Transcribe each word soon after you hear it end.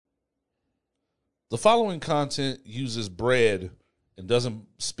The following content uses bread and doesn't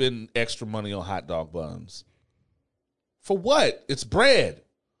spend extra money on hot dog buns. For what? It's bread.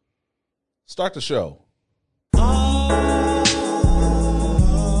 Start the show.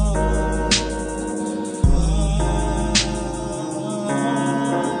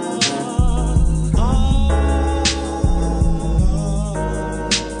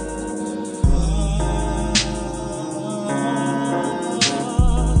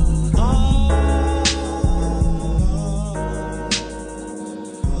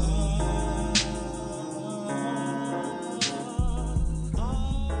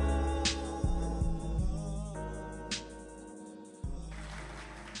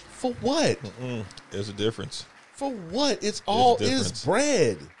 For what? There's a difference. For what? It's all is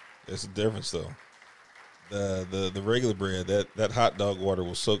bread. There's a difference, though. The regular bread, that hot dog water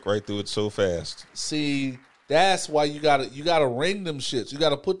will soak right through it so fast. See, that's why you gotta ring them shits. You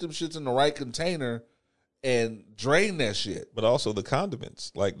gotta put them shits in the right container and drain that shit. But also the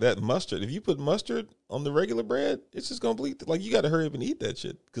condiments, like that mustard. If you put mustard on the regular bread, it's just gonna bleed. Like you gotta hurry up and eat that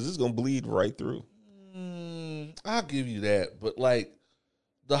shit because it's gonna bleed right through. I'll give you that, but like.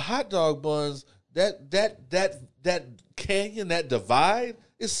 The hot dog buns, that canyon, that divide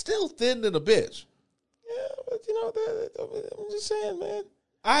is still thin than a bitch. Yeah, but you know, I'm just saying, man.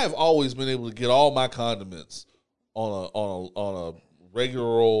 I have always been able to get all my condiments on a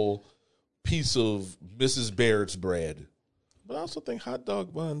regular old piece of Mrs. Baird's bread. But I also think hot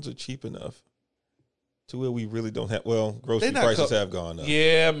dog buns are cheap enough to where we really don't have. Well, grocery prices have gone up.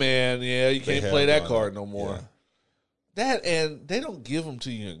 Yeah, man. Yeah, you can't play that card no more. Yeah. That and they don't give them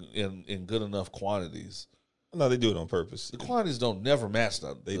to you in good enough quantities. No, they do it on purpose. The quantities don't never match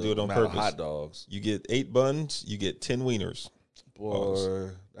that. They do it on purpose. Hot dogs. You get 8 buns, you get 10 wieners. Boy,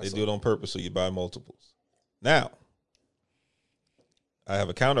 they do it on purpose, so you buy multiples. Now, I have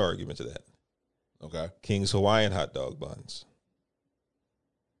a counter argument to that. Okay, King's Hawaiian hot dog buns.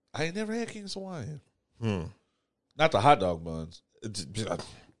 I ain't never had King's Hawaiian. Not the hot dog buns.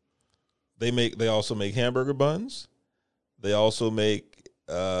 They also make hamburger buns. They also make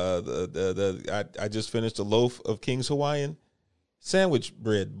I just finished a loaf of King's Hawaiian sandwich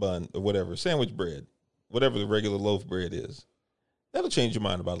bread bun or whatever, sandwich bread, whatever the regular loaf bread is. That'll change your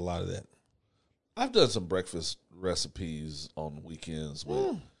mind about a lot of that. I've done some breakfast recipes on weekends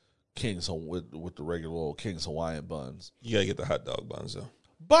with with the regular old King's Hawaiian buns. You gotta get the hot dog buns though.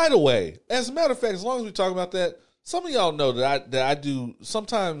 By the way, as a matter of fact, as long as we talk about that, some of y'all know that I do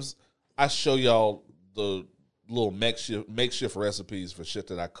sometimes. I show y'all the little makeshift recipes for shit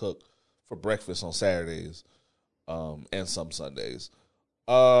that I cook for breakfast on Saturdays and some Sundays.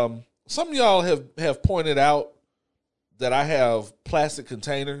 Some of y'all have pointed out that I have plastic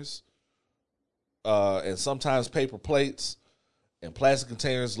containers and sometimes paper plates and plastic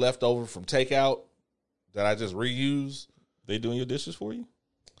containers left over from takeout that I just reuse. They doing your dishes for you?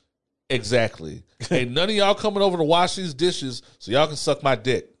 Exactly. Ain't none of y'all coming over to wash these dishes so y'all can suck my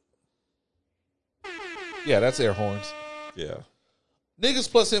dick. Yeah, that's air horns. Yeah.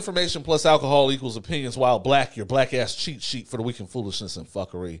 Niggas plus information plus alcohol equals opinions while black, your black ass cheat sheet for the week in foolishness and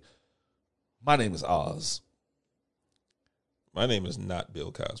fuckery. My name is Oz. My name is not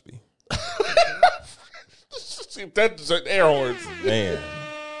Bill Cosby. That's air horns. Man.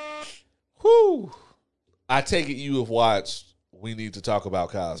 Whew. I take it you have watched We Need to Talk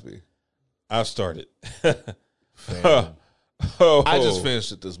About Cosby. I've started. I just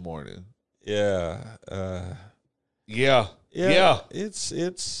finished it this morning. Yeah. Yeah.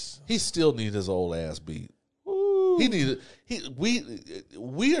 It's he still need his old ass beat. Ooh.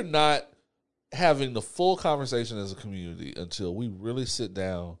 We are not having the full conversation as a community until we really sit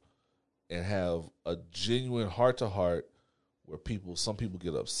down and have a genuine heart to heart where some people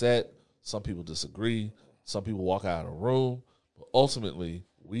get upset, some people disagree, some people walk out of a room, but ultimately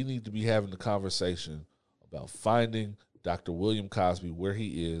we need to be having the conversation about finding Dr. William Cosby where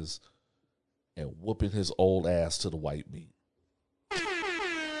he is and whooping his old ass to the white meat.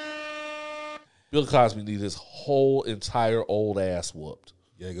 Bill Cosby needs his whole entire old ass whooped.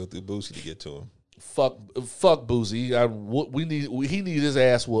 You gotta go through Boosie to get to him. Fuck Boosie. He need his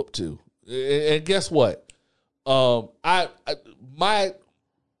ass whooped too. And guess what? My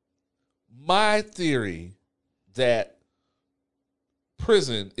theory that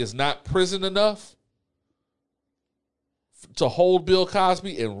prison is not prison enough to hold Bill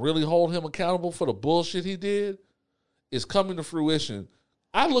Cosby and really hold him accountable for the bullshit he did is coming to fruition.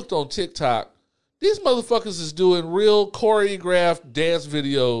 I looked on TikTok. These motherfuckers is doing real choreographed dance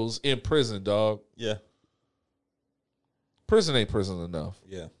videos in prison, dog. Yeah. Prison ain't prison enough.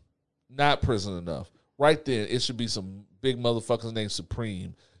 Yeah. Not prison enough. Right then, it should be some big motherfuckers named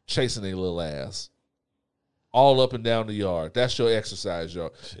Supreme chasing their little ass. all up and down the yard. That's your exercise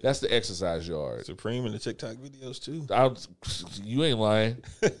yard. That's the exercise yard. Supreme in the TikTok videos too. You ain't lying.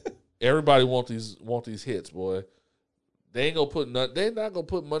 Everybody want these hits, boy. They're not gonna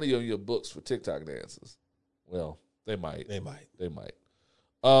put money on your books for TikTok dances. Well, they might. They might.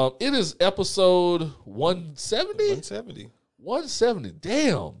 It is episode 170. 170.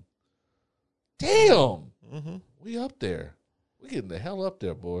 Damn. Mm-hmm. We up there. We getting the hell up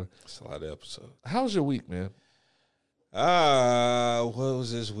there, boy. It's a lot of episodes. How was your week, man? What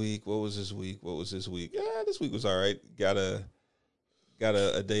was this week? Yeah, this week was all right. Got a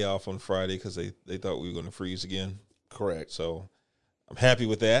day off on Friday because they thought we were going to freeze again. Correct. So I'm happy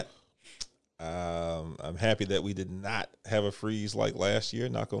with that. I'm happy that we did not have a freeze like last year.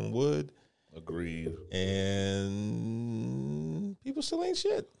 Knock on wood. Agreed. And people still ain't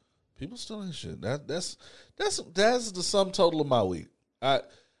shit. That's the sum total of my week. I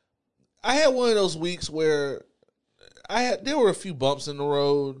had one of those weeks where there were a few bumps in the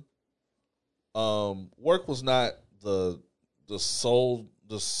road. Work was not the soul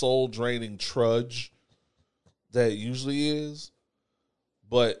draining trudge that it usually is,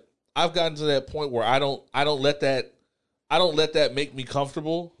 but I've gotten to that point where I don't let that make me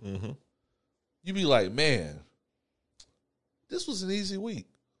comfortable. Mm-hmm. You be like, man, this was an easy week.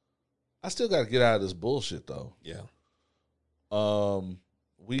 I still got to get out of this bullshit though. Yeah.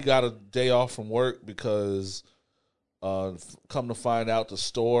 We got a day off from work because come to find out the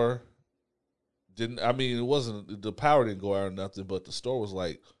store the power didn't go out or nothing, but the store was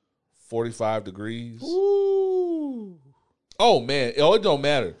like 45 degrees. Ooh. Oh man, it don't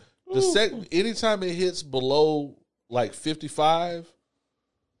matter. Anytime it hits below like 55,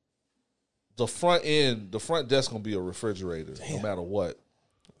 the front desk gonna be a refrigerator. Damn. No matter what.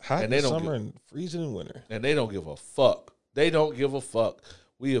 Hot in summer and freezing in winter. And they don't give a fuck.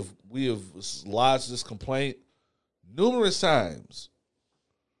 We have lodged this complaint numerous times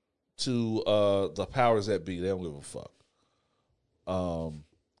to the powers that be. They don't give a fuck.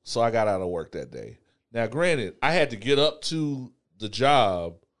 So I got out of work that day. Now, granted, I had to get up to the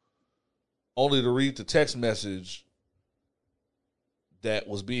job only to read the text message that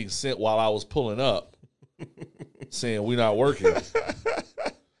was being sent while I was pulling up saying we're not working.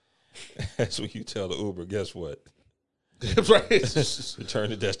 That's what you tell the Uber. Guess what? Right. Return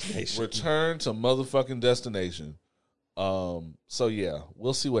to destination. Return to motherfucking destination. So yeah,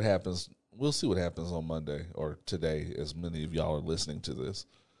 we'll see what happens. We'll see what happens on Monday or today, as many of y'all are listening to this.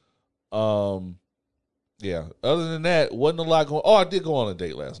 Yeah. Other than that, wasn't a lot going. Oh, I did go on a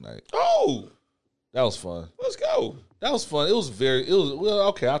date last night. Oh, that was fun. Let's go. That was fun.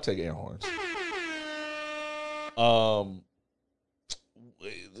 Okay, I'll take air horns.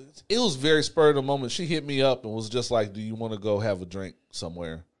 It was very spur of the moment. She hit me up and was just like, "Do you want to go have a drink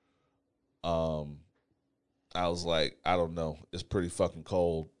somewhere?" I was like, "I don't know. It's pretty fucking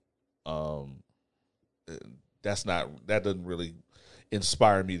cold." That doesn't really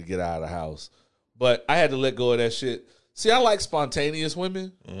inspire me to get out of the house. But I had to let go of that shit. See, I like spontaneous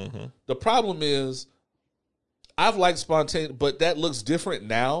women. Mm-hmm. The problem is, I've liked spontaneous, but that looks different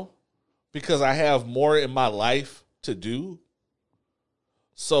now because I have more in my life to do.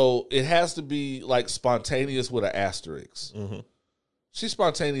 So it has to be like spontaneous with an asterisk. Mm-hmm. She's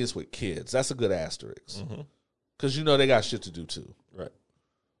spontaneous with kids. That's a good asterisk. Because, Mm-hmm. they got shit to do too. Right.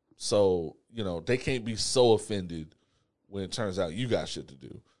 So, they can't be so offended when it turns out you got shit to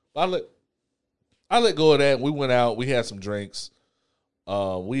do. But I let go of that. We went out. We had some drinks.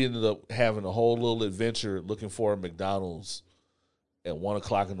 We ended up having a whole little adventure looking for a McDonald's at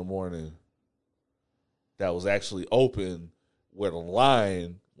 1:00 in the morning that was actually open, where the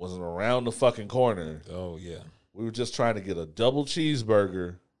line wasn't around the fucking corner. Oh, yeah. We were just trying to get a double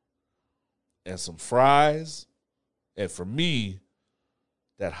cheeseburger and some fries. And for me,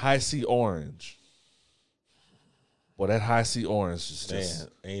 that high C orange. Boy, that high C orange is just... Man,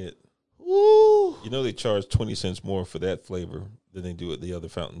 ain't it? Woo! They charge 20 cents more for that flavor than they do at the other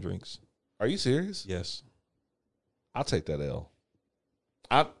fountain drinks. Are you serious? Yes. I'll take that L.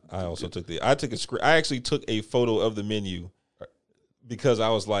 I actually took a photo of the menu because I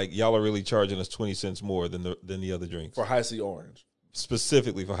was like, y'all are really charging us 20 cents more than the other drinks. For high C orange.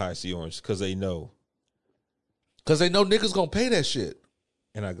 Specifically for high C orange, because they know. Because they know niggas gonna pay that shit.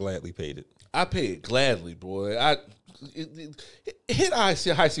 And I gladly paid it. I pay it gladly, boy. Hit high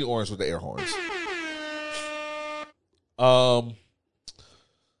C orange with the air horns.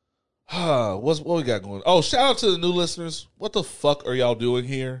 What we got going? Oh, shout out to the new listeners. What the fuck are y'all doing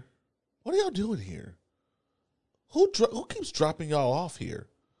here? What are y'all doing here? Who keeps dropping y'all off here?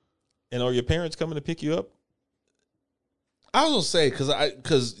 And are your parents coming to pick you up? I was gonna say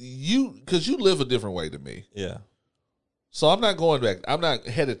because because you live a different way than me. Yeah. So I'm not going back. I'm not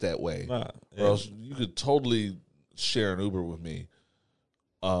headed that way. Nah, or else you could totally share an Uber with me.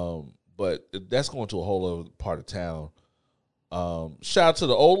 But that's going to a whole other part of town. Shout out to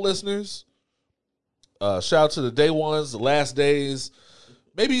the old listeners. Shout out to the day ones, the last days.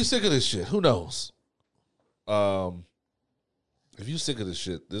 Maybe you're sick of this shit. Who knows? If you're sick of this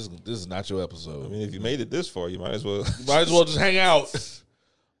shit, this is not your episode. I mean, if you made it this far, you might as well. You might as well just hang out.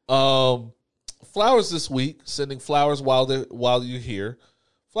 Flowers this week. Sending flowers while you're here.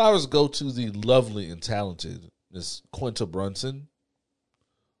 Flowers go to the lovely and talented Miss Quinta Brunson,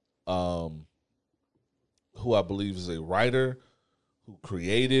 who I believe is a writer who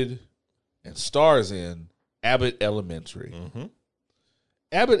created and stars in Abbott Elementary. Mm-hmm.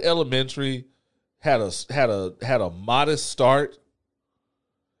 Abbott Elementary had a modest start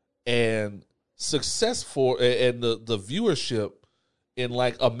and successful, and the viewership in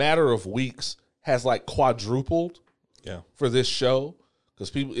like a matter of weeks has like quadrupled. Yeah. For this show,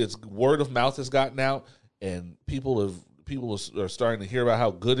 because it's word of mouth has gotten out, and people are starting to hear about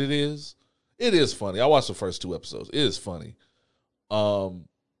how good it is. It is funny. I watched the first 2 episodes. It is funny.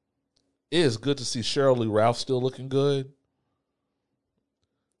 It is good to see Cheryl Lee Ralph still looking good.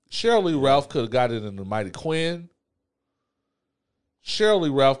 Cheryl Lee Ralph could have got it in The Mighty Quinn. Cheryl Lee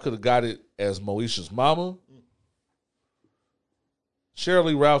Ralph could have got it as Moesha's mama. Cheryl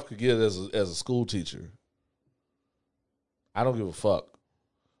Lee Ralph could get it as a school teacher. I don't give a fuck.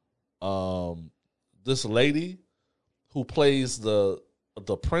 This lady who plays the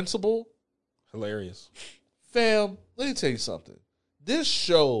principal, hilarious. Fam, let me tell you something. This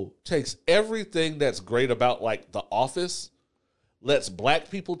show takes everything that's great about like The Office, lets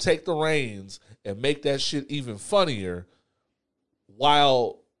black people take the reins and make that shit even funnier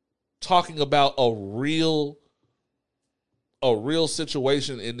while talking about a real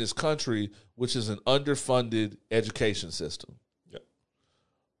situation in this country, which is an underfunded education system. Yep.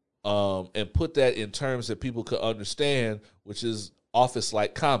 And put that in terms that people could understand, which is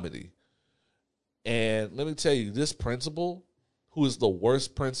Office-like comedy. And let me tell you, this principal, who is the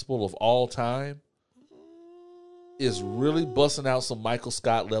worst principal of all time, is really busting out some Michael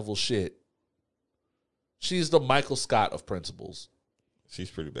Scott level shit. She's the Michael Scott of principals. She's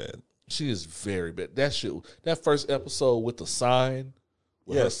pretty bad. She is very bad. That first episode with the sign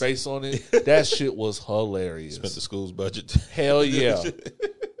with her face on it, that shit was hilarious. Spent the school's budget. Hell yeah.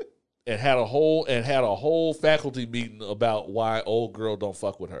 and had a whole faculty meeting about why old girl don't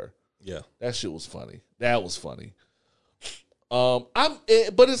fuck with her. Yeah. That shit was funny. That was funny. But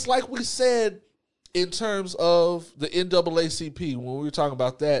it's like we said in terms of the NAACP, when we were talking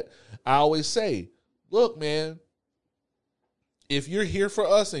about that, I always say, look, man, if you're here for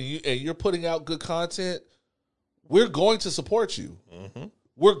us and you're putting out good content, we're going to support you. Mm-hmm.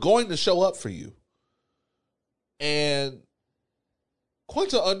 We're going to show up for you. And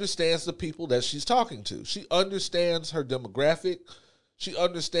Quinta understands the people that she's talking to. She understands her demographic. She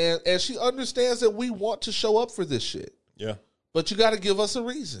understands that we want to show up for this shit. Yeah. But you got to give us a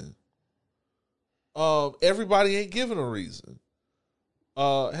reason. Everybody ain't giving a reason.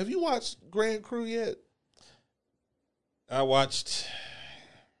 Have you watched Grand Crew yet? I watched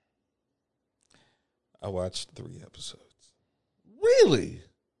 3 episodes. Really?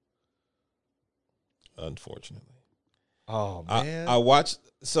 Unfortunately. Oh man. I watched,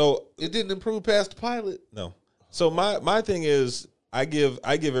 so it didn't improve past the pilot? No. So my thing is I give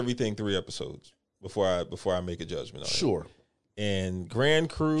everything 3 episodes before I make a judgment on it. Sure. And Grand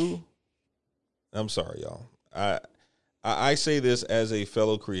Crew, I'm sorry, y'all. I say this as a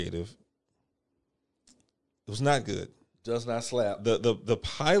fellow creative. It was not good. Does not slap. The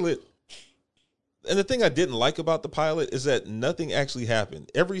pilot, and the thing I didn't like about the pilot is that nothing actually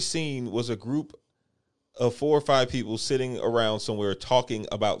happened. Every scene was a group of 4 or 5 people sitting around somewhere talking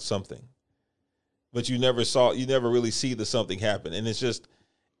about something. But you never really see the something happen. And it's just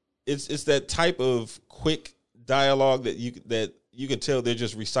it's that type of quick dialogue that you can tell they're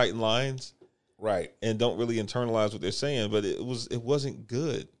just reciting lines. Right. And don't really internalize what they're saying, but it wasn't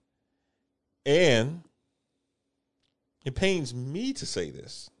good. And it pains me to say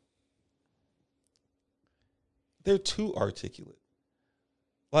this. They're too articulate.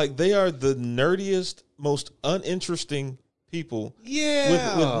 Like, they are the nerdiest, most uninteresting people.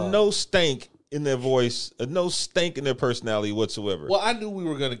 Yeah. With no stank in their voice, no stank in their personality whatsoever. Well, I knew we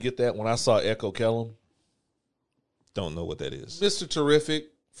were going to get that when I saw Echo Kellum. Don't know what that is. Mr. Terrific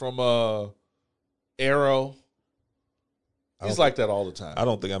from Arrow. He's like that all the time. I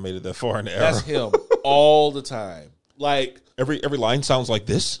don't think I made it that far in the Arrow. That's him all the time. Like, every line sounds like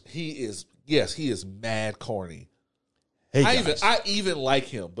this. He is mad corny. Hey I even like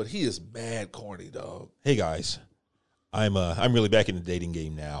him, but he is mad corny, dog. Hey guys, I'm really back in the dating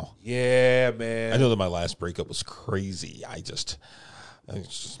game now. Yeah, man. I know that my last breakup was crazy. I mean,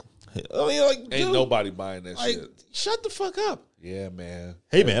 like, Ain't dude, nobody buying that like, shit. shut the fuck up. Yeah, man.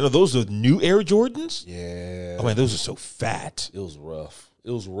 Hey, man, are those the new Air Jordans? Yeah. Oh, man, those are so fat. It was rough.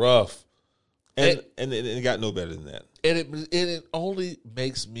 It was rough. And it got no better than that. And it only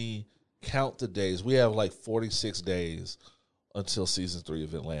makes me count the days. We have like 46 days until season 3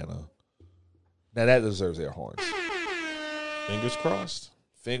 of Atlanta. Now that deserves air horns. Fingers crossed.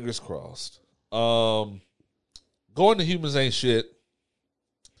 Fingers crossed. Going to Humans Ain't Shit.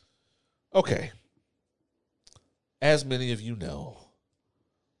 Okay. As many of you know,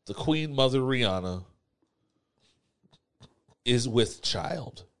 the Queen Mother Rihanna is with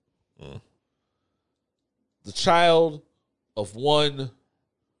child. The child of one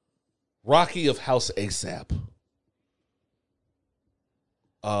Rocky of House ASAP.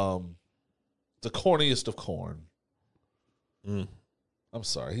 The corniest of corn. I'm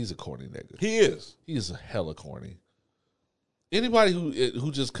sorry, he's a corny nigga. He is. He is a hella corny. Anybody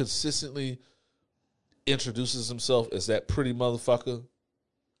who just consistently introduces himself as that pretty motherfucker,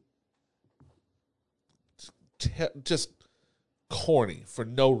 just corny for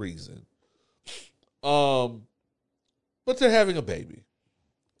no reason. But they're having a baby.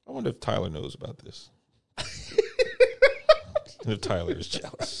 I wonder if Tyler knows about this. And if Tyler is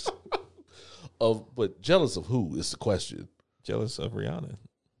jealous. But jealous of who is the question. Jealous of Rihanna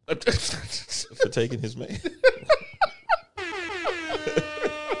for taking his man.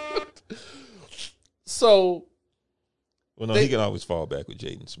 So, well, no, he can always fall back with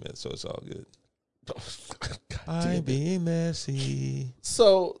Jaden Smith, so it's all good. I'm being messy.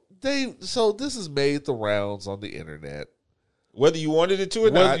 So this has made the rounds on the internet. Whether you wanted it to or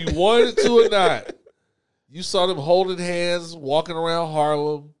not. Whether you wanted it to or not. You saw them holding hands, walking around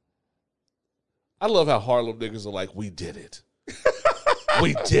Harlem. I love how Harlem niggas are like, we did it.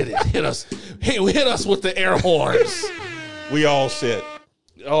 We did it. Hit us with the air horns. We all said.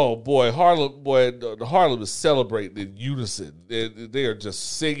 Oh boy, Harlem is celebrating in unison. They are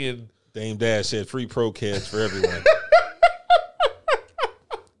just singing. Dame Dash said free pro kids for everyone.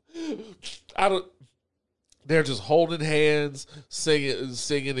 They're just holding hands,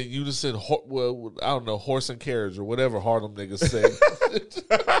 singing in unison. Well, I don't know, horse and carriage or whatever Harlem niggas sing.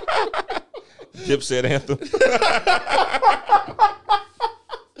 Dipset anthem.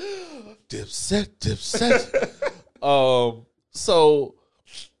 Dipset. So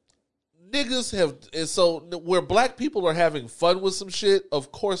niggas have, and so where black people are having fun with some shit,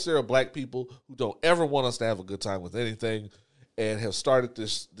 of course there are black people who don't ever want us to have a good time with anything and have started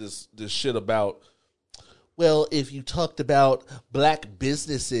this shit about, well, if you talked about black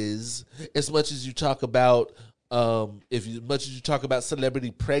businesses as much as you talk about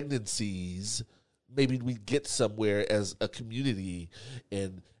celebrity pregnancies, maybe we get somewhere as a community,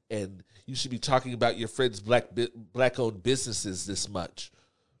 and you should be talking about your friends' black-owned businesses this much.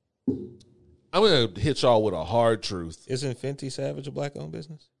 I'm going to hit y'all with a hard truth. Isn't Fenty Savage a black-owned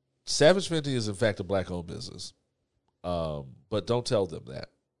business? Savage Fenty is, in fact, a black-owned business. But don't tell them that.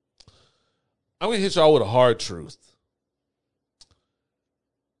 I'm going to hit y'all with a hard truth.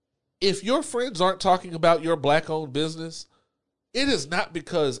 If your friends aren't talking about your black-owned business, it is not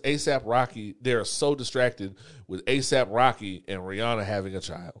because A$AP Rocky, they're so distracted with A$AP Rocky and Rihanna having a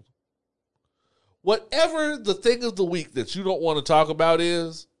child. Whatever the thing of the week that you don't want to talk about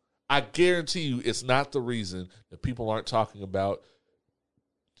is, I guarantee you it's not the reason that people aren't talking about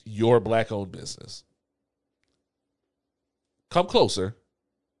your black-owned business. Come closer.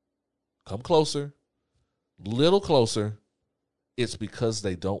 Come closer. Little closer. It's because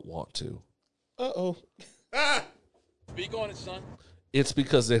they don't want to. Uh-oh. Speak on it, son. It's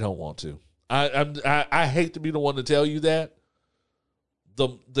because they don't want to. I hate to be the one to tell you that.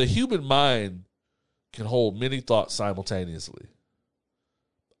 The human mind can hold many thoughts simultaneously.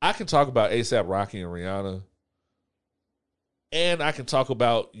 I can talk about A$AP Rocky and Rihanna, and I can talk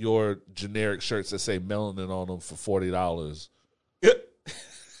about your generic shirts that say melanin on them for $40.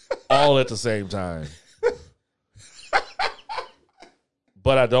 All at the same time.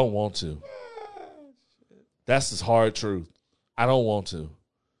 But I don't want to. That's the hard truth. I don't want to.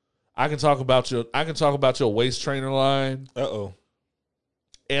 I can talk about your waist trainer line. Uh-oh.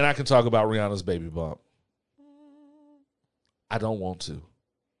 And I can talk about Rihanna's baby bump. I don't want to.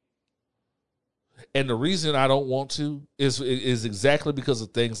 And the reason I don't want to is exactly because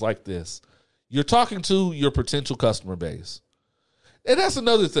of things like this. You're talking to your potential customer base. And that's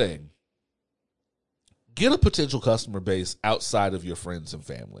another thing. Get a potential customer base outside of your friends and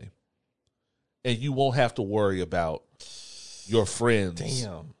family. And you won't have to worry about your friends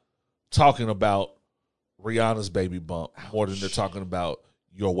talking about Rihanna's baby bump more than they're talking about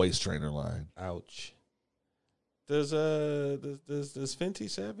your waist trainer line. Ouch. Does Fenty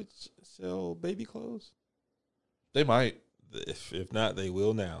Savage sell baby clothes? They might. If not, they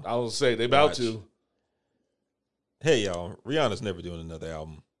will now. I was say they about to. Hey y'all, Rihanna's never doing another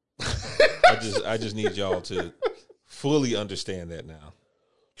album. I just need y'all to fully understand that now.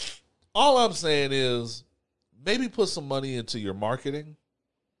 All I'm saying is maybe put some money into your marketing.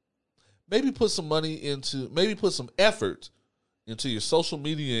 Maybe put some effort into your social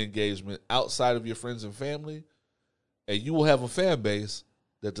media engagement outside of your friends and family, and you will have a fan base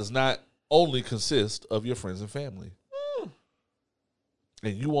that does not only consist of your friends and family.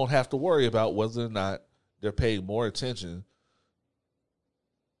 And you won't have to worry about whether or not they're paying more attention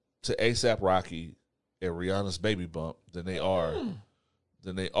to A$AP Rocky and Rihanna's baby bump than they are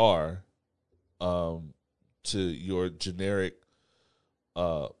to your generic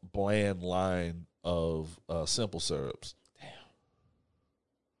bland line of simple syrups. Damn.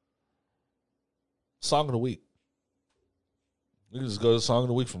 Song of the week. We can just go to the song of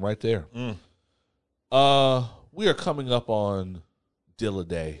the week from right there. We are coming up on Dilla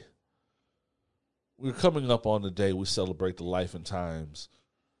Day. We're coming up on the day we celebrate the life and times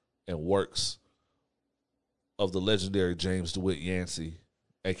and works of the legendary James DeWitt Yancey,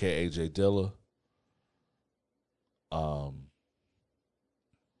 a.k.a. J Dilla.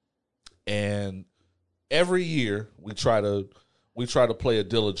 And every year we try to play a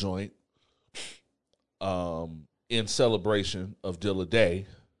Dilla joint in celebration of Dilla Day.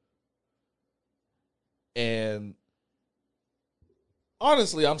 And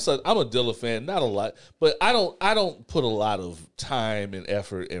honestly, I'm a Dilla fan, not a lot, but I don't put a lot of time and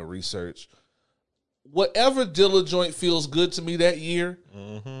effort and research. Whatever Dilla joint feels good to me that year,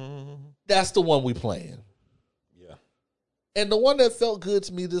 that's the one we playing. Yeah. And the one that felt good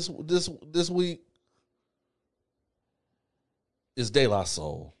to me this week is De La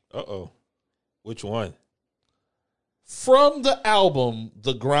Soul. Uh-oh. Which one? From the album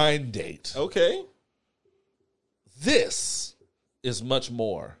The Grind Date. Okay. This is Much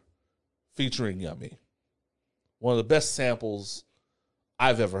More featuring Yummy. One of the best samples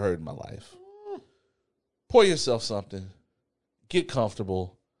I've ever heard in my life. Pour yourself something. Get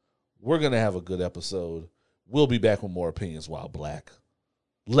comfortable. We're going to have a good episode. We'll be back with more Opinions While Black.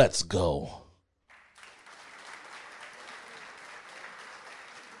 Let's go.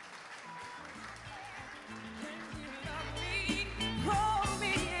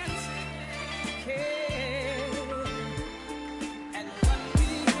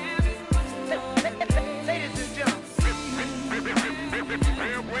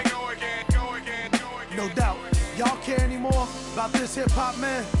 No doubt. Y'all care anymore about this hip-hop,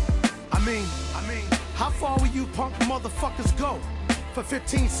 man? I mean, how far will you punk motherfuckers go for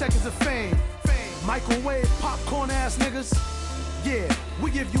 15 seconds of fame? Microwave popcorn ass niggas? Yeah, we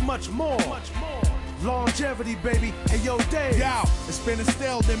give you much more. Longevity, baby. Hey, yo, Dave. Yo, it's been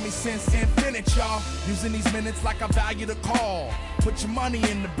instilled in me since infinite, y'all. Using these minutes like I value the call. Put your money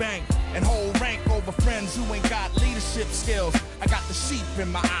in the bank and hold rank over friends who ain't got leadership skills. I got the sheep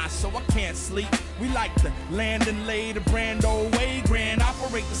in my eyes, so I can't sleep. We like to land and lay the brand old way. Grand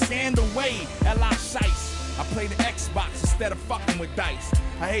operate the sand away. L.I. Shice. I play the Xbox instead of fucking with dice.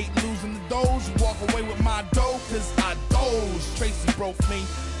 I hate losing the doze, walk away with my dough, cause I doze. Tracy broke me,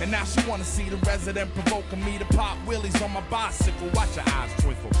 and now she wanna see the resident provoking me to pop wheelies on my bicycle. Watch your eyes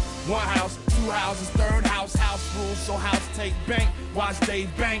twinkle. One house, two houses, third house, house rules, so house take bank. Watch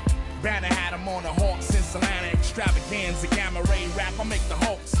Dave Bank. Banner had him on the Hawk since Atlanta extravaganza, gamma ray rap. I make the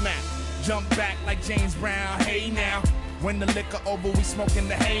Hulk snap. Jump back like James Brown, hey now. When the liquor over, we smoking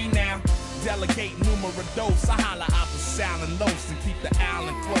the hay now. Delegate numero dos. I holla out the Sal and Los and keep the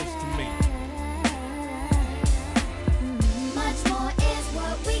Allen close to me. Much more is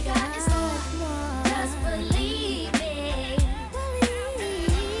what we got in store. Just believe it.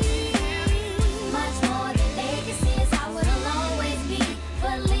 Much more than legacy is how it'll always be.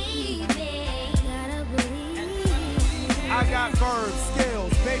 Believe it. Gotta believe. I got verbs,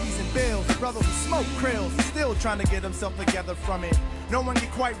 skills, babies and bills, brothers who smoke krills, still trying to get himself together from it. No one can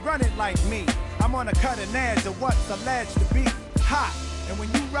quite run it like me. I'm on a cutting edge of what's alleged to be hot. And when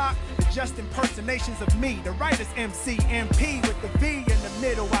you rock, it's just impersonations of me. The writer's MC, MP with the V in the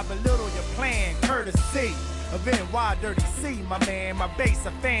middle. I belittle your plan, courtesy of NY Dirty C, my man. My base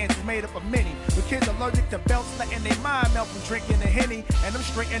of fans is made up of many, with kids allergic to belts, letting their mind melt from drinking the Henny. And I'm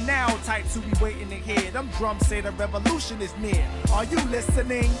straight and now types who be waiting to hear. Them drums say the revolution is near. Are you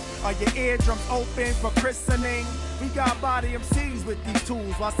listening? Are your eardrums open for christening? We got body MCs with these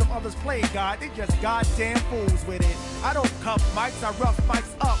tools, while some others play God. They just goddamn fools with it. I don't Cuff mics, I rough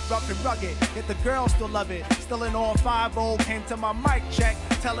mics up, rough and rugged. Yet the girls still love it. Still in on 5-0, came to my mic check,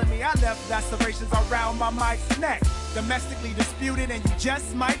 telling me I left lacerations around my mic's neck. Domestically disputed, and you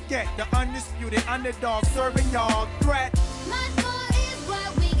just might get the undisputed underdog serving y'all threat. Much more is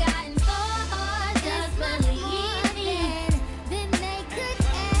what we got in store. Just believe me. Then they could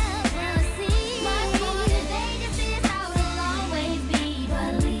ever see. Much more than they can see is how it'll always be.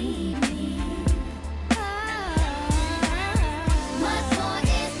 Believe me. Much more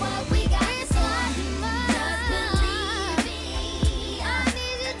is what we got in store. Just believe me. I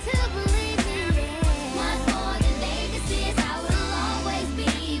need you to believe me. Much more than they can see is how it'll always be.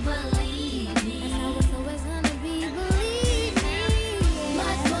 Believe me. That's how it's always gonna be. Believe me.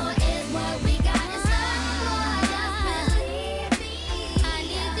 Much more is what we got in store. Just believe me. I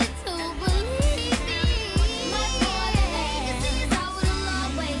need you to believe me. Much more than they can see is how it'll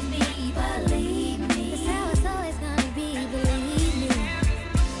always be. Believe me. That's how it's always gonna be. Believe me.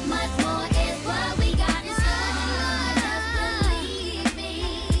 Much more is what we got in store. Just believe me.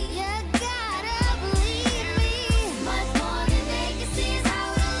 You gotta believe me. Much more than they can see is how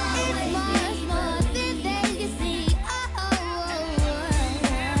it'll always be. Much more than they can see.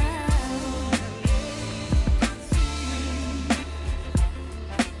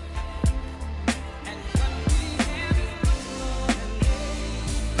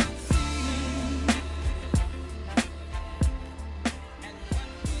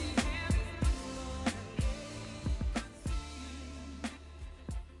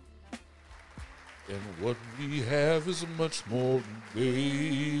 And what we have is much more than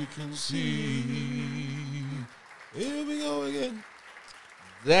they can see. Here we go again.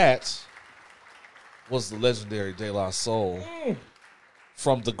 That was the legendary De La Soul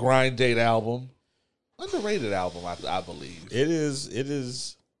from the Grind Date album. Underrated album, I believe. It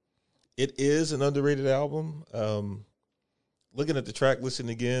is an underrated album. Looking at the track listing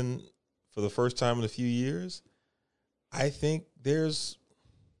again for the first time in a few years, I think there's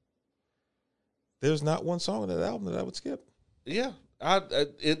not one song on that album that I would skip. Yeah,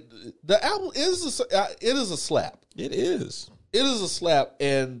 the album is a slap. It is. It is a slap,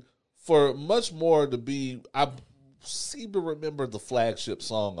 and for much more to be, I seem to remember the flagship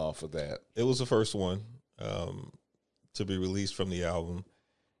song off of that. It was the first one to be released from the album,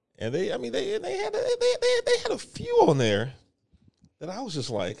 and they had a few on there that I was just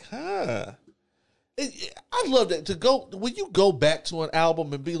like, huh. I love that when you go back to an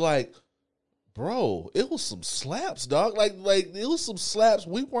album and be like, bro, it was some slaps, dog. Like it was some slaps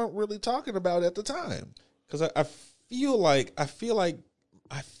we weren't really talking about at the time. Because I feel like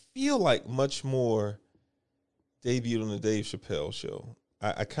much more debuted on the Dave Chappelle show.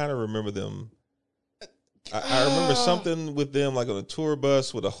 I kind of remember them. I remember something with them, like on a tour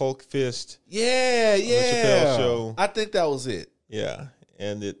bus with a Hulk fist. Yeah. On the Chappelle show. I think that was it. Yeah,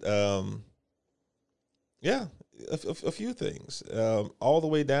 and it, a few things, all the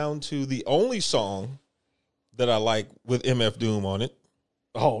way down to the only song that I like with MF Doom on it.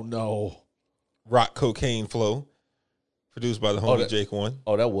 Oh no, Rock Cocaine Flow, produced by the homie Jake One.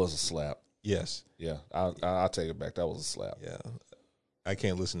 Oh, that was a slap. Yes. Yeah, I'll take it back. That was a slap. Yeah, I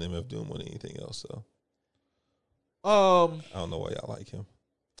can't listen to MF Doom on anything else. So, I don't know why y'all like him.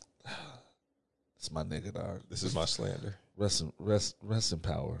 It's my nigga, dog. This is my slander. Rest in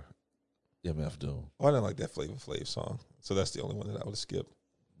power, MF Doom. Oh, I didn't like that Flavor Flav song, so that's the only one that I would have skipped.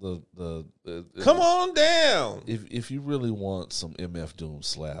 Come on down. If you really want some MF Doom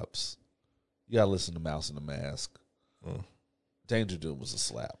slaps, you gotta listen to Mouse and the Mask. Danger Doom was a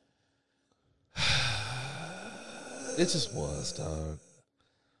slap. It just was,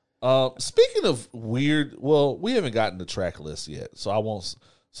 dog. Speaking of weird, well, we haven't gotten the track list yet, so I won't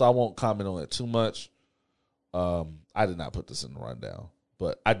comment on it too much. I did not put this in the rundown,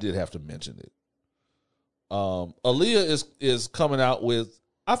 but I did have to mention it. Aaliyah is coming out with,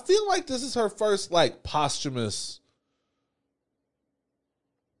 I feel like this is her first like posthumous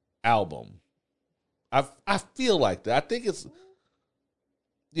album. I feel like that. I think it's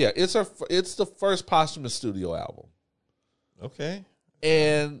the first posthumous studio album. Okay.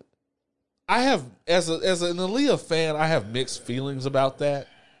 And I have, as an Aaliyah fan, I have mixed feelings about that.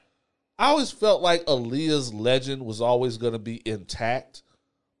 I always felt like Aaliyah's legend was always going to be intact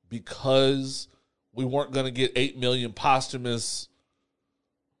because we weren't going to get 8 million posthumous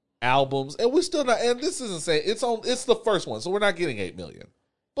albums, and we're still not. And this isn't saying it's the first one, so we're not getting 8 million.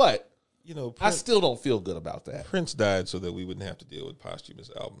 But you know, I still don't feel good about that. Prince died so that we wouldn't have to deal with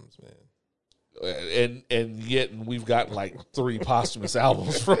posthumous albums, man. And yet we've gotten like 3 posthumous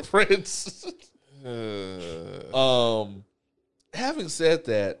albums from Prince. Having said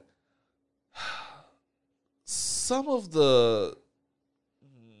that, some of the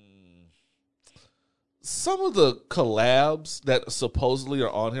collabs that supposedly are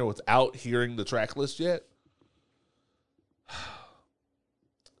on here without hearing the track list yet.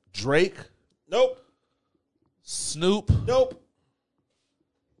 Drake. Nope. Snoop. Nope.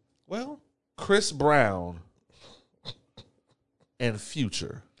 Well, Chris Brown. And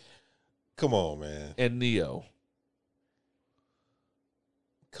Future. come on, man. And Neo.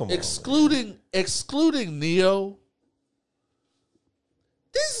 Come on. Excluding Neo.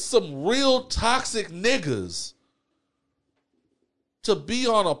 These are some real toxic niggas to be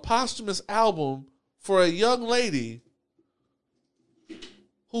on a posthumous album for a young lady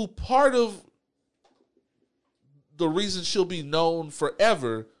who part of the reason she'll be known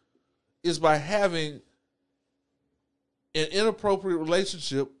forever is by having an inappropriate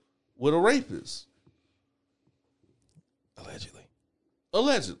relationship with a rapist. Allegedly.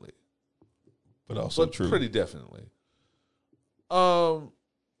 But also But true. pretty definitely.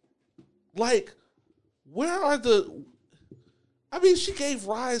 Like, where are the... I mean, she gave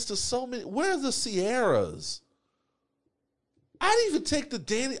rise to so many... Where are the Sierras? I'd even take a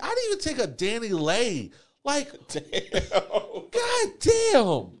Danny Lay. Like, God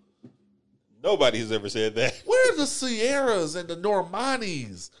damn. Nobody has ever said that. Where are the Sierras and the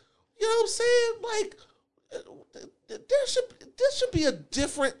Normandies? You know what I'm saying? Like, there should be a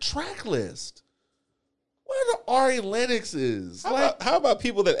different track list. Where the Ari Lennoxes? How about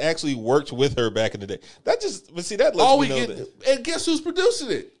people that actually worked with her back in the day? That lets all me we know get, that. and guess who's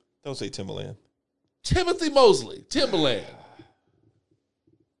producing it? Don't say Timbaland. Timothy Mosley, Timbaland,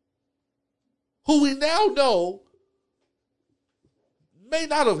 who we now know may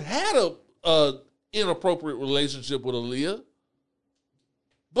not have had a inappropriate relationship with Aaliyah,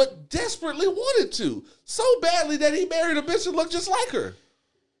 but desperately wanted to so badly that he married a bitch that looked just like her.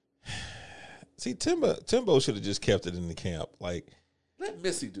 See, Timbo should have just kept it in the camp. Like, Let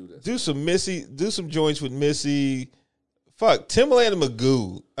Missy do this. do some joints with Missy. Fuck, Timbaland and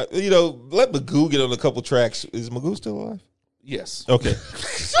Magoo. Let Magoo get on a couple tracks. Is Magoo still alive? Yes. Okay.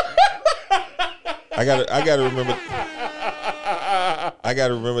 I gotta remember. I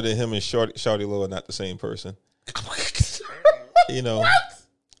gotta remember that him and Shawty Lo are not the same person.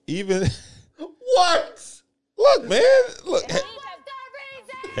 Even What? look, man, look.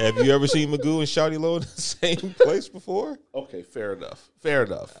 Have you ever seen Magoo and Shawty Lo in the same place before? Okay, fair enough.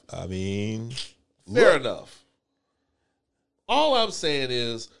 I mean, Fair enough. All I'm saying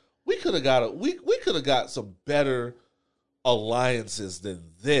is we could have got some better alliances than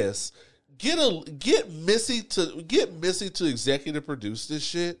this. Get Missy to executive produce this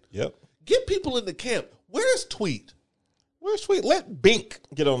shit. Yep. Get people in the camp. Where's Tweet? Where's Sweet? Let Bink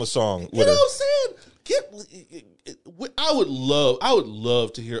get on the song You with know her. what I'm saying? I would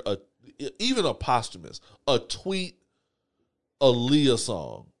love to hear even a posthumous, a Tweet Aaliyah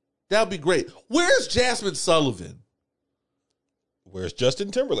song. That'd be great. Where's Jasmine Sullivan? Where's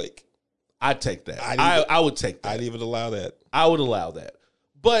Justin Timberlake? I'd take that. I would take that. I'd even allow that. I would allow that.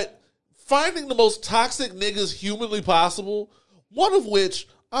 But finding the most toxic niggas humanly possible, one of which,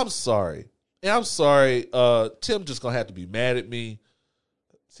 I'm sorry. And I'm sorry, Tim just gonna have to be mad at me.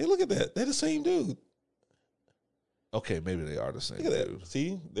 See, look at that. They're the same dude. Okay, maybe they are the same Look at dude. that.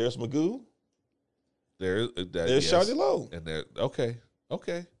 See, there's Magoo. There's There's Shawty Lo. And they're okay.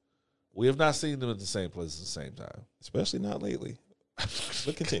 We have not seen them at the same place at the same time. Especially not lately.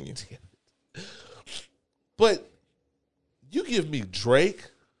 But continue. But you give me Drake,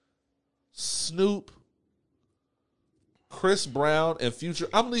 Snoop, Chris Brown, and Future.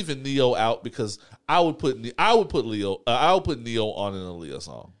 I'm leaving Neo out because I would put Neo on an Aaliyah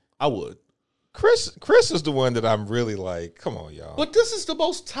song. I would. Chris is the one that I'm really like, come on, y'all. But this is the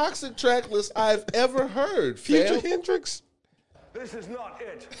most toxic track list I've ever heard. Future fam. Hendrix? This is not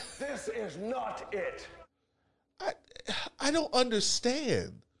it. This is not it. I don't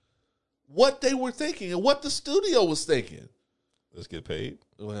understand what they were thinking and what the studio was thinking. Let's get paid.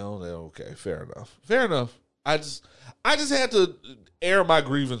 Well, okay, fair enough. I just had to air my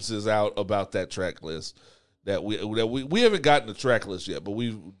grievances out about that track list. That we haven't gotten the track list yet, but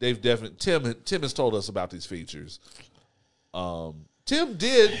they've definitely Tim has told us about these features. Tim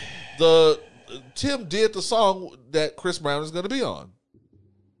did the song that Chris Brown is going to be on,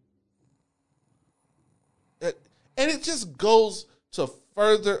 and it just goes to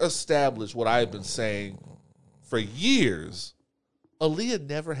further establish what I have been saying for years. Aaliyah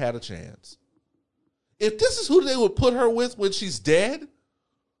never had a chance. If this is who they would put her with when she's dead,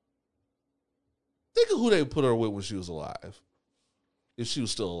 think of who they would put her with when she was alive. If she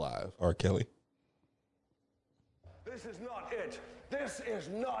was still alive. R. Kelly. This is not it. This is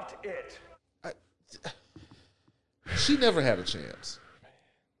not it. She never had a chance.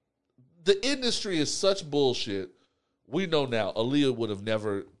 The industry is such bullshit. We know now Aaliyah would have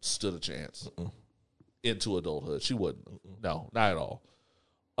never stood a chance into adulthood. She wouldn't. No, not at all.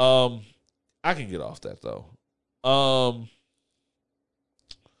 I can get off that though.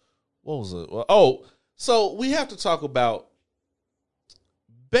 What was it? Oh, so we have to talk about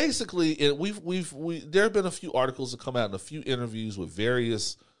basically. There have been a few articles that come out and a few interviews with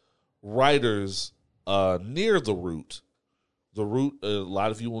various writers near the Root. The Root, a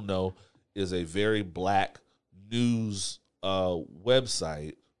lot of you will know, is a very black news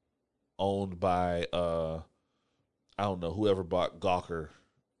website owned by I don't know whoever bought Gawker,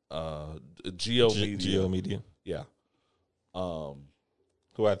 Geo Media. Geo Media. Yeah.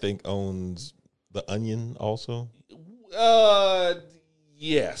 Who I think owns The Onion also.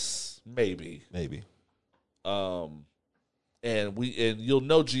 Yes, maybe. And you'll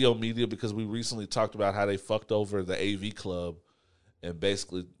know Geo Media because we recently talked about how they fucked over the AV Club and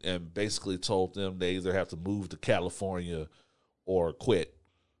basically told them they either have to move to California or quit,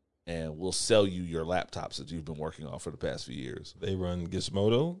 and we'll sell you your laptops that you've been working on for the past few years. They run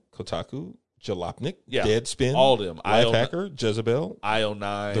Gizmodo, Kotaku, Jalopnik, Yeah, Deadspin, all of them. Lifehacker, Jezebel,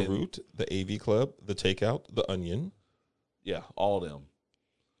 IO9, The Root, The AV Club, The Takeout, The Onion. Yeah, all of them.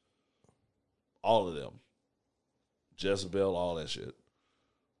 All of them. Jezebel, all that shit.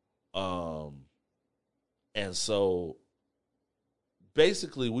 And so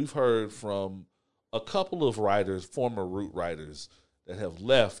basically we've heard from a couple of writers, former Root writers, that have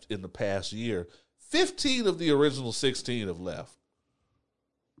left in the past year. 15 of the original 16 have left.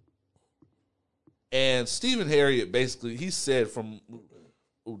 And Stephen Harriott basically, he said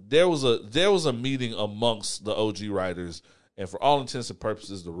there was a meeting amongst the OG writers, and for all intents and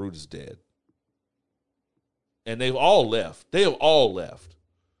purposes, the Root is dead. And they've all left. They have all left,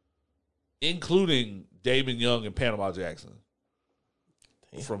 including Damon Young and Panama Jackson.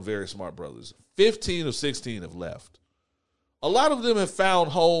 Damn. From Very Smart Brothers. 15 of 16 have left. A lot of them have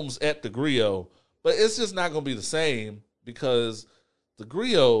found homes at the Griot, but it's just not going to be the same because the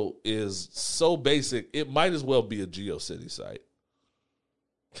Griot is so basic, it might as well be a GeoCity site.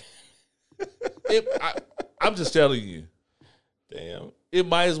 I'm just telling you. Damn. You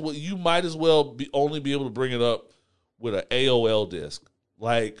might as well only be able to bring it up with an AOL disk.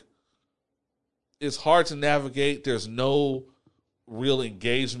 Like, it's hard to navigate. There's no real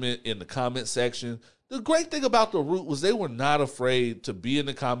engagement in the comment section. The great thing about the Root was they were not afraid to be in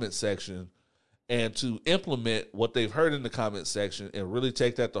the comment section and to implement what they've heard in the comment section and really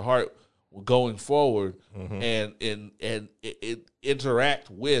take that to heart going forward and interact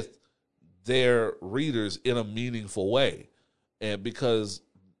with their readers in a meaningful way. And because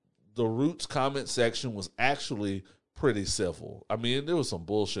the Root's comment section was actually pretty civil. I mean, there was some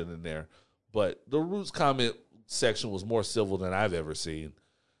bullshit in there, but the Root's comment section was more civil than I've ever seen.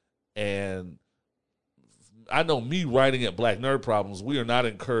 And I know me writing at Black Nerd Problems, we are not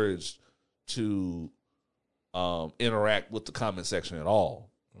encouraged to interact with the comment section at all.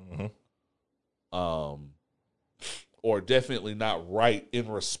 Or definitely not write in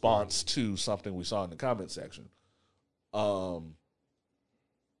response to something we saw in the comment section. And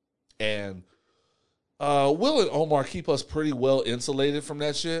Will and Omar keep us pretty well insulated from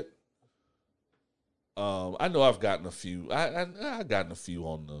that shit. I know I've gotten a few. I've gotten a few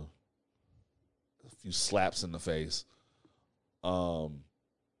a few slaps in the face. And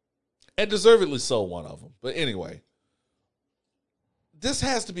deservedly so, one of them. But anyway, this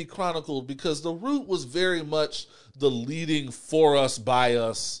has to be chronicled because the Root was very much the leading for us, by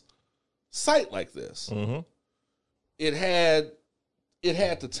us site like this. It had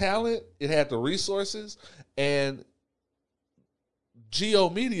the talent, it had the resources, and Geo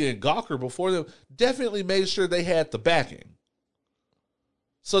Media and Gawker before them definitely made sure they had the backing.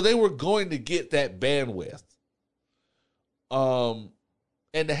 So they were going to get that bandwidth.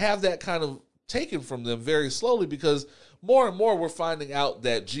 And to have that kind of taken from them very slowly, because more and more we're finding out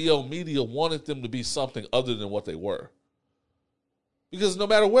that Geo Media wanted them to be something other than what they were. Because no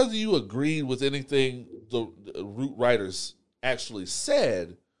matter whether you agreed with anything the Root writers actually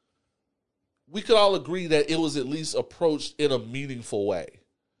said, we could all agree that it was at least approached in a meaningful way.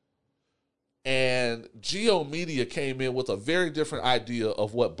 And Geo Media came in with a very different idea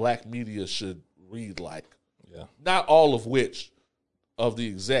of what black media should read like. Yeah. Not all of which of the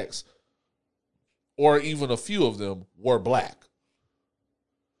execs, or even a few of them, were black.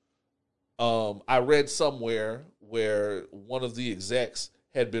 I read somewhere where one of the execs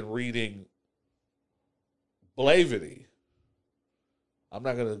had been reading Blavity. I'm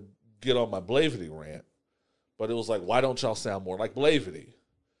not going to get on my Blavity rant, but it was like, why don't y'all sound more like Blavity?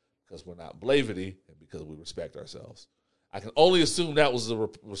 Because we're not Blavity, and because we respect ourselves. I can only assume that was the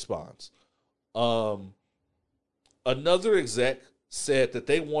response. Another exec said that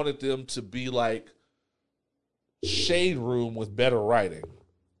they wanted them to be like Shade Room with better writing.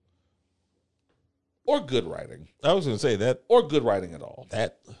 Or good writing. I was going to say that. Or good writing at all.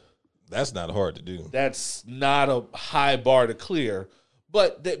 That's not hard to do. That's not a high bar to clear.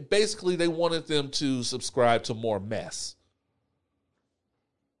 But that basically they wanted them to subscribe to more mess.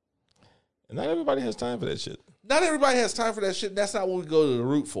 And not everybody has time for that shit. Not everybody has time for that shit, and that's not what we go to the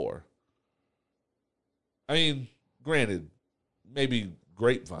Root for. I mean, granted, maybe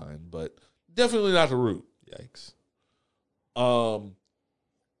Grapevine, but definitely not the Root. Yikes.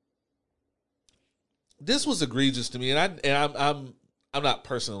 This was egregious to me, and I'm not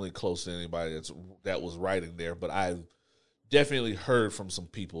personally close to anybody that was writing there, but I've definitely heard from some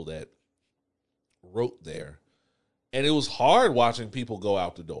people that wrote there, and it was hard watching people go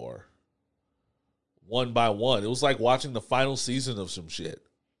out the door one by one. It was like watching the final season of some shit.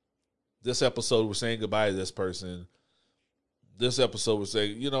 This episode we're saying goodbye to this person. This episode we're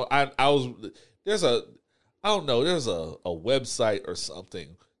saying, there's a website or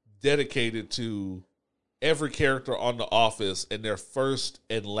something dedicated to every character on The Office and their first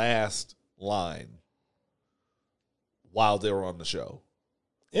and last line while they were on the show.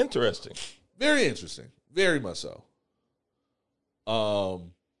 Interesting. Very interesting. Very much so.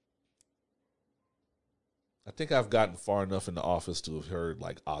 I think I've gotten far enough in The Office to have heard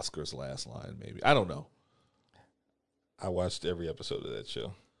like Oscar's last line, maybe. I don't know. I watched every episode of that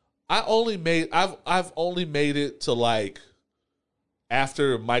show. I've only made it to like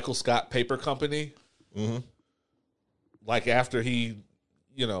after Michael Scott Paper Company. Mm-hmm. Like after he,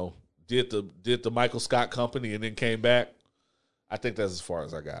 did the Michael Scott Company and then came back. I think that's as far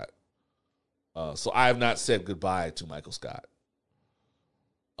as I got. So I have not said goodbye to Michael Scott.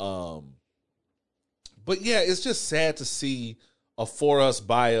 But yeah, it's just sad to see a for us,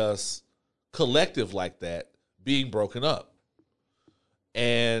 by us collective like that being broken up.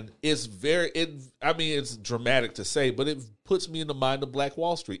 And it's it's dramatic to say, but it puts me in the mind of Black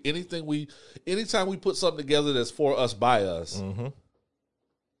Wall Street. Anytime we put something together that's for us, by us, mm-hmm.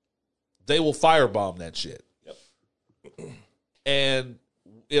 they will firebomb that shit. Yep. And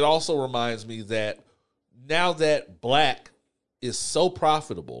it also reminds me that now that Black is so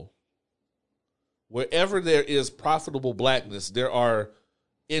profitable, wherever there is profitable Blackness, there are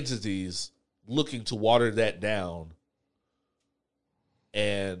entities looking to water that down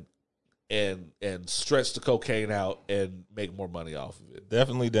and stretch the cocaine out and make more money off of it.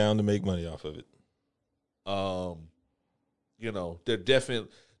 Definitely down to make money off of it. They're definitely,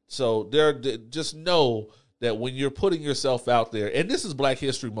 so just know that when you're putting yourself out there, and this is Black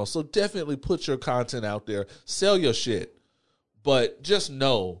History Month, so definitely put your content out there, sell your shit, but just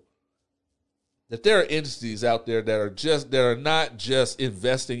know that there are entities out there that are not just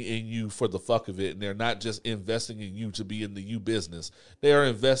investing in you for the fuck of it, and they're not just investing in you to be in the you business. They are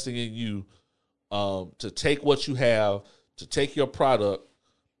investing in you to take what you have, to take your product,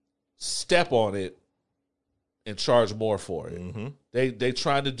 step on it, and charge more for it. Mm-hmm. They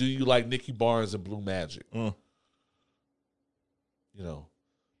trying to do you like Nicky Barnes and Blue Magic.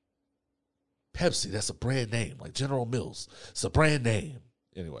 Pepsi, that's a brand name, like General Mills. It's a brand name.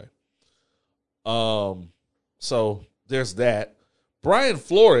 Anyway. So there's that. Brian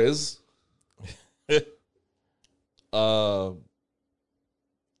Flores.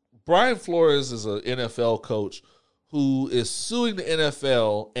 Brian Flores is an NFL coach who is suing the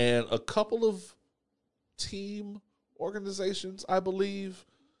NFL and a couple of team organizations, I believe.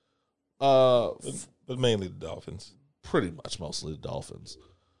 But mainly the Dolphins. Pretty much mostly the Dolphins.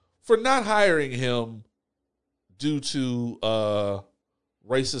 For not hiring him due to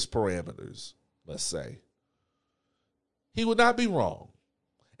racist parameters, let's say. He would not be wrong.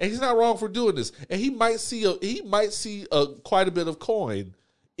 And he's not wrong for doing this. And he might see quite a bit of coin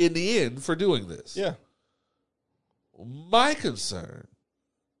in the end for doing this. Yeah. My concern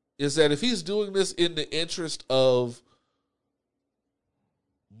is that if he's doing this in the interest of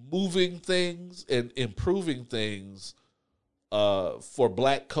moving things and improving things for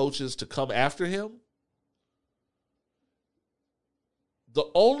Black coaches to come after him, the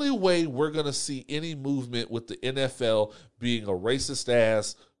only way we're going to see any movement with the NFL being a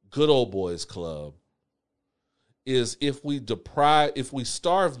racist-ass good old boys club is if we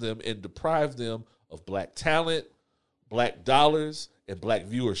starve them and deprive them of Black talent, Black dollars, and Black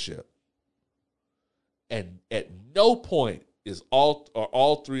viewership. And at no point is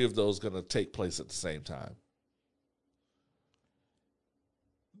all three of those going to take place at the same time.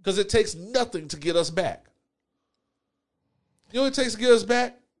 Because it takes nothing to get us back. You know what it takes to get us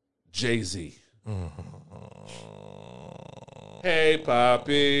back? Jay-Z. Hey,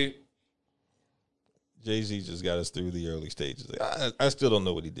 Poppy. Jay-Z just got us through the early stages. I still don't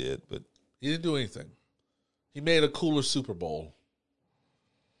know what he did, but He didn't do anything. He made a cooler Super Bowl.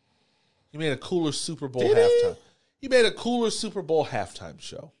 He made a cooler Super Bowl halftime. He made a cooler Super Bowl halftime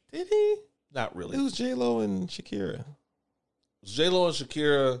show. did he? Not really. It was J-Lo and Shakira. J-Lo and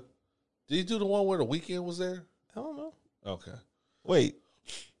Shakira. Did he do the one where The Weeknd was there? I don't know. Okay. Wait.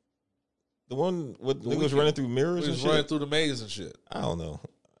 The one with niggas was running through mirrors He and was shit? running through the maze and shit. I don't know.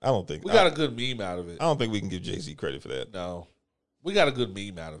 I don't think. We got a good meme out of it. I don't think we can give Jay-Z credit for that. No. We got a good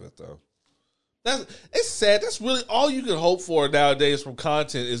meme out of it, though. It's sad. That's really all you can hope for nowadays from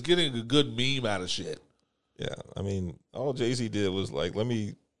content is getting a good meme out of shit. Yeah. I mean, all Jay-Z did was like, let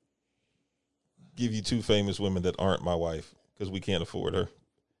me give you two famous women that aren't my wife because we can't afford her.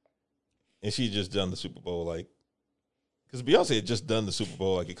 And she just done the Super Bowl, like, because Beyonce had just done the Super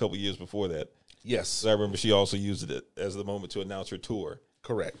Bowl like a couple years before that. Yes. So I remember she also used it as the moment to announce her tour.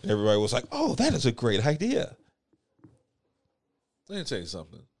 Correct. And everybody was like, oh, that is a great idea. Let me tell you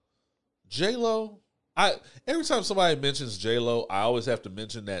something. J-Lo, every time somebody mentions J-Lo, I always have to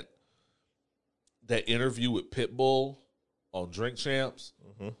mention that interview with Pitbull on Drink Champs,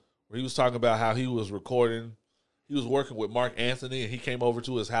 where he was talking about how he was recording. He was working with Mark Anthony, and he came over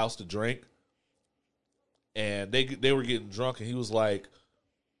to his house to drink. And they were getting drunk, and he was like,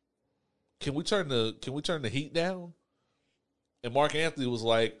 "Can we turn the heat down?" And Mark Anthony was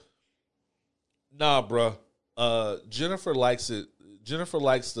like, "Nah, bruh. Jennifer likes it. Jennifer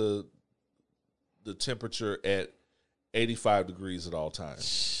likes the temperature at 85 degrees at all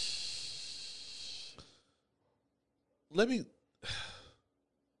times."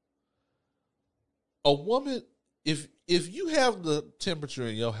 A woman, if you have the temperature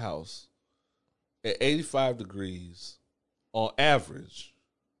in your house at 85 degrees on average,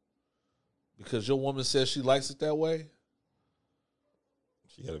 because your woman says she likes it that way,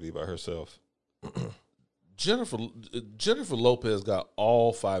 She got to be by herself. Jennifer Lopez got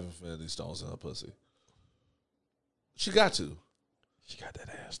all 5 Infinity Stones in her pussy. She got to. She got that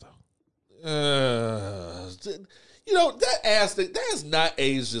ass, though. That ass thing, that has not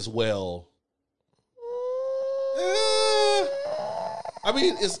aged as well. I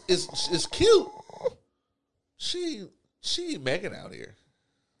mean, it's cute. She ain't Megan out here.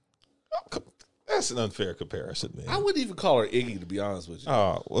 That's an unfair comparison, man. I wouldn't even call her Iggy, to be honest with you.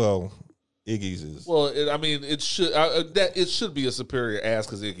 Oh, well, Iggy's is. Well, it should be a superior ass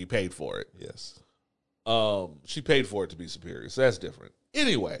because Iggy paid for it. Yes. She paid for it to be superior, so that's different.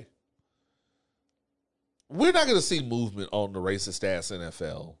 Anyway, we're not going to see movement on the racist ass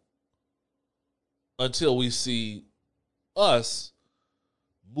NFL until we see us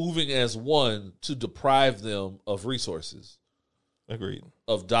moving as one to deprive them of resources. Agreed.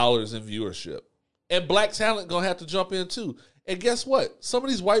 Of dollars and viewership. And black talent going to have to jump in too. And guess what? Some of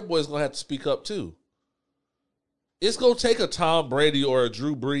these white boys going to have to speak up too. It's going to take a Tom Brady or a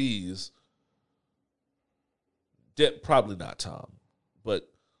Drew Brees. Probably not Tom,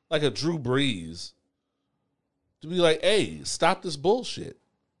 but like a Drew Brees to be like, hey, stop this bullshit.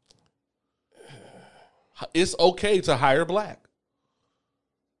 It's okay to hire black.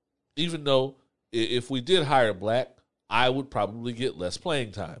 Even though if we did hire black, I would probably get less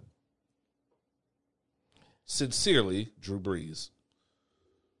playing time. Sincerely, Drew Brees.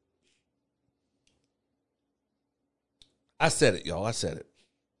 I said it, y'all. I said it.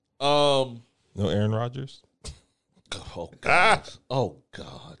 No Aaron Rodgers? Oh, God. Oh,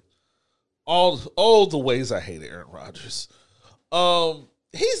 God. All the ways I hate Aaron Rodgers.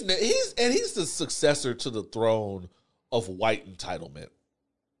 He's the successor to the throne of white entitlement.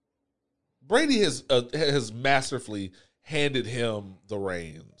 Brady has masterfully handed him the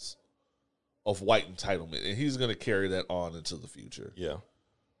reins of white entitlement, and he's going to carry that on into the future. Yeah.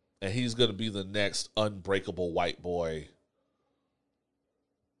 And he's going to be the next unbreakable white boy,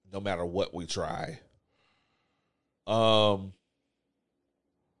 no matter what we try. There's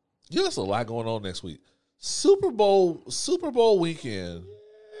a lot going on next week. Super Bowl weekend,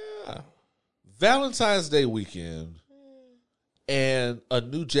 Valentine's Day weekend, and a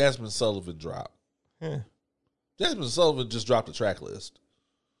new Jasmine Sullivan drop. Jasmine Sullivan just dropped a track list.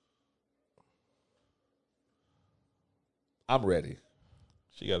 I'm ready.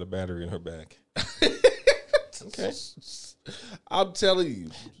 She got a battery in her back. Okay. I'm telling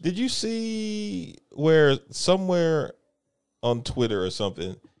you. Did you see where somewhere on Twitter or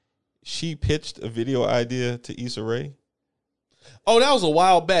something, she pitched a video idea to Issa Rae? Oh, that was a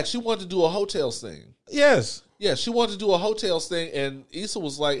while back. She wanted to do a hotels thing. Yes. Yeah, she wanted to do a hotels thing, and Issa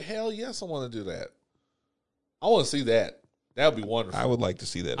was like, hell yes, I want to do that. I want to see that. That would be wonderful. I would like to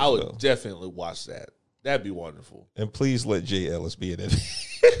see that. I as would well. definitely watch that. That'd be wonderful. And please let Jay Ellis be in it.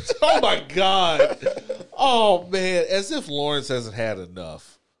 Oh my God. Oh man, as if Lawrence hasn't had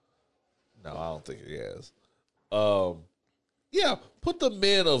enough. No, I don't think he has. Yeah, put the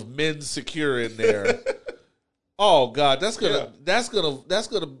men of Men Secure in there. Oh God, that's gonna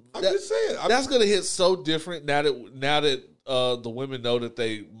I'm just saying. that's gonna hit so different now that the women know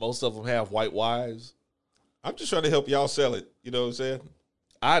that most of them have white wives. I'm just trying to help y'all sell it. You know what I'm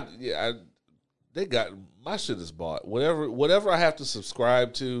saying? They got my shit is bought. Whatever I have to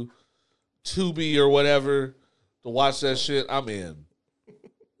subscribe to, Tubi or whatever to watch that shit, I'm in.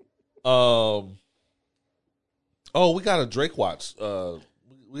 Oh, we got a Drake watch.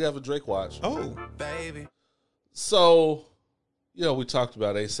 We have a Drake watch. Oh, Baby. So, we talked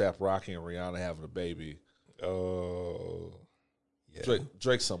about A$AP Rocky and Rihanna having a baby. oh, yeah.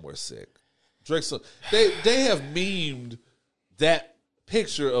 Drake's somewhere sick. They have memed that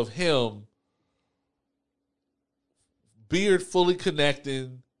picture of him, beard fully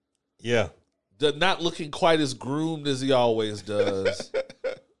connecting. Yeah. Not looking quite as groomed as he always does.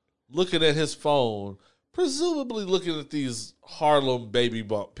 Looking at his phone, presumably looking at these Harlem baby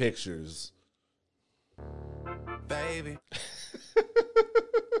bump pictures. Baby.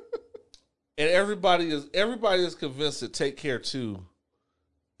 And everybody is convinced that Take Care 2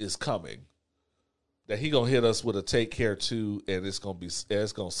 is coming. That he gonna hit us with a Take Care 2 and it's gonna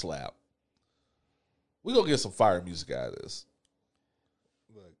slap. We're gonna get some fire music out of this.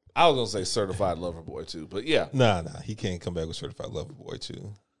 I was gonna say Certified Lover Boy too, but yeah. Nah, he can't come back with Certified Lover Boy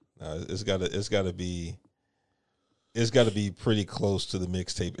too. Nah, it's gotta be pretty close to the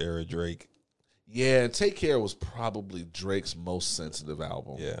mixtape era Drake. Yeah, Take Care was probably Drake's most sensitive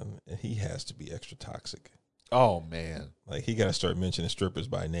album. Yeah, and he has to be extra toxic. Oh man. Like he gotta start mentioning strippers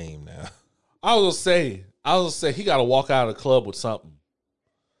by name now. I was gonna say he gotta walk out of the club with something.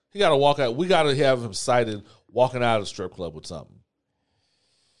 He gotta walk out. We gotta have him cited walking out of the strip club with something.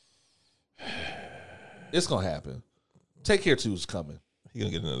 It's gonna happen. Take Care 2 is coming. He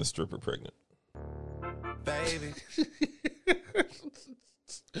gonna get another stripper pregnant. Baby.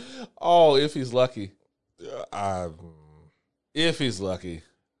 Oh, if he's lucky. If he's lucky.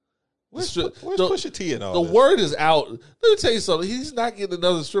 Where's Pusha T and all The this? word is out. Let me tell you something. He's not getting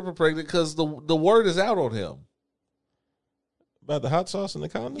another stripper pregnant because the word is out on him. About the hot sauce and the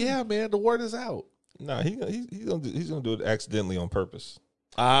condom? Yeah, man, the word is out. Nah, he's gonna do it accidentally on purpose.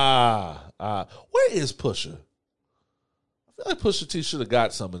 Where is Pusha? I feel like Pusha T should have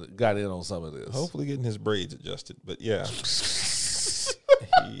got in on some of this. Hopefully getting his braids adjusted. But yeah.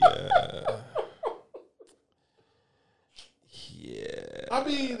 Yeah. I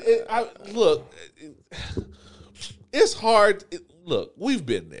mean, it's hard. Look, we've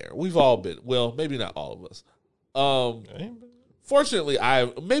been there. We've all been. Well, maybe not all of us. Fortunately, I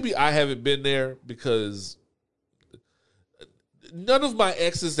haven't been there because none of my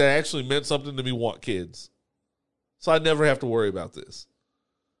exes that actually meant something to me want kids, so I never have to worry about this.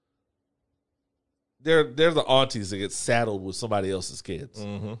 They're the aunties that get saddled with somebody else's kids.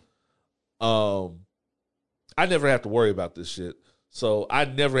 Mm-hmm. I never have to worry about this shit, so I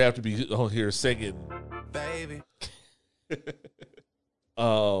never have to be on here singing. Baby. There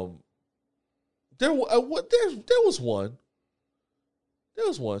was one. There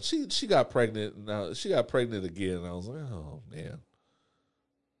was one. She got pregnant. Now she got pregnant again. And I was like, oh man.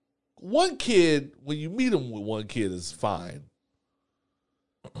 One kid, when you meet him with one kid, is fine.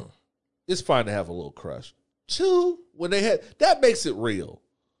 It's fine to have a little crush. Two, that makes it real.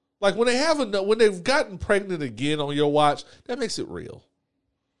 Like when they've gotten pregnant again on your watch, that makes it real.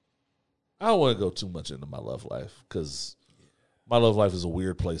 I don't want to go too much into my love life because my love life is a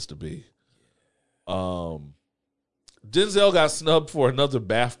weird place to be. Denzel got snubbed for another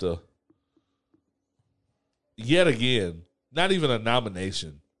BAFTA. Yet again. Not even a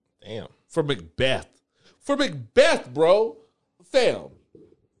nomination. Damn. For Macbeth. For Macbeth, bro. Fam.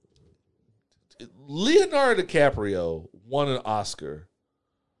 Leonardo DiCaprio won an Oscar.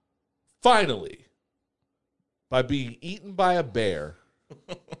 Finally. By being eaten by a bear.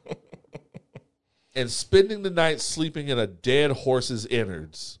 And spending the night sleeping in a dead horse's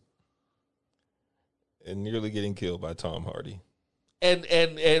innards. And nearly getting killed by Tom Hardy. And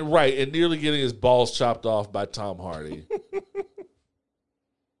nearly getting his balls chopped off by Tom Hardy.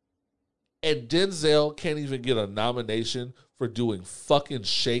 And Denzel can't even get a nomination for doing fucking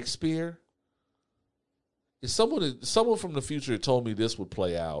Shakespeare. If someone from the future had told me this would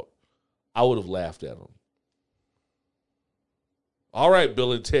play out, I would have laughed at him. All right,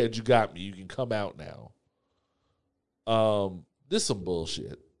 Bill and Ted, you got me. You can come out now. This is some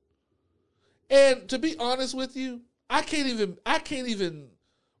bullshit. And to be honest with you, I can't even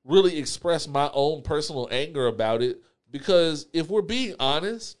really express my own personal anger about it, because if we're being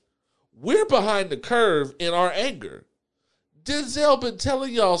honest, we're behind the curve in our anger. Denzel been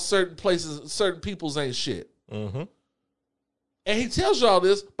telling y'all certain places, certain peoples ain't shit. Mm-hmm. And he tells y'all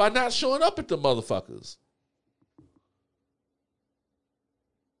this by not showing up at the motherfuckers.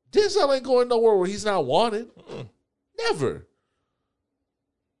 Denzel ain't going nowhere where he's not wanted. Never.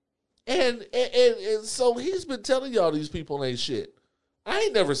 And so he's been telling y'all these people ain't shit. I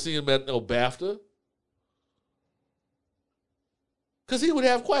ain't never seen him at no BAFTA. Because he would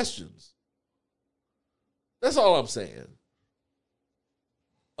have questions. That's all I'm saying.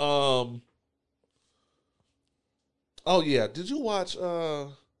 Oh yeah, did you watch I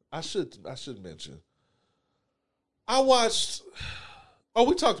should mention. I watched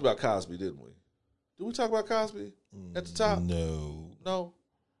we talked about Cosby, didn't we? Did we talk about Cosby at the top? No.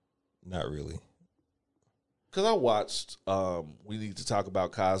 Not really. Because I watched We Need to Talk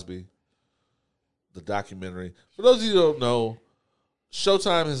About Cosby, the documentary. For those of you who don't know,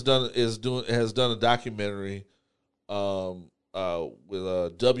 Showtime has done a documentary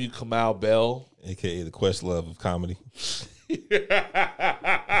with W. Kamau Bell, AKA the Questlove of comedy.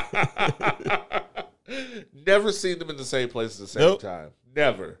 Never seen them in the same place at the same time.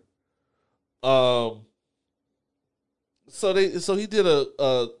 Never. So he did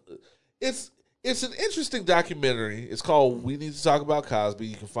it's an interesting documentary. It's called We Need to Talk About Cosby.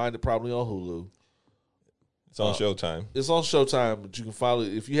 You can find it probably on Hulu. It's on Showtime. It's on Showtime, but you can follow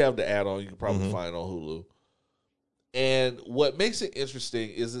it. If you have the add-on, you can probably find it on Hulu. And what makes it interesting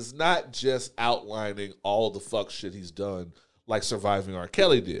is it's not just outlining all the fuck shit he's done like Surviving R.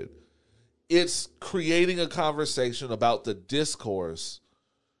 Kelly did. It's creating a conversation about the discourse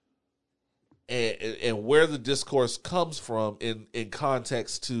and where the discourse comes from in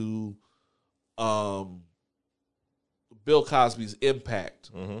context to Bill Cosby's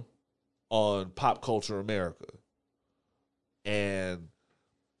impact on pop culture America and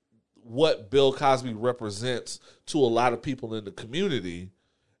what Bill Cosby represents to a lot of people in the community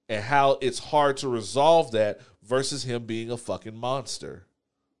and how it's hard to resolve that versus him being a fucking monster,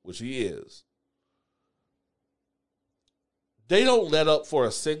 which he is. They don't let up for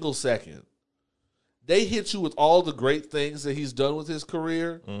a single second. They hit you with all the great things that he's done with his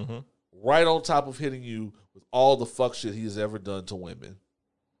career, right on top of hitting you with all the fuck shit he's ever done to women.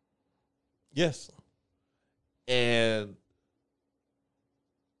 Yes. And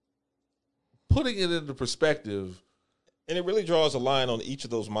putting it into perspective. And it really draws a line on each of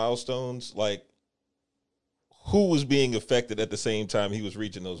those milestones, like who was being affected at the same time he was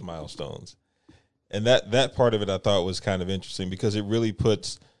reaching those milestones. And that part of it I thought was kind of interesting because it really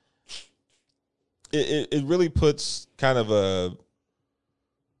puts it really puts kind of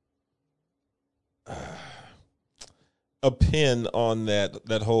a pin on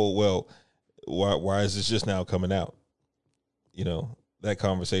that whole, well, why is this just now coming out? You know, that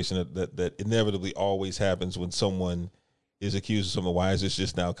conversation that inevitably always happens when someone is accused of something. Why is this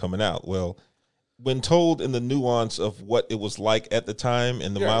just now coming out? Well, when told in the nuance of what it was like at the time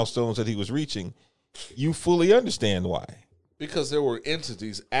and the milestones that he was reaching, you fully understand why. Because there were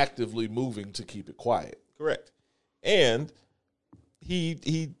entities actively moving to keep it quiet. Correct. And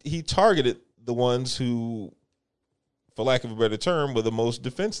he targeted the ones who, for lack of a better term, were the most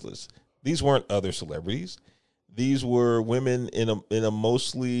defenseless. These weren't other celebrities. These were women in a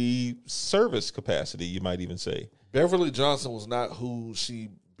mostly service capacity, you might even say. Beverly Johnson was not who she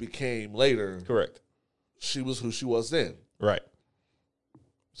became later. Correct. She was who she was then. Right.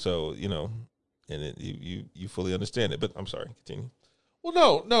 So, you know, and you fully understand it. But I'm sorry, continue.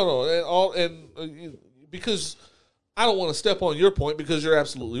 Well, no. Because I don't want to step on your point because you're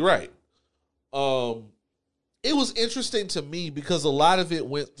absolutely right. It was interesting to me because a lot of it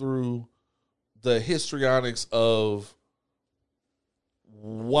went through the histrionics of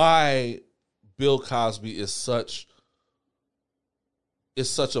why Bill Cosby is such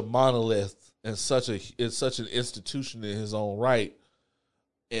a monolith and such an institution in his own right,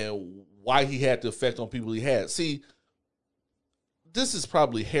 and why he had the effect on people he had. See, this is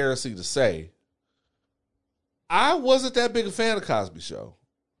probably heresy to say. I wasn't that big a fan of Cosby Show.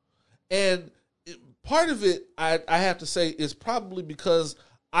 And part of it, I have to say, is probably because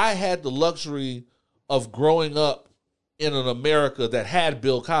I had the luxury of growing up in an America that had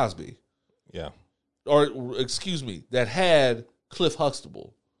Bill Cosby. Yeah. Or, excuse me, that had Cliff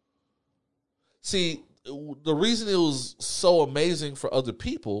Huxtable. See, the reason it was so amazing for other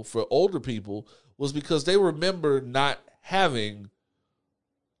people, for older people, was because they remember not having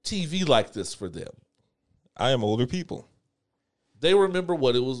TV like this for them. I am older people. They remember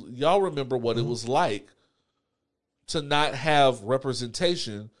what it was. Y'all remember what it was like to not have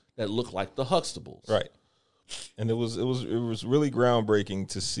representation that looked like the Huxtables. Right. And it was really groundbreaking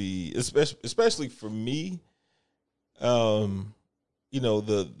to see, especially for me. You know,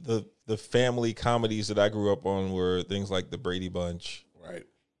 the family comedies that I grew up on were things like the Brady Bunch. Right.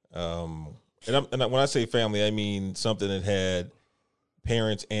 And when I say family, I mean something that had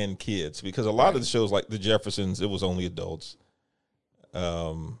parents and kids, because a lot of the shows like the Jeffersons, it was only adults.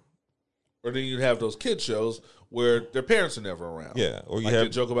 Or then you'd have those kid shows where their parents are never around. Yeah. Or you like have the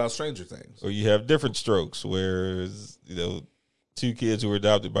joke about Stranger Things. Or you have Different Strokes, where, you know, two kids who were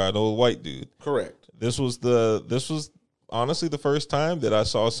adopted by an old white dude. Correct. This was honestly the first time that I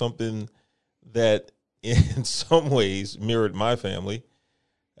saw something that in some ways mirrored my family,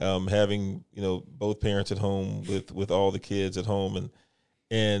 having, you know, both parents at home with all the kids at home,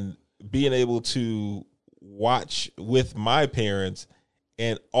 and being able to watch with my parents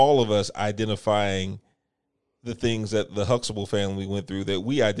and all of us identifying the things that the Huxtable family went through that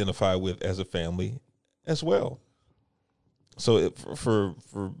we identify with as a family as well. So for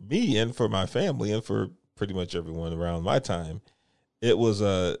me and for my family and for pretty much everyone around my time, it was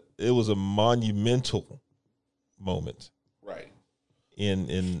a monumental moment, right,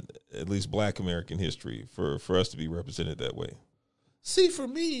 in at least Black American history for us to be represented that way. See, for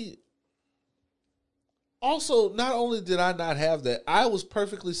me, also, not only did I not have that, I was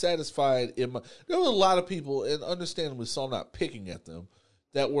perfectly satisfied in my. There were a lot of people, and understandably so, I'm not picking at them,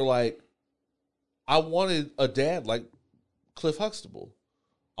 that were like, I wanted a dad like Cliff Huxtable.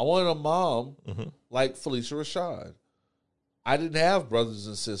 I wanted a mom like Felicia Rashad. I didn't have brothers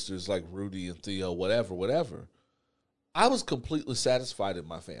and sisters like Rudy and Theo, whatever. I was completely satisfied in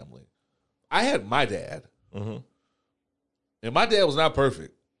my family. I had my dad. And my dad was not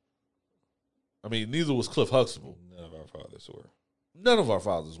perfect. I mean, neither was Cliff Huxtable. None of our fathers were. None of our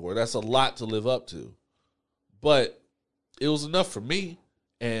fathers were. That's a lot to live up to. But it was enough for me,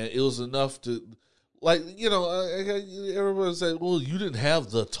 and it was enough to, like, you know, everybody said, well, you didn't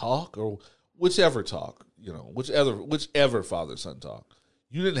have the talk, or whichever talk, you know, whichever father-son talk.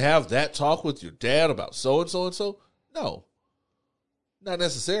 You didn't have that talk with your dad about so-and-so and so? No. Not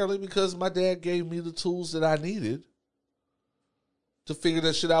necessarily, because my dad gave me the tools that I needed to figure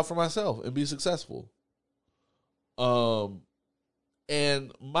that shit out for myself and be successful.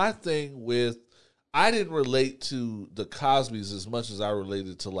 And my thing with, I didn't relate to the Cosbys as much as I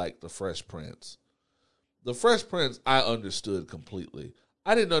related to, like, the Fresh Prince. The Fresh Prince, I understood completely.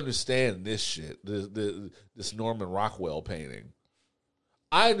 I didn't understand this shit, this Norman Rockwell painting.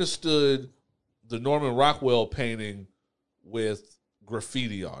 I understood the Norman Rockwell painting with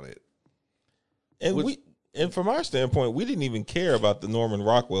graffiti on it. And from our standpoint, we didn't even care about the Norman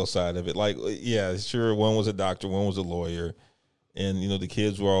Rockwell side of it. Like, yeah, sure, one was a doctor, one was a lawyer, and, you know, the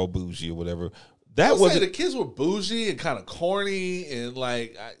kids were all bougie or whatever. That wasn't, the kids were bougie and kind of corny and,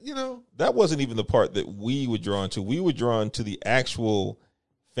 like, you know. That wasn't even the part that we were drawn to. We were drawn to the actual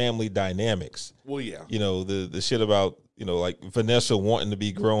family dynamics. Well, yeah. You know, the shit about, you know, like Vanessa wanting to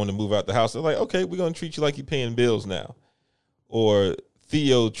be grown and move out the house. They're like, okay, we're going to treat you like you're paying bills now. Or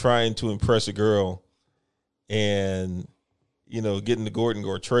Theo trying to impress a girl and, you know, getting the Gordon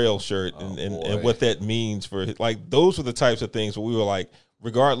Gore Trail shirt and what that means for, like, those were the types of things where we were like,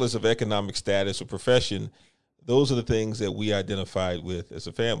 regardless of economic status or profession, those are the things that we identified with as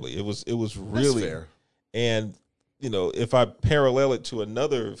a family. It was really, that's fair. And, you know, if I parallel it to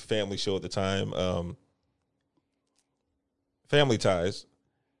another family show at the time, Family Ties,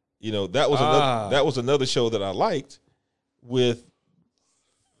 you know, that was another show that I liked with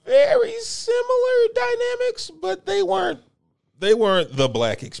very similar dynamics, but they weren't the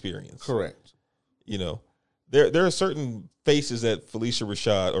Black experience. Correct. You know, there are certain faces that Felicia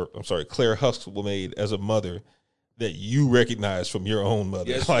Rashad, or I'm sorry, Claire Huxtable made as a mother that you recognize from your own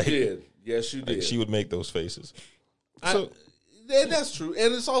mother. Yes, like, you did. Yes, you did. Like, she would make those faces. And that's true.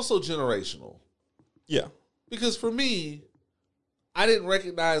 And it's also generational. Yeah. Because for me, I didn't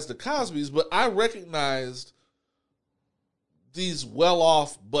recognize the Cosbys, but I recognized these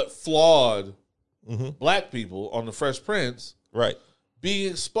well-off but flawed Black people on the Fresh Prince, right,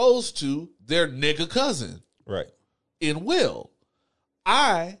 being exposed to their nigga cousin, right, in Will.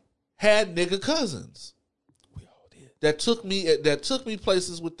 I had nigga cousins. We all did. That took me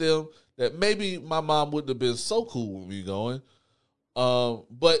places with them that maybe my mom wouldn't have been so cool with me going,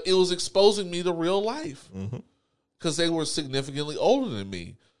 but it was exposing me to real life because they were significantly older than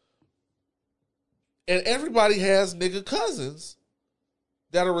me. And everybody has nigga cousins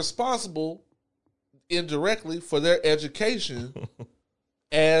that are responsible indirectly for their education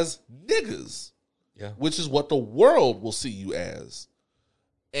as niggas, yeah, which is what the world will see you as.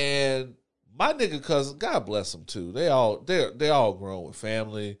 And my nigga cousin, God bless them too. They all grown with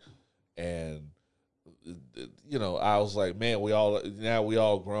family, and you know, I was like, man, we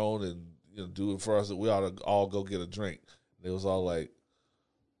all grown and do it for us. We ought to all go get a drink. And it was all like,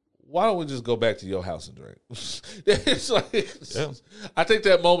 why don't we just go back to your house and drink? It's like, I think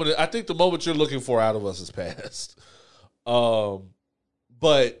the moment you're looking for out of us is past.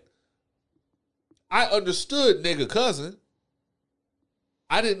 But I understood nigga cousin.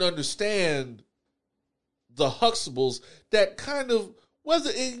 I didn't understand the Huxtables that kind of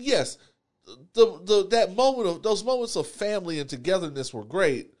wasn't. Yes, those moments of family and togetherness were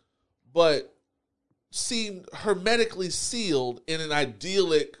great, but seemed hermetically sealed in an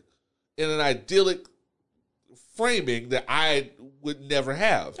idyllic framing that I would never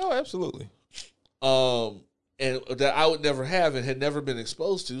have. Oh, absolutely. And that I would never have and had never been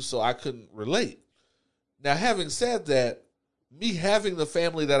exposed to, so I couldn't relate. Now, having said that, me having the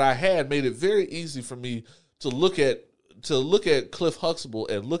family that I had made it very easy for me to look at Cliff Huxtable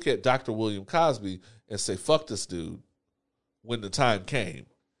and look at Dr. William Cosby and say, fuck this dude when the time came.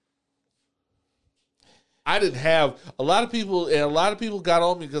 I didn't have a lot of people got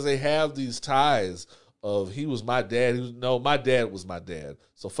on me because they have these ties of he was my dad. My dad was my dad.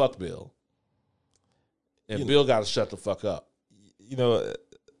 So fuck Bill. And Bill got to shut the fuck up. You know,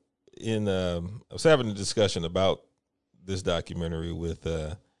 I was having a discussion about this documentary with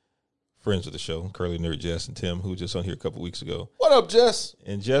friends of the show, Curly Nerd Jess and Tim, who was just on here a couple weeks ago. What up, Jess?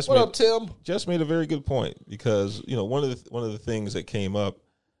 And Jess, what up, Tim? Jess made a very good point because one of the things that came up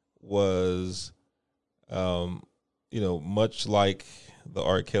was, much like the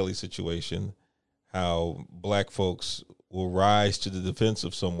R. Kelly situation, how black folks will rise to the defense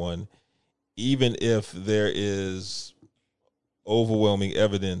of someone, even if there is overwhelming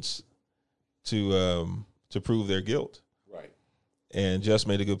evidence to prove their guilt. Right. And Jess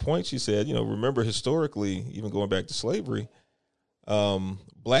made a good point. She said, remember historically, even going back to slavery,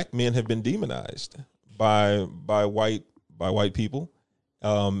 black men have been demonized by white people,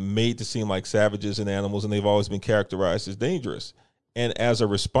 made to seem like savages and animals, and they've always been characterized as dangerous. And as a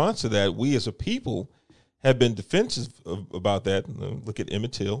response to that, we as a people have been defensive about that. Look at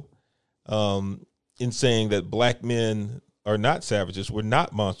Emmett Till, in saying that black men are not savages, we're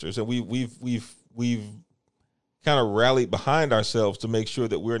not monsters, and we've kind of rallied behind ourselves to make sure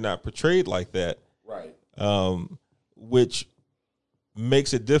that we're not portrayed like that. Right. Which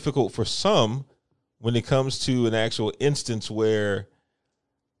makes it difficult for some when it comes to an actual instance where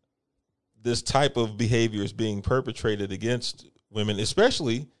this type of behavior is being perpetrated against women,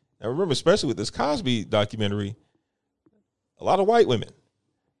 especially with this Cosby documentary, a lot of white women.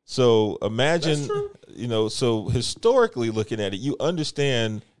 So imagine, so historically looking at it, you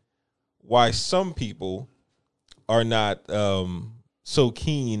understand why some people are not so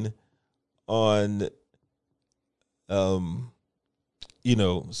keen on,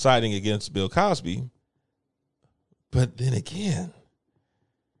 siding against Bill Cosby. But then again,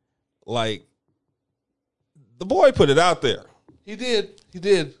 like, the boy put it out there. He did.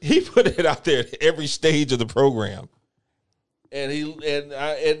 He put it out there at every stage of the program. And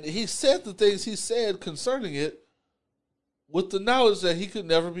he said the things he said concerning it with the knowledge that he could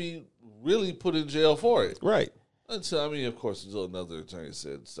never be really put in jail for it. Right. Until, of course, until another attorney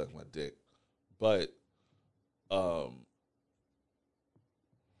said, suck my dick. But, I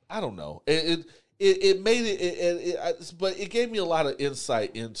don't know. It made it, but it gave me a lot of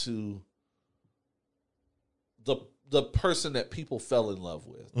insight into the person that people fell in love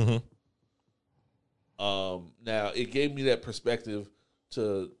with. Mm-hmm. Now it gave me that perspective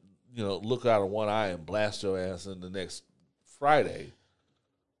to, look out of one eye and blast your ass in the next Friday.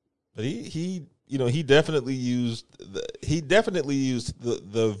 But he definitely used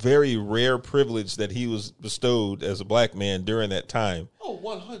the very rare privilege that he was bestowed as a black man during that time. Oh,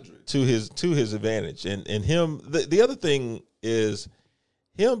 100 to his advantage. And him, the other thing is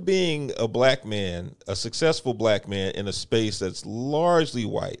him being a black man, a successful black man in a space that's largely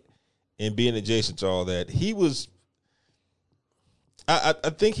white, and being adjacent to all that, he was, I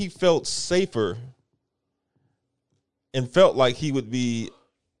think he felt safer and felt like he would be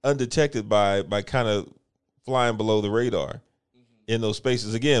undetected by kind of flying below the radar in those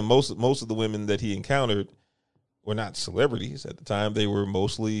spaces. Again, most of the women that he encountered were not celebrities at the time. They were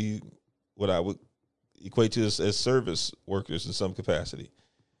mostly what I would equate to as service workers in some capacity.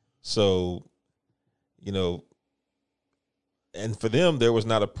 So, and for them, there was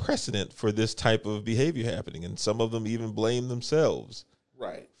not a precedent for this type of behavior happening. And some of them even blame themselves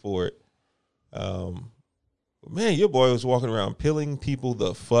for it. Man, your boy was walking around pilling people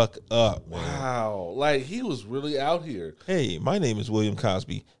the fuck up, man. Wow. Like, he was really out here. Hey, my name is William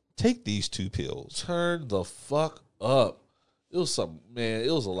Cosby. Take these 2 pills. Turn the fuck up. It was a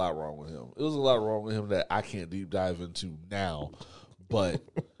lot wrong with him. It was a lot wrong with him that I can't deep dive into now. But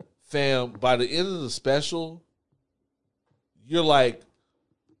fam, by the end of the special, you're like,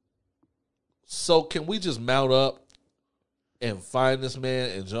 so can we just mount up and find this man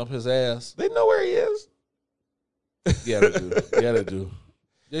and jump his ass? They know where he is. Yeah, they do. Yeah, they do.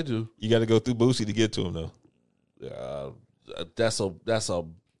 They do. You got to go through Boosie to get to him, though. That's a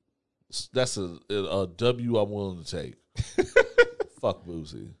W I'm willing to take. Fuck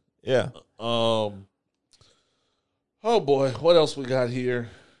Boosie. Yeah. Oh boy, what else we got here?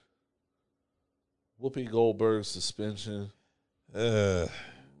 Whoopi Goldberg suspension. I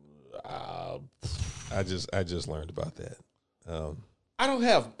just learned about that. I don't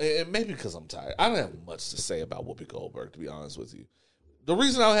have, and maybe because I'm tired, I don't have much to say about Whoopi Goldberg, to be honest with you. The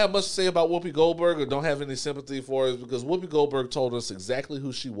reason I don't have much to say about Whoopi Goldberg or don't have any sympathy for her is because Whoopi Goldberg told us exactly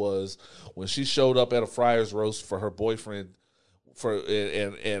who she was when she showed up at a Friars roast for her boyfriend,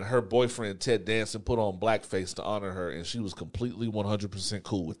 and her boyfriend Ted Danson put on blackface to honor her, and she was completely 100%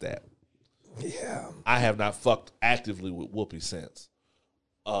 cool with that. Yeah. I have not fucked actively with Whoopi since.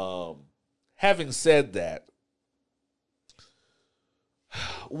 Having said that,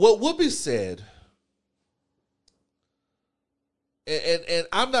 what Whoopi said, and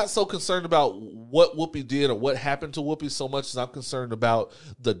I'm not so concerned about what Whoopi did or what happened to Whoopi so much as I'm concerned about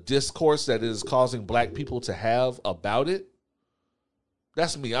the discourse that it is causing black people to have about it.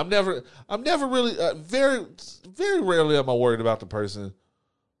 That's me. I'm never really, very, very rarely am I worried about the person.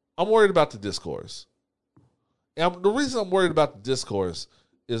 I'm worried about the discourse. And the reason I'm worried about the discourse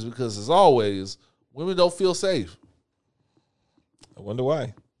is because, as always, women don't feel safe. I wonder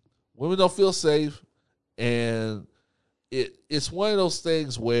why. Women don't feel safe, and it's one of those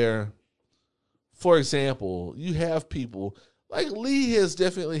things where, for example, you have people like Lee has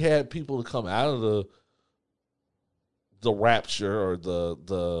definitely had people to come out of the rapture or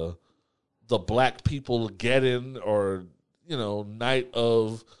the black people getting, or night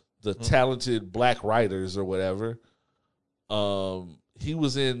of the talented black writers or whatever. She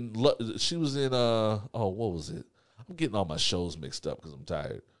was in what was it? I'm getting all my shows mixed up because I'm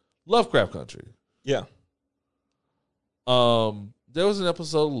tired. Lovecraft Country. Yeah. There was an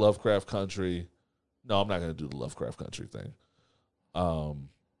episode of Lovecraft Country. No, I'm not going to do the Lovecraft Country thing.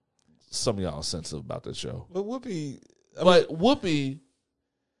 Some of y'all are sensitive about that show. But Whoopi,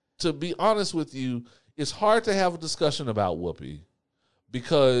 to be honest with you, it's hard to have a discussion about Whoopi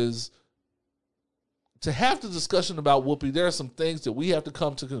because to have the discussion about Whoopi, there are some things that we have to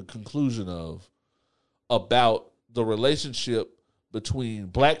come to the conclusion of about the relationship between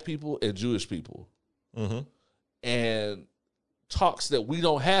black people and Jewish people. Mm-hmm. And talks that we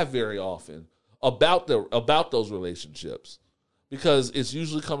don't have very often about those relationships, because it's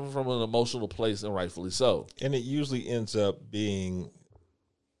usually coming from an emotional place, and rightfully so. And it usually ends up being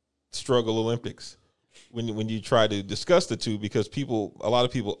struggle Olympics when you try to discuss the two, because a lot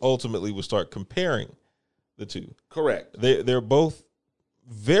of people ultimately will start comparing the two. Correct. They're both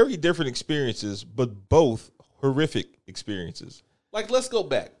very different experiences, but both horrific experiences. Like, let's go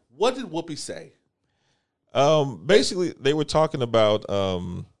back. What did Whoopi say? Basically, they were talking about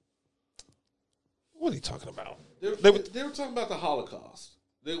what are you talking about? They were talking about the Holocaust.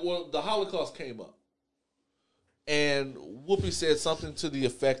 The Holocaust came up, and Whoopi said something to the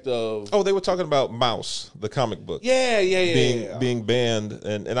effect of, "Oh, they were talking about Mouse, the comic book, being banned."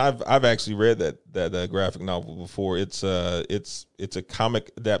 And I've actually read that graphic novel before. It's a comic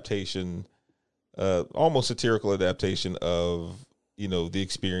adaptation, almost satirical adaptation of the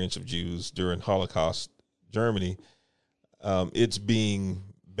experience of Jews during Holocaust Germany. It's being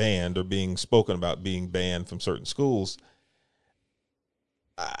banned, or being spoken about being banned from certain schools.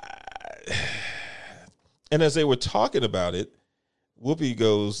 And as they were talking about it, Whoopi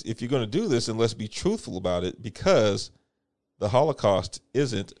goes, if you're going to do this, then let's be truthful about it, because the Holocaust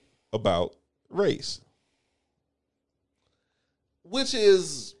isn't about race. Which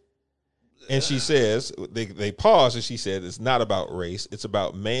is... And she says, they pause, and she said, it's not about race. It's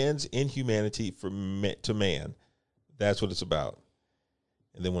about man's inhumanity to man. That's what it's about.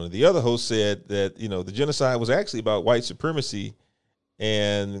 And then one of the other hosts said that, the genocide was actually about white supremacy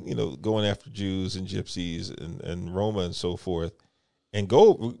and, going after Jews and gypsies and Roma and so forth. And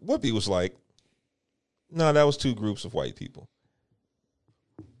Whoopi was like, no, that was two groups of white people.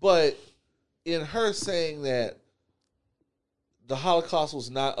 But in her saying that the Holocaust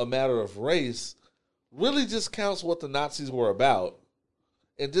was not a matter of race, really discounts what the Nazis were about,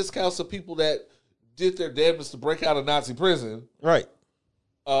 and discounts the people that did their damnedest to break out of Nazi prison. Right.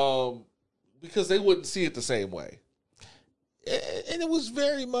 Because they wouldn't see it the same way. And it was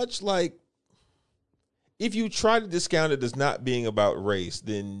very much like, if you try to discount it as not being about race,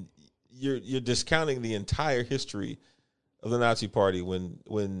 then you're discounting the entire history of the Nazi Party.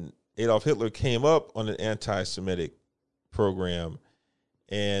 When Adolf Hitler came up on an anti-Semitic program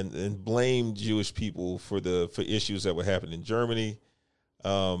and blamed Jewish people for issues that were happening in Germany,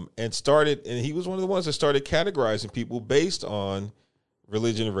 and he was one of the ones that started categorizing people based on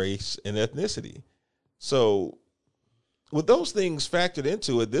religion, race, and ethnicity. So with those things factored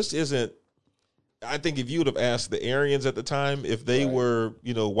into it, this isn't, I think if you would have asked the Aryans at the time, if they were,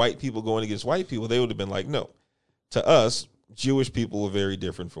 white people going against white people, they would have been like, no. To us, Jewish people are very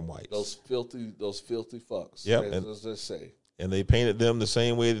different from whites. Those filthy fucks. Yeah, as they say. And they painted them the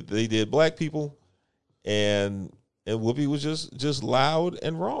same way that they did black people, and Whoopi was just loud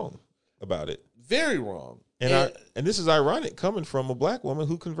and wrong about it. Very wrong. And this is ironic coming from a black woman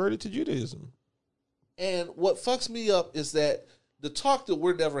who converted to Judaism. And what fucks me up is that the talk that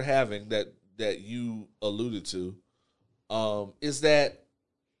we're never having that you alluded to, is that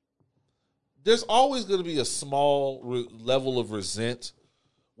there's always going to be a small level of resent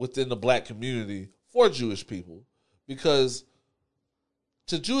within the black community for Jewish people, because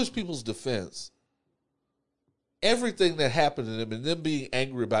to Jewish people's defense, everything that happened to them and them being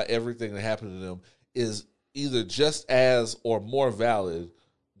angry about everything that happened to them is either just as or more valid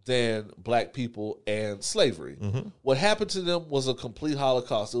than black people and slavery. Mm-hmm. What happened to them was a complete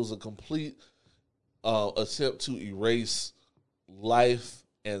Holocaust. It was a complete attempt to erase life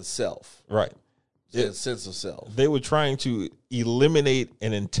and self. Right. And sense of self. They were trying to eliminate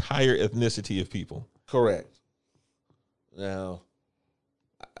an entire ethnicity of people. Correct. Now,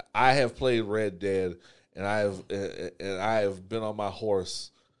 I have played Red Dead, and I have been on my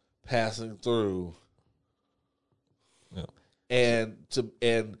horse passing through. Yeah. And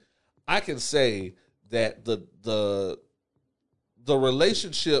I can say that the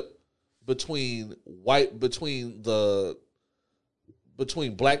relationship between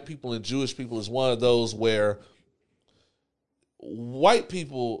black people and Jewish people is one of those where Jewish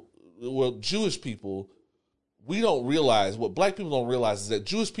people, we don't realize, what black people don't realize is that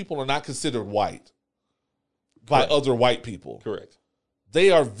Jewish people are not considered white by other white people. Correct.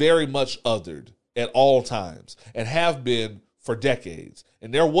 They are very much othered at all times and have been for decades.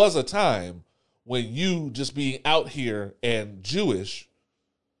 And there was a time when you just being out here and Jewish,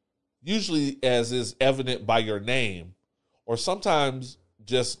 usually as is evident by your name, or sometimes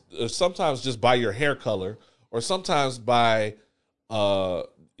just by your hair color, or sometimes by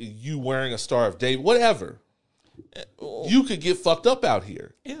you wearing a Star of David, whatever. You could get fucked up out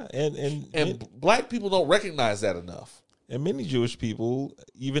here. Yeah, and black people don't recognize that enough. And many Jewish people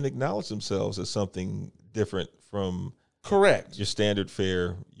even acknowledge themselves as something different from correct your standard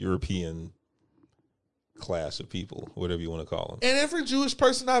fare European class of people, whatever you want to call them. And every Jewish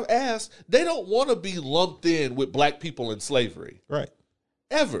person I've asked, they don't want to be lumped in with black people in slavery. Right.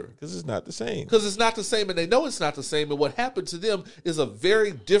 Ever. Because it's not the same. Because it's not the same, and they know it's not the same, and what happened to them is a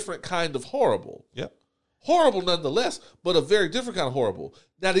very different kind of horrible. Yep. Horrible nonetheless, but a very different kind of horrible.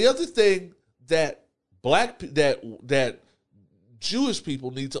 Now, the other thing that that Jewish people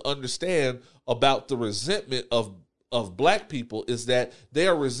need to understand about the resentment of black people is that they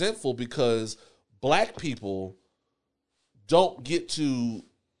are resentful because black people don't get to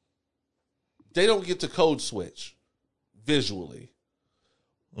code switch visually.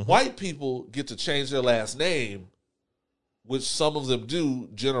 Mm-hmm. White people get to change their last name, which some of them do,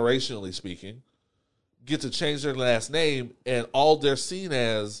 generationally speaking, get to change their last name, and all they're seen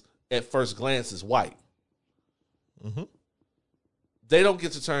as at first glance is white. Mm-hmm. They don't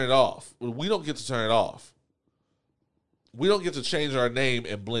get to turn it off. We don't get to turn it off. We don't get to change our name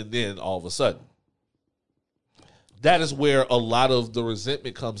and blend in all of a sudden. That is where a lot of the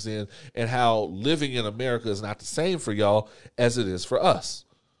resentment comes in, and how living in America is not the same for y'all as it is for us.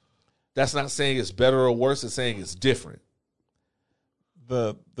 That's not saying it's better or worse. It's saying it's different.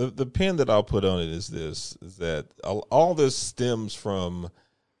 The pin that I'll put on it is that all this stems from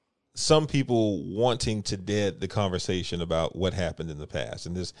some people wanting to dead the conversation about what happened in the past.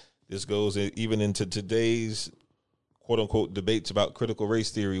 And this goes even into today's quote unquote debates about critical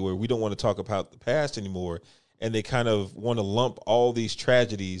race theory, where we don't want to talk about the past anymore. And they kind of want to lump all these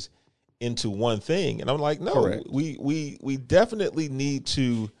tragedies into one thing. And I'm like, no, correct. We definitely need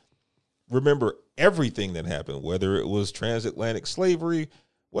to remember everything that happened, whether it was transatlantic slavery,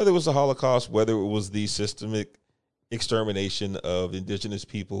 whether it was the Holocaust, whether it was the systemic extermination of indigenous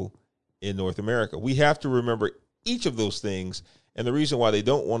people in North America. We have to remember each of those things. And the reason why they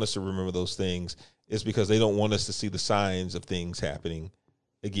don't want us to remember those things is because they don't want us to see the signs of things happening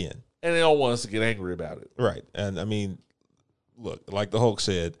again. And they don't want us to get angry about it. Right. And I mean, look, like the Hulk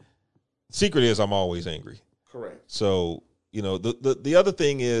said, secret is I'm always angry. Correct. So, you know, the other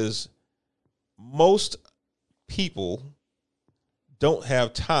thing is most people don't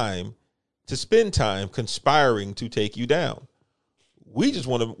have time to spend time conspiring to take you down. We just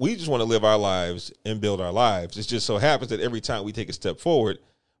want to live our lives and build our lives. It just so happens that every time we take a step forward,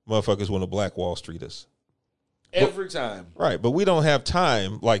 motherfuckers want to Black Wall Street us. Every time. Right, but we don't have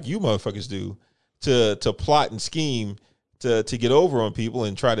time like you motherfuckers do to plot and scheme to get over on people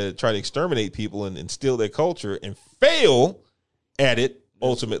and try to exterminate people and steal their culture and fail at it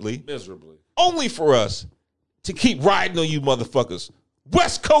ultimately. Miserably. Only for us to keep riding on you motherfuckers.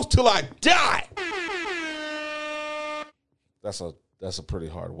 West Coast till I die. That's a pretty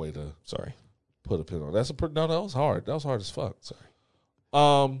hard way to put a pin on. That was hard. That was hard as fuck. Sorry.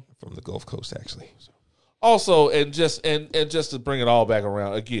 From the Gulf Coast actually. So. Also, and just to bring it all back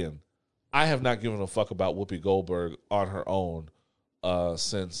around again, I have not given a fuck about Whoopi Goldberg on her own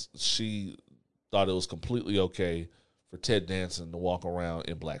since she thought it was completely okay for Ted Danson to walk around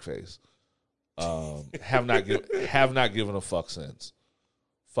in blackface. Have not given a fuck since.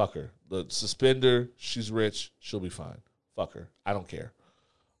 Fuck her. The suspender, she's rich, she'll be fine. Fuck her. I don't care.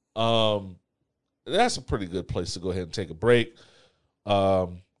 That's a pretty good place to go ahead and take a break.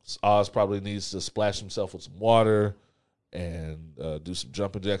 Oz probably needs to splash himself with some water and do some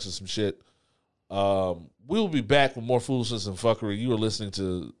jumping jacks and some shit. We will be back with more foolishness and fuckery. You are listening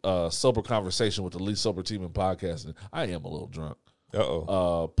to Sober Conversation with the Least Sober Team in Podcasting. I am a little drunk.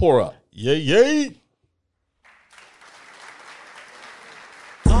 Pour up. Yay, yay.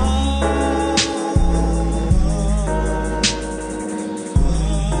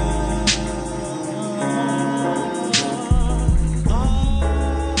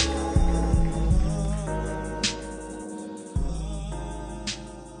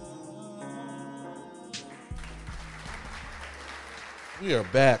 We are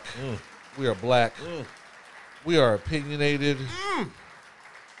back. We are black. We are opinionated.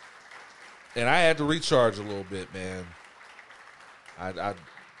 And I had to recharge a little bit, man. I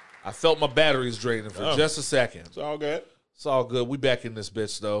felt my batteries draining for just a second. It's all good. It's all good. We back in this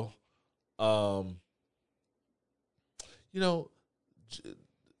bitch, though. You know,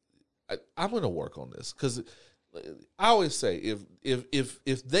 I'm going to work on this because I always say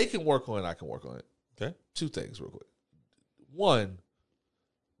if they can work on it, I can work on it. Okay. Two things real quick. One,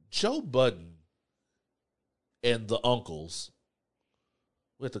 Joe Budden and the uncles,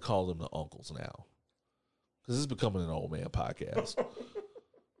 we have to call them the uncles now because it's becoming an old man podcast.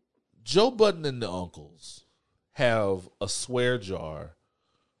 Joe Budden and the uncles have a swear jar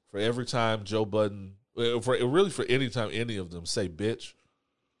for every time Joe Budden, for any time any of them say bitch.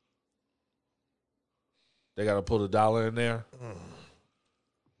 They got to put $1 in there.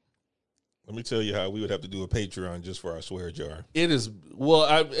 Let me tell you how we would have to do a Patreon just for our swear jar. It is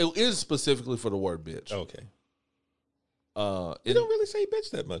it is specifically for the word bitch. Okay. You don't really say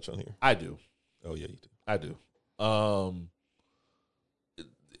bitch that much on here. I do. Oh yeah, you do. I do.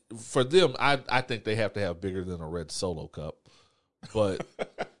 For them, I think they have to have bigger than a red Solo cup, but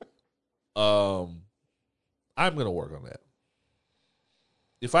I'm gonna work on that.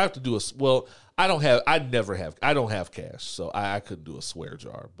 If I have to do I don't have cash, so I couldn't do a swear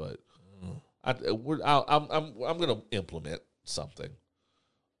jar, but. I'm going to implement something.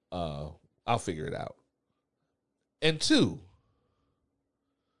 I'll figure it out. And two,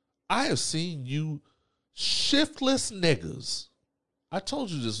 I have seen you shiftless niggas. I told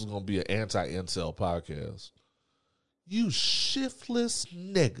you this was going to be an anti-incel podcast. You shiftless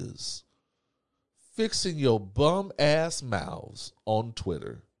niggas fixing your bum ass mouths on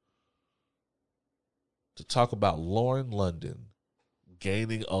Twitter to talk about Lauren London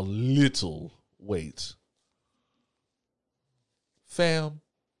gaining a little weight. Fam,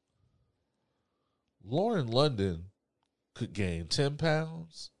 Lauren London could gain 10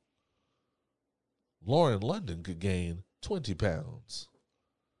 pounds. Lauren London could gain 20 pounds.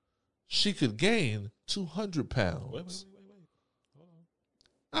 She could gain 200 pounds. Wait.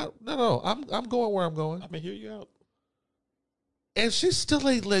 Hold on. No. I'm going where I'm going. I'm going to hear you out. And she still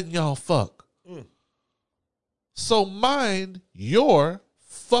ain't letting y'all fuck. So mind your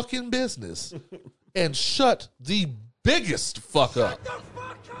fucking business and shut the biggest fuck up. Shut the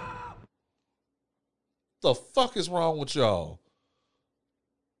fuck up! The fuck is wrong with y'all?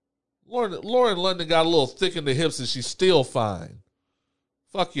 Lauren London got a little thick in the hips and she's still fine.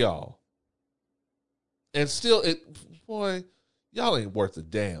 Fuck y'all. And still, boy, y'all ain't worth a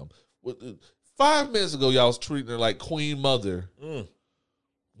damn. 5 minutes ago, y'all was treating her like Queen Mother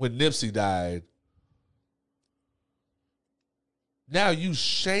when Nipsey died. Now you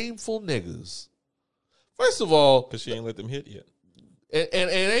shameful niggas First of all, Because she ain't let them hit yet. and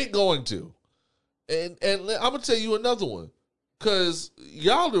ain't going to. And I'm gonna tell you another one, because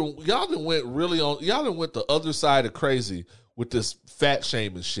y'all done went the other side of crazy with this fat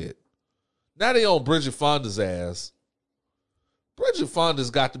shaming shit. Now they on Bridget Fonda's ass. Bridget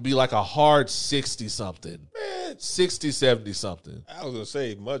Fonda's got to be like a hard 60-something. 60, 70-something. I was going to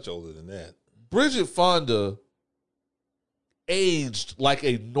say much older than that. Bridget Fonda aged like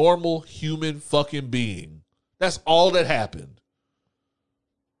a normal human fucking being. That's all that happened.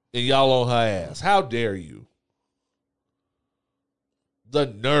 And y'all on her ass. How dare you? The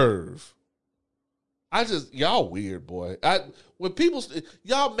nerve. Y'all weird, boy. When people,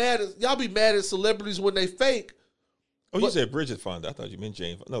 y'all be mad at celebrities when they fake. Oh, you said Bridget Fonda. I thought you meant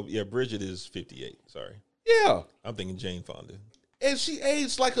Jane Fonda. No, yeah, Bridget is 58. Sorry. Yeah. I'm thinking Jane Fonda. And she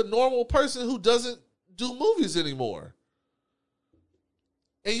aged like a normal person who doesn't do movies anymore.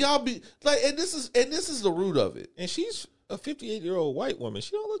 And y'all be like, and this is the root of it. And she's a 58-year-old white woman.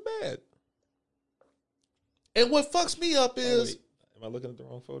 She don't look bad. And what fucks me up is, am I looking at the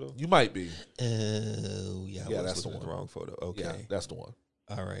wrong photo? You might be. Oh, yeah. Yeah, I was that's the looking at one. the wrong photo. Okay. Yeah, that's the one.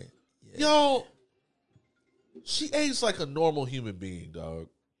 All right. Yeah. Y'all, she aged like a normal human being, dog.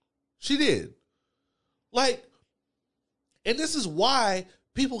 She did. Like, and this is why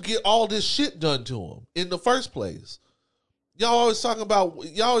people get all this shit done to them in the first place. Y'all always talking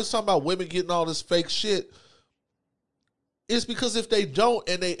about women getting all this fake shit. It's because if they don't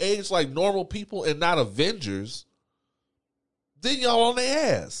and they age like normal people and not Avengers, then y'all on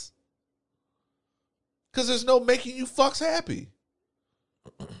their ass. Because there's no making you fucks happy.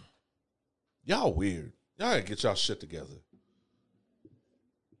 Y'all weird. Y'all gotta get y'all shit together.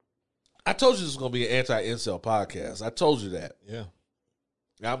 I told you this was gonna be an anti-incel podcast. I told you that. Yeah.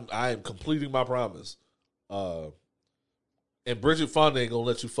 I am completing my promise. And Bridget Fonda ain't gonna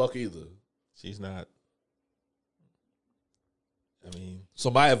let you fuck either. She's not. I mean, so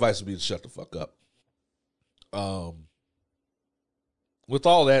my advice would be to shut the fuck up. With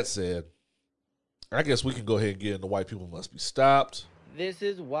all that said, I guess we can go ahead and get into White People Must Be Stopped. This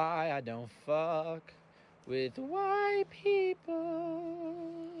is why I don't fuck with white people.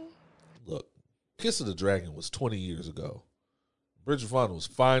 Look, Kiss of the Dragon was 20 years ago. Bridget Fonda was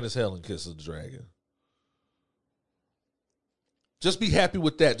fine as hell in Kiss of the Dragon. Just be happy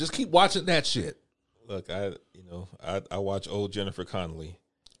with that. Just keep watching that shit. Look, I watch old Jennifer Connelly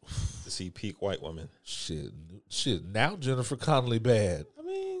to see peak white woman. Shit. Now Jennifer Connelly bad. I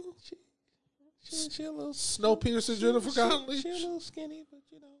mean, she a little Snowpiercer Jennifer Connelly. She a little skinny, but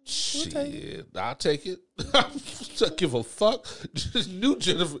you know. Shit, I'll take it. I don't give a fuck.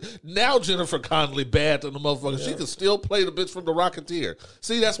 Now Jennifer Connelly bad to the motherfucker. Yeah. She can still play the bitch from The Rocketeer.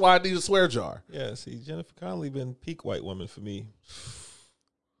 See, that's why I need a swear jar. Yeah, see, Jennifer Connelly been peak white woman for me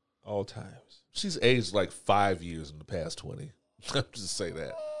all times. She's aged like 5 years in the past 20. I'm just saying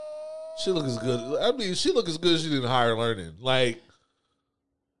that. She look as good. I mean, she look as good as she did in Higher Learning. Like,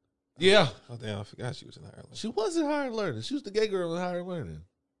 yeah. Oh damn, I forgot she was in Higher Learning. She was in Higher Learning. She was the gay girl in Higher Learning.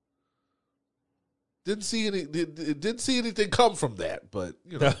 Didn't see anything come from that, but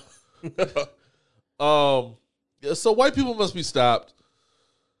you know. So White People Must Be Stopped.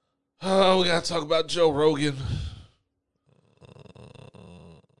 We gotta talk about Joe Rogan.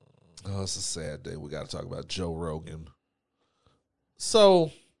 Oh, it's a sad day. We gotta talk about Joe Rogan.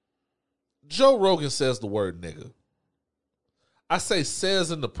 So Joe Rogan says the word nigga. I say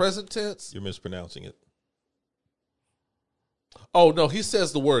says in the present tense. You're mispronouncing it. Oh no, he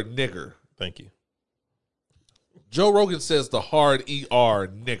says the word nigger. Thank you. Joe Rogan says the hard ER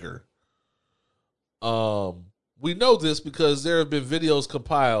nigger. We know this because there have been videos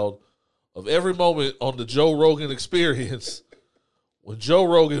compiled of every moment on the Joe Rogan Experience when Joe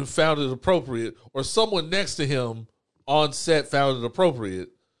Rogan found it appropriate, or someone next to him on set found it appropriate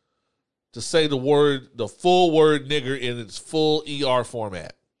to say the full word nigger in its full ER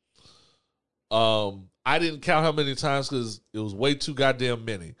format. I didn't count how many times because it was way too goddamn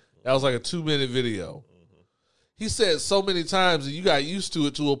many. That was like a 2-minute video. He said so many times that you got used to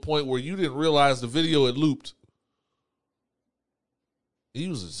it to a point where you didn't realize the video had looped. He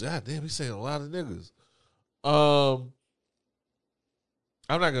was just, God damn, he's saying a lot of niggas.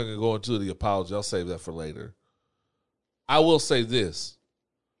 I'm not going to go into the apology. I'll save that for later. I will say this.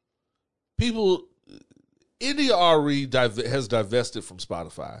 People, India RE has divested from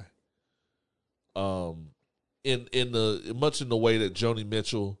Spotify. In much in the way that Joni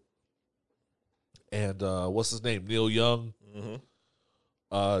Mitchell and what's his name, Neil Young,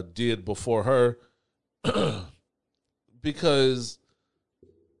 did before her, because,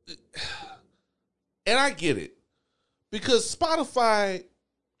 and I get it, because Spotify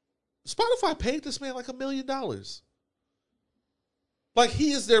Spotify paid this man like $1 million. Like,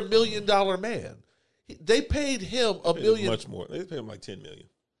 he is their $1 million man. They paid him $1 million. Much more. They paid him like $10 million.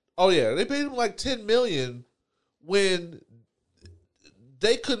 Oh yeah, they paid him like $10 million when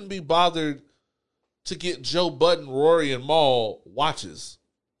they couldn't be bothered to get Joe Budden, Rory, and Maul watches,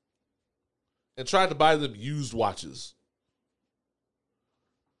 and tried to buy them used watches.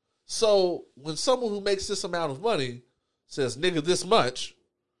 So when someone who makes this amount of money says, "Nigga, this much,"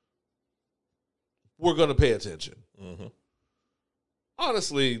 we're going to pay attention. Mm-hmm.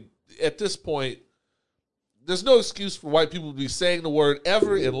 Honestly, at this point, there's no excuse for white people to be saying the word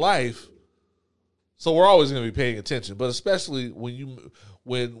ever in life. So we're always going to be paying attention, but especially when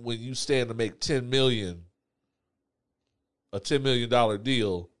you stand to make $10 million, a $10 million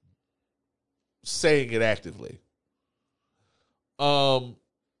deal, saying it actively. I'm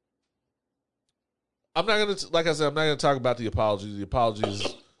not going to, like I said, I'm not going to talk about the apology. The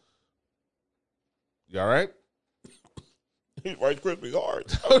apologies. You all right? He's Rice Krispie hard.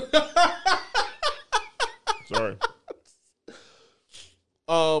 Sorry.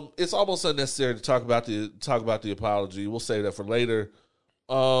 It's almost unnecessary to talk about the apology. We'll save that for later.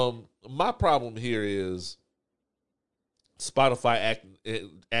 My problem here is Spotify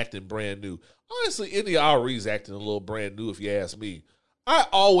acting brand new. Honestly, India Ari's acting a little brand new, if you ask me. I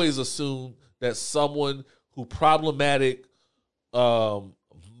always assume that someone who problematic MAGA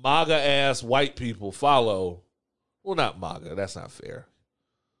ass white people follow. Well, not MAGA. That's not fair.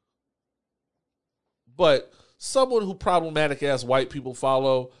 But someone who problematic ass white people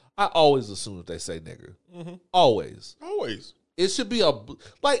follow, I always assume that they say nigger. Mm-hmm. Always. It should be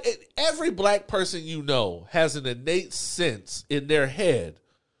every black person you know has an innate sense in their head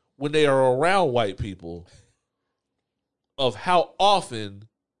when they are around white people of how often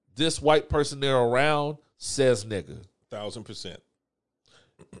this white person they're around says nigger. 1,000%.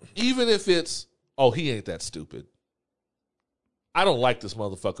 Even if it's, oh, he ain't that stupid. I don't like this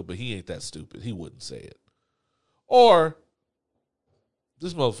motherfucker, but he ain't that stupid. He wouldn't say it. Or,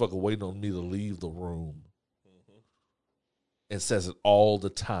 this motherfucker waiting on me to leave the room and says it all the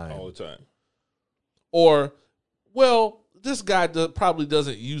time. All the time. Or, well, this guy probably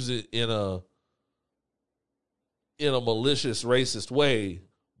doesn't use it in a malicious, racist way,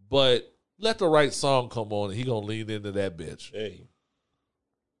 but let the right song come on and he gonna lean into that bitch. Hey.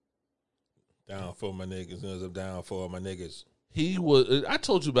 Down for my niggas, I'm down for my niggas. He was. I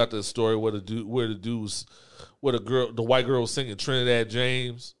told you about this story where the white girl was singing Trinidad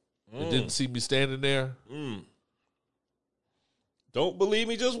James and didn't see me standing there. Don't believe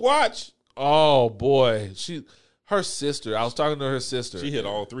me, just watch. Oh boy, her sister. I was talking to her sister. She hit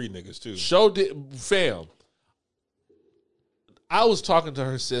all three niggas too. Fam. I was talking to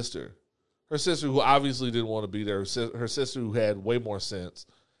her sister. Her sister, who obviously didn't want to be there. Her sister, who had way more sense,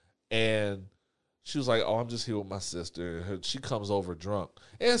 and she was like, "Oh, I'm just here with my sister." She comes over drunk,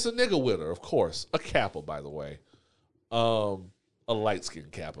 and it's a nigga with her, of course, a Kappa, by the way, a light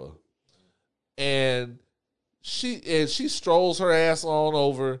skinned Kappa, and she strolls her ass on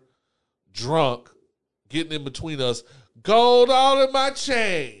over, drunk, getting in between us. Gold all in my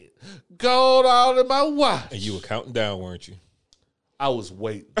chain, gold all in my watch. And you were counting down, weren't you? I was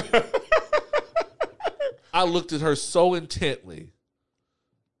waiting. I looked at her so intently.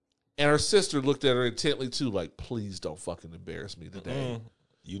 And her sister looked at her intently too, like, please don't fucking embarrass me today.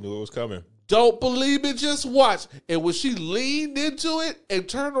 You knew it was coming. Don't believe it, just watch. And when she leaned into it and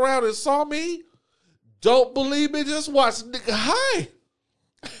turned around and saw me, don't believe it, just watch. Nigga, hi.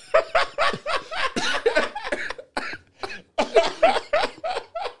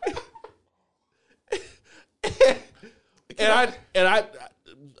 and I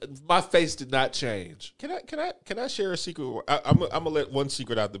my face did not change. Can I share a secret? I'm gonna let one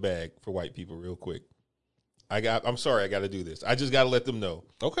secret out the bag for white people real quick. I'm sorry, I got to do this. I just got to let them know.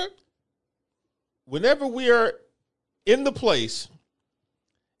 Okay. Whenever we are in the place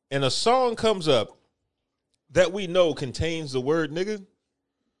and a song comes up that we know contains the word nigga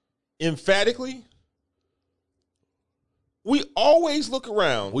emphatically, we always look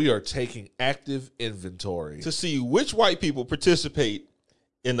around. We are taking active inventory to see which white people participate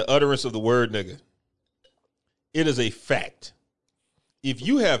in the utterance of the word nigga. It is a fact. If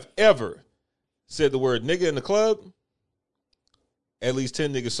you have ever said the word nigga in the club, at least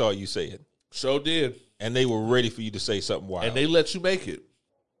 10 niggas saw you say it. Sure did. And they were ready for you to say something wild. And they let you make it.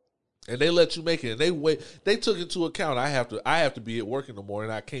 And they took into account I have to be at work in the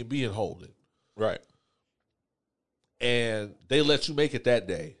morning. I can't be in Holden. Right. And they let you make it that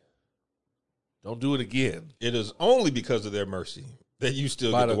day. Don't do it again. It is only because of their mercy that you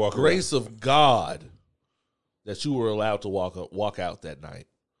still get to walk around. By the grace of God that you were allowed to walk out that night.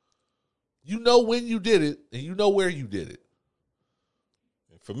 You know when you did it, and you know where you did it.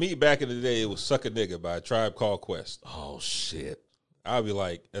 For me, back in the day, it was Suck a Nigga by a Tribe Called Quest. Oh, shit. I'll be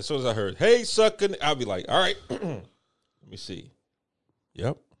like, as soon as I heard, hey, suck a nigga, I'll be like, all right, let me see.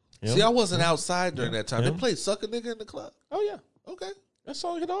 Yep. See, I wasn't outside during that time. They played Suck a Nigga in the club. Oh, yeah. Okay. That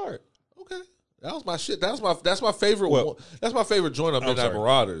song hit hard. Okay. That was my shit. That's my favorite Well, that's my favorite joint on Midnight sorry.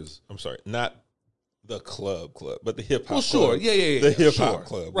 Marauders. I'm sorry. Not the club, but the hip hop Well, sure. club. Yeah. The hip hop Sure.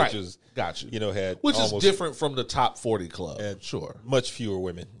 club, Right. which is, Got you. you know, had Which is almost different from the top 40 club. Sure. much fewer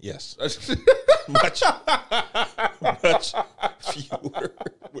women. Yes. much fewer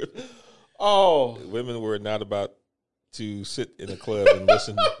women. Oh. Women were not about to sit in a club and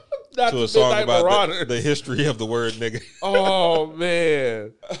listen Not to a song Midnight about Marauders. the history of the word nigga. Oh,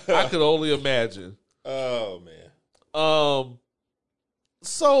 man. I could only imagine. Oh, man.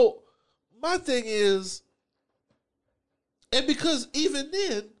 So my thing is, and because even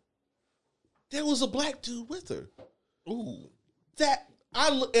then, there was a black dude with her. Ooh.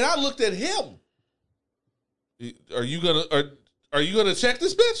 I looked at him. Are you gonna check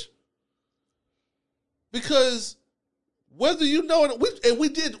this bitch? Because whether you know it,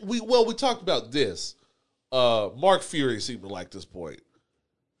 we talked about this. Mark Fury seemed to like this point.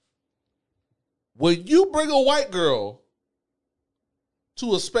 When you bring a white girl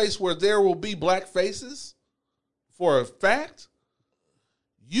to a space where there will be black faces, for a fact,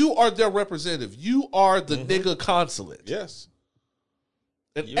 you are their representative. You are the nigga consulate. Yes.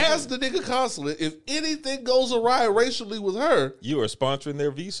 And as the nigga consulate, if anything goes awry racially with her, You are sponsoring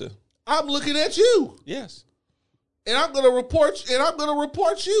their visa. I'm looking at you. Yes. And I'm gonna report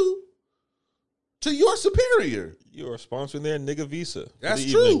you to your superior. You are sponsoring their nigga visa. for That's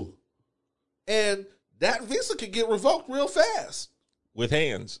the true. evening. And that visa can get revoked real fast. With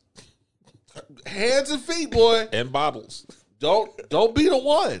hands Hands and feet, boy. and bottles. Don't be the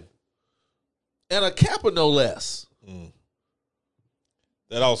one. And a kappa no less.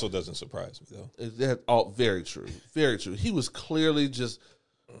 That also doesn't surprise me, though. Very true. Very true. He was clearly just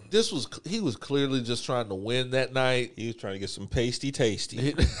trying to win that night. He was trying to get some pasty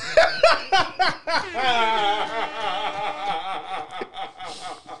tasty.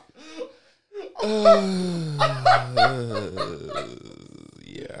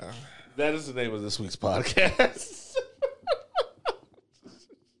 Yeah. That is the name of this week's podcast.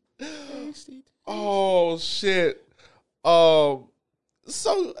 Oh shit.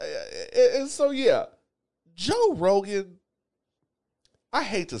 So yeah, Joe Rogan. I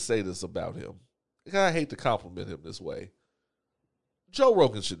hate to say this about him. I hate to compliment him this way. Joe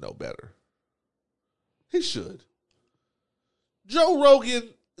Rogan should know better. He should. Joe Rogan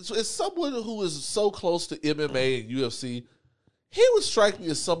is someone who is so close to MMA and UFC. He would strike me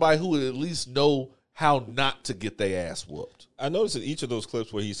as somebody who would at least know how not to get their ass whooped. I noticed in each of those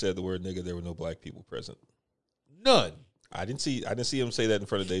clips where he said the word nigga, there were no black people present. None. I didn't see him say that in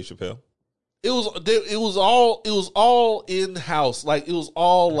front of Dave Chappelle. It was all in house. Like it was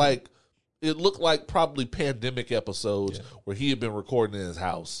all like it looked like probably pandemic episode where he had been recording in his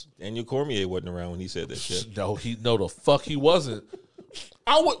house. Daniel Cormier wasn't around when he said that shit. No, the fuck he wasn't.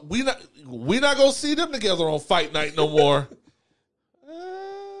 We not gonna see them together on fight night no more.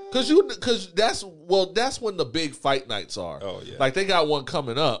 Cause that's when the big fight nights are. Oh yeah. Like they got one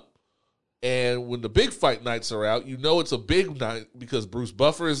coming up. And when the big fight nights are out, you know it's a big night because Bruce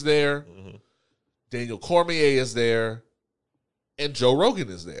Buffer is there, Daniel Cormier is there, and Joe Rogan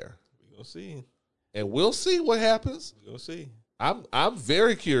is there. We'll see. And we'll see what happens. We'll see. I'm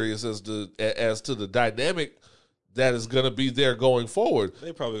very curious as to the dynamic that is going to be there going forward.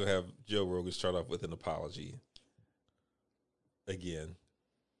 They probably gonna have Joe Rogan start off with an apology again.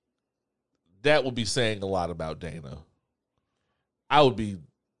 That would be saying a lot about Dana. I would be.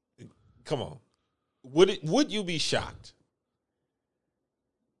 Come on. Would you be shocked?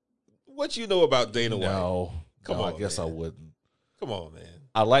 What you know about Dana White? No. Come on, I guess man. I wouldn't. Come on, man.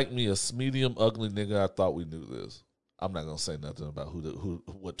 I like me a medium ugly nigga. I thought we knew this. I'm not gonna say nothing about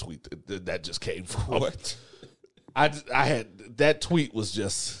what tweet that just came from. What? I had that tweet was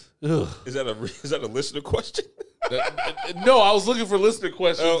just. Ugh. Is that a listener question? No, I was looking for listener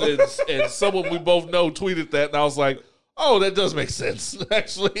questions, and someone we both know tweeted that, and I was like, "Oh, that does make sense,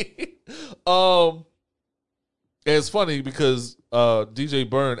 actually." And it's funny because DJ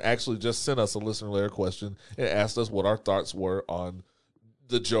Byrne actually just sent us a listener layer question and asked us what our thoughts were on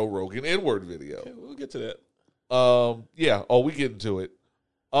the Joe Rogan N-word video. Okay, we'll get to that. Yeah. Oh, we get into it.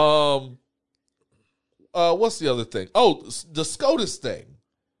 What's the other thing? Oh, the SCOTUS thing.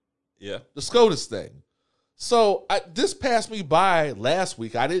 Yeah. The SCOTUS thing. So this passed me by last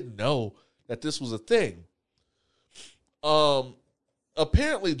week. I didn't know that this was a thing.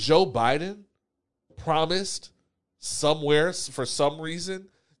 apparently Joe Biden promised somewhere for some reason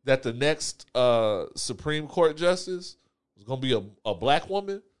that the next Supreme Court justice was going to be a black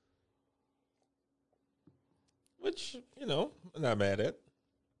woman. Which, I'm not mad at.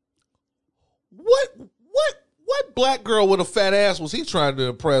 What black girl with a fat ass was he trying to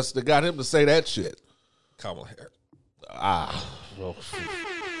impress that got him to say that shit? Kamala Harris. Well,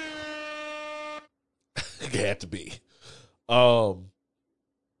 it had to be. I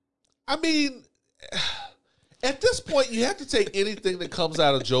mean, at this point, you have to take anything that comes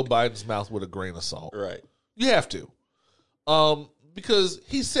out of Joe Biden's mouth with a grain of salt. Right. You have to. Because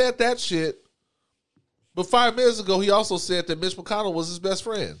he said that shit, but 5 minutes ago, he also said that Mitch McConnell was his best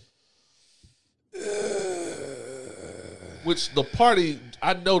friend. Which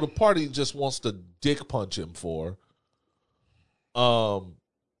I know the party just wants to dick punch him for.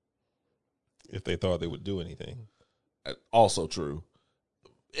 If they thought they would do anything. Also true.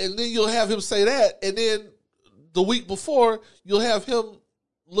 And then you'll have him say that, and then the week before, you'll have him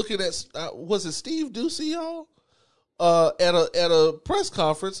looking at, was it Steve Ducey, y'all? At a press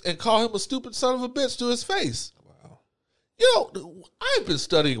conference and call him a stupid son of a bitch to his face. Wow. I've been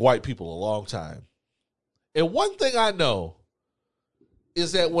studying white people a long time. And one thing I know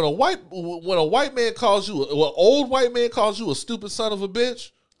is that when a white man calls you, an old white man calls you a stupid son of a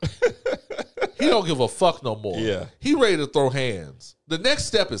bitch, he don't give a fuck no more. Yeah. He ready to throw hands. The next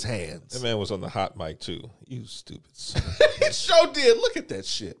step is hands. That man was on the hot mic too. You stupid son. He sure did. Look at that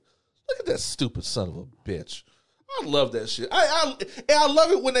shit. Look at that stupid son of a bitch. I love that shit. I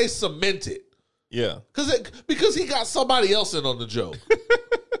love it when they cement it. Yeah. Because he got somebody else in on the joke.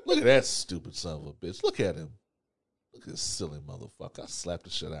 Look at that stupid son of a bitch. Look at him. Look at this silly motherfucker. I slapped the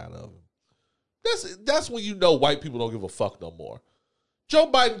shit out of him. That's when you know white people don't give a fuck no more. Joe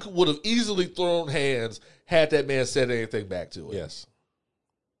Biden would have easily thrown hands had that man said anything back to it. Yes.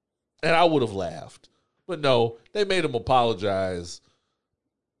 And I would have laughed. But no, they made him apologize.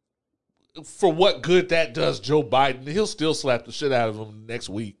 For what good that does Joe Biden, he'll still slap the shit out of him next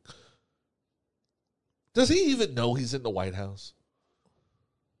week. Does he even know he's in the White House?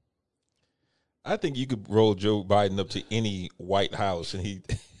 I think you could roll Joe Biden up to any White House and he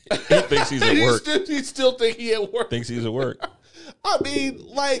thinks he's at work. He still think he at work. Thinks he's at work. I mean,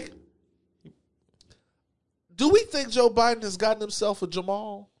 do we think Joe Biden has gotten himself a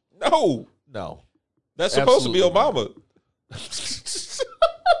Jamal? No. No. That's supposed to be Obama.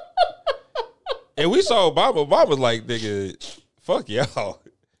 And we saw Obama. Obama's like, nigga, fuck y'all.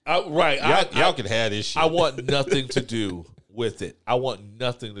 Right. Y'all can have this shit. I want nothing to do with it. I'm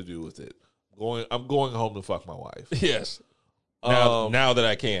going home to fuck my wife. Yes. Now that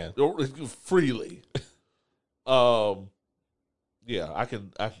I can. Freely. Yeah, I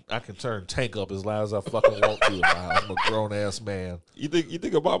can turn Tank up as loud as I fucking want to in my house. I'm a grown ass man. You think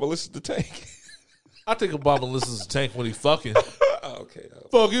Obama listens to Tank? I think Obama listens to Tank when he fucking. Okay.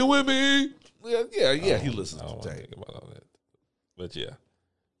 Fucking with me. Yeah, he listens to Tank. Think about all that. But yeah.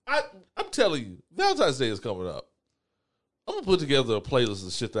 I'm telling you, Valentine's Day is coming up. I'm gonna put together a playlist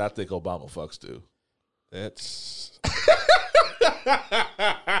of shit that I think Obama fucks to. It's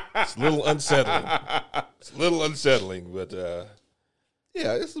a little unsettling. It's a little unsettling, but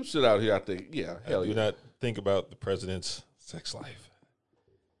yeah, there's some shit out here I think, yeah, hell I do yeah. not think about the president's sex life.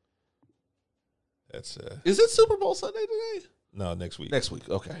 That's Is it Super Bowl Sunday today? No, next week. Next week,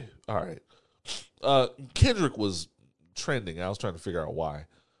 okay. All right. Kendrick was trending. I was trying to figure out why,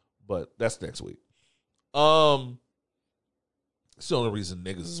 but that's next week. It's the only reason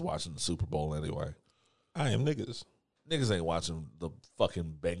niggas is watching the Super Bowl anyway. I am niggas. Niggas ain't watching the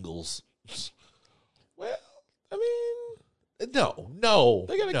fucking Bengals. Well, I mean, no.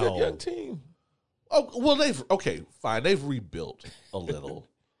 They got a good young team. Oh well, fine. They've rebuilt a little.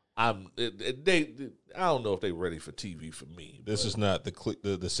 I don't know if they're ready for TV for me. This is not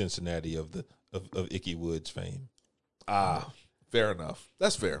the Cincinnati of Icky Woods fame. Fair enough.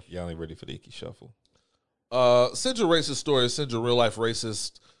 That's fair. Y'all ain't ready for the Icky Shuffle. Send your racist stories. Send your real life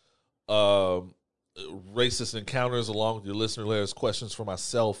racist encounters along with your listener letters, questions for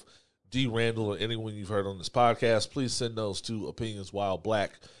myself, D. Randle, or anyone you've heard on this podcast. Please send those to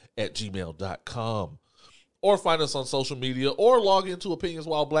opinionswhileblack@gmail.com. Or find us on social media or log into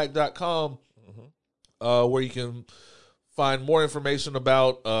opinionswhileblack.com where you can find more information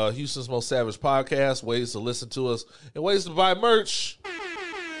about Houston's Most Savage Podcast, ways to listen to us, and ways to buy merch.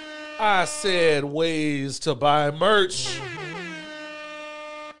 I said ways to buy merch.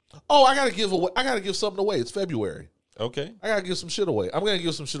 Oh, I gotta give something away. It's February. Okay. I gotta give some shit away. I'm gonna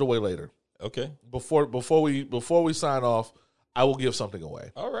give some shit away later. Okay. Before we sign off, I will give something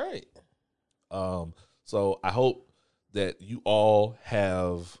away. All right. So I hope that you all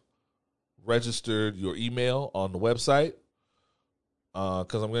have registered your email on the website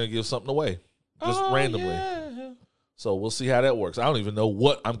because I'm going to give something away just randomly. Yeah. So we'll see how that works. I don't even know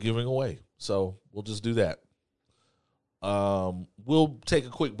what I'm giving away. So we'll just do that. We'll take a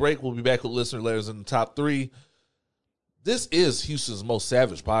quick break. We'll be back with listener letters in the top 3. This is Houston's most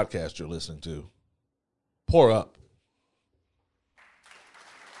savage podcast you're listening to. Pour up.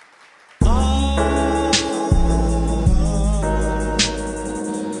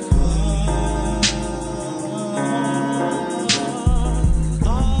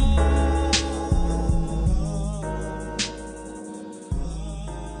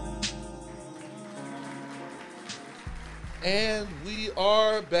 And we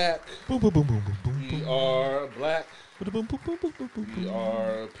are back. Boom, boom, boom, boom, boom, boom. We are black. Boom, boom, boom, boom, boom, boom, We boom.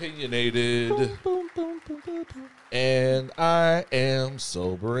 are opinionated. Boom, boom, boom, boom, boom, boom. And I am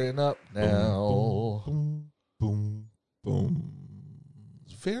sobering up now. Boom, boom, boom.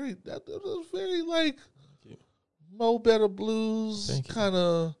 It's very, that was very like Mo Better Blues Thank you. kind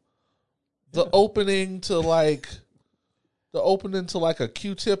of the opening to like a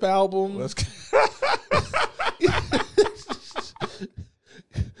Q-Tip album. Let's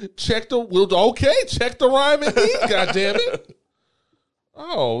Check the rhyme indeed. God damn it!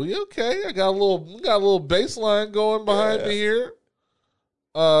 Oh, you okay? I got a little bass line going behind me here.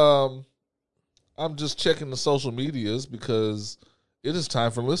 I'm just checking the social medias because it is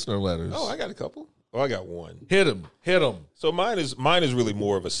time for listener letters. Oh, I got a couple. Oh, I got one. Hit him. So mine is really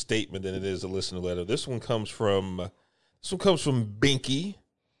more of a statement than it is a listener letter. This one comes from Binky,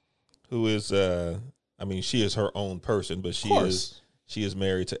 who is she is her own person, but she is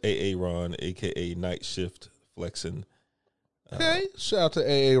married to AA Ron, aka Night Shift Flexin. Okay, shout out to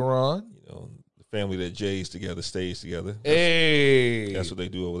AA Ron. You know, the family that J's together stays together. Hey, That's what they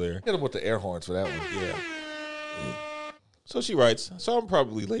do over there. hit him with the air horns for that one. Yeah. So she writes, so I'm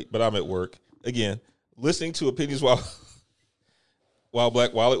probably late, but I'm at work. Again, listening to opinions while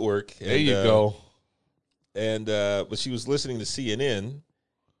at work. There you go. And but she was listening to CNN,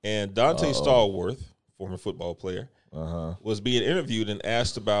 and Dante Stallworth, former football player, was being interviewed and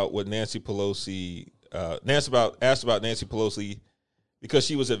asked about what Nancy Pelosi asked about Nancy Pelosi because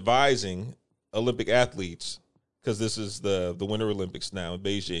she was advising Olympic athletes, because this is the Winter Olympics now in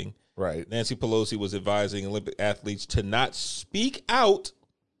Beijing. Right. Nancy Pelosi was advising Olympic athletes to not speak out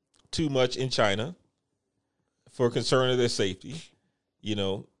too much in China for concern of their safety. You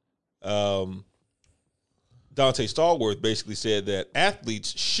know, Dante Stallworth basically said that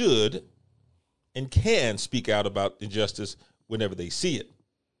athletes should and can speak out about injustice whenever they see it.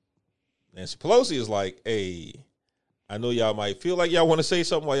 Nancy Pelosi is like, hey, I know y'all might feel like y'all want to say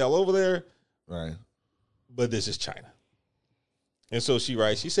something while y'all over there, Right. but this is China. And so she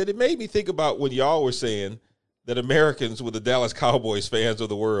writes, she said, it made me think about when y'all were saying that Americans were the Dallas Cowboys fans of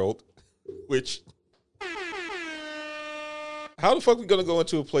the world, which, how the fuck are we going to go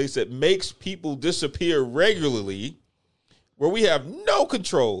into a place that makes people disappear regularly where we have no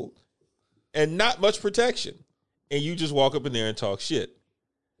control and not much protection, and you just walk up in there and talk shit?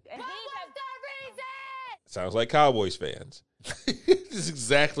 Sounds like Cowboys fans. It's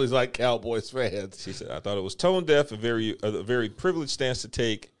exactly like Cowboys fans. She said, I thought it was tone deaf, a very privileged stance to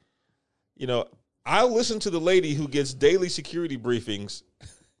take. You know, I'll listen to the lady who gets daily security briefings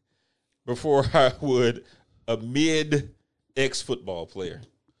before I would a mid ex-football player.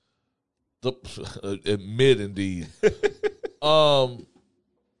 Mid indeed.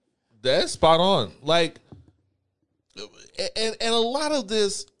 That's spot on. Like, and a lot of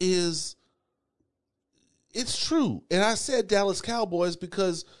this is, it's true. And I said Dallas Cowboys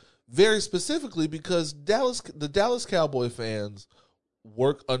because, very specifically, because the Dallas Cowboy fans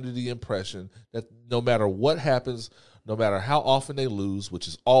work under the impression that no matter what happens, no matter how often they lose, which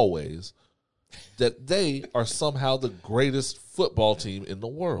is always, that they are somehow the greatest football team in the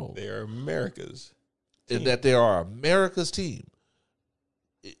world. They are America's team. And team. that they are America's team.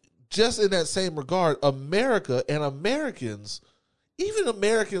 Just in that same regard, America and Americans, even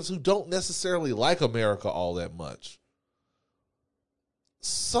Americans who don't necessarily like America all that much,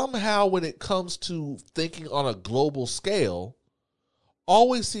 somehow when it comes to thinking on a global scale,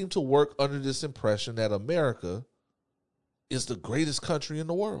 always seem to work under this impression that America is the greatest country in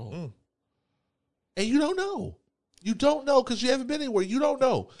the world. And you don't know. You don't know because you haven't been anywhere. You don't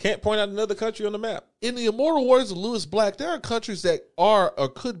know. Can't point out another country on the map. In the immortal words of Lewis Black, there are countries that are or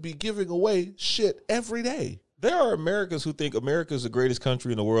could be giving away shit every day. There are Americans who think America is the greatest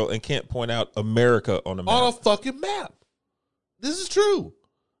country in the world and can't point out America on a map. On a fucking map. This is true.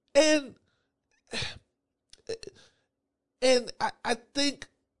 And I think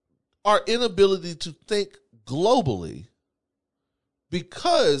our inability to think globally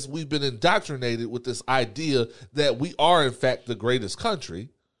because we've been indoctrinated with this idea that we are in fact the greatest country.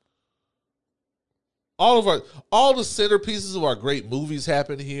 All the centerpieces of our great movies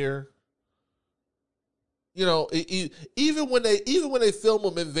happen here. You know, even when they film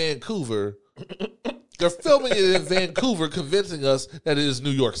them in Vancouver, they're filming it in Vancouver, convincing us that it is New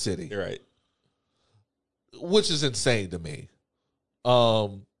York City. Right. Which is insane to me.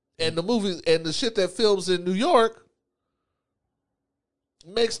 And the movies and the shit that films in New York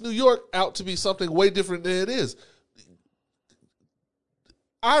makes New York out to be something way different than it is.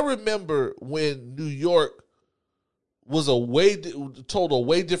 I remember when New York was told a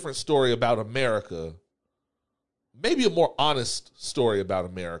way different story about America, maybe a more honest story about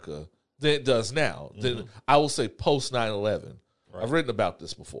America than it does now. Then I will say post 9/11. Right. I've written about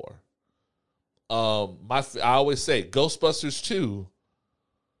this before. I always say Ghostbusters 2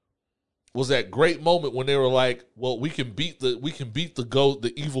 was that great moment when they were like, well, we can beat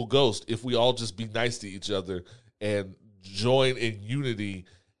the evil ghost if we all just be nice to each other and join in unity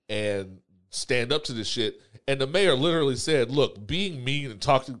and stand up to this shit. And the mayor literally said, look, being mean and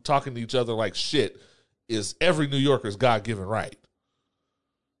talking to each other like shit is every New Yorker's God-given right.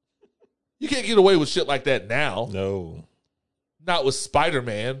 You can't get away with shit like that now. No. Not with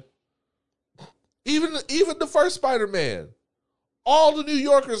Spider-Man. Even the first Spider-Man. All the New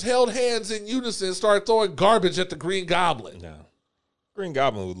Yorkers held hands in unison and started throwing garbage at the Green Goblin. No. Green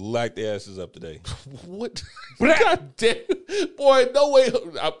Goblin would light their asses up today. What? God damn. Boy, no way.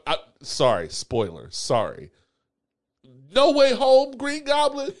 Sorry, spoiler. Sorry. No Way Home, Green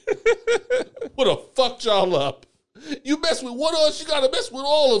Goblin would have fucked y'all up. You mess with one of us, you got to mess with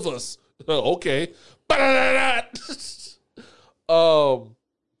all of us. Okay.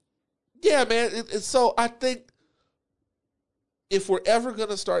 Yeah, man. So I think if we're ever going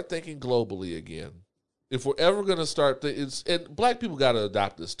to start thinking globally again, if we're ever going to start, and black people got to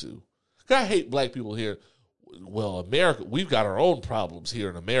adopt this too. I hate black people here. Well, America, we've got our own problems here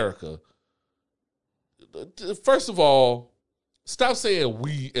in America. First of all, stop saying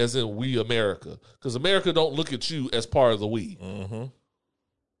we as in we America, because America don't look at you as part of the we. Mm-hmm.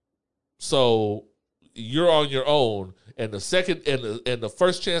 So you're on your own, and the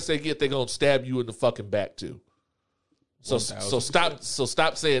first chance they get, they're gonna stab you in the fucking back too. So 1000%.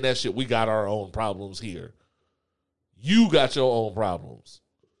 stop saying that shit. We got our own problems here. You got your own problems.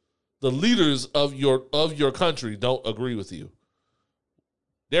 The leaders of your country don't agree with you.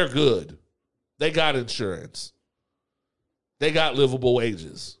 They're good. They got insurance. They got livable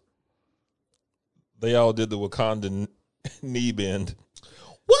wages. They all did the Wakandan knee bend.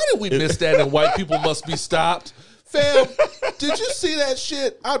 Why did we miss that and white people must be stopped? Fam, did you see that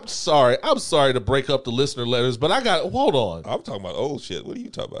shit? I'm sorry to break up the listener letters, but hold on. I'm talking about old shit. What are you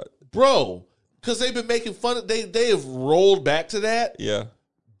talking about? Bro, because they've been making fun of, they have rolled back to that. Yeah.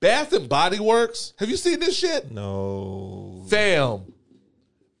 Bath and Body Works. Have you seen this shit? No. Fam,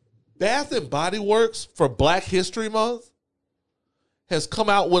 Bath and Body Works for Black History Month has come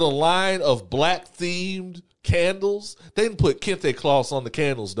out with a line of black themed candles. They didn't put kente cloths on the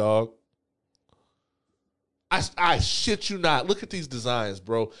candles, dog. I shit you not. Look at these designs,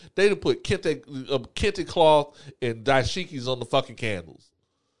 bro. They didn't put kente cloth and dashikis on the fucking candles.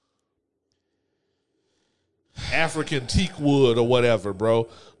 African teak wood or whatever, bro.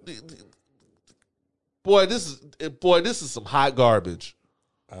 Boy, this is some hot garbage.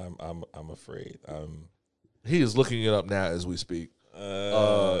 I'm afraid. He is looking it up now as we speak.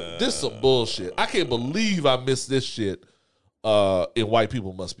 This is some bullshit. I can't believe I missed this shit. And white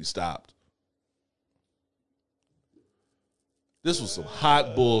people must be stopped. This was some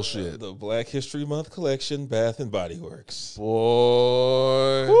hot bullshit. The Black History Month collection, Bath and Body Works.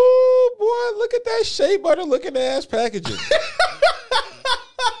 Boy. Ooh, boy, look at that shea butter looking ass packaging.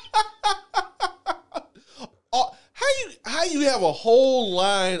 How you have a whole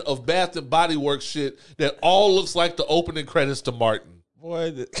line of Bath and Body Works shit that all looks like the opening credits to Martin?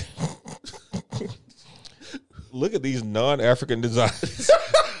 Boy, look at these non-African designs.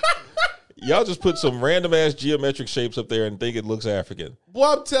 Y'all just put some random ass geometric shapes up there and think it looks African.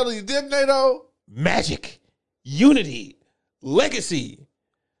 Boy, I'm telling you, didn't they though? Magic, unity, legacy.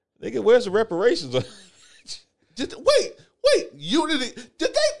 Nigga, where's the reparations? Wait, unity.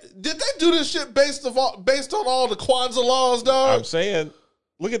 Did they do this shit based on all the Kwanzaa laws, dog? I'm saying,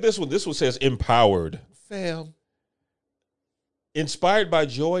 look at this one. This one says empowered. Fam. Inspired by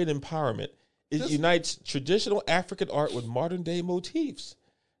joy and empowerment. It unites traditional African art with modern day motifs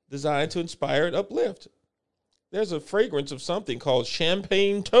designed to inspire and uplift. There's a fragrance of something called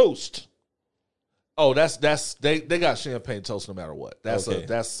champagne toast. Oh, they got champagne toast no matter what. That's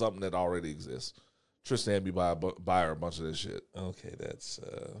something that already exists. Tristan had me buy her a bunch of this shit. Okay, that's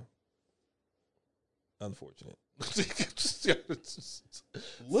unfortunate.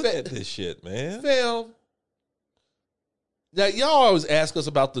 Look at this shit, man. Fam. Now, y'all always ask us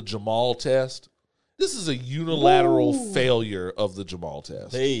about the Jamal test. This is a unilateral failure of the Jamal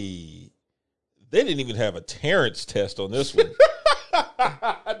test. They didn't even have a Terrence test on this one.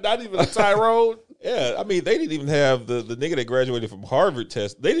 Not even a Tyrone? Yeah, I mean, they didn't even have the nigga that graduated from Harvard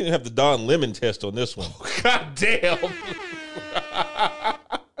test. They didn't even have the Don Lemon test on this one. God damn.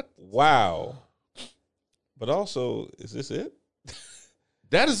 Wow. But also, is this it?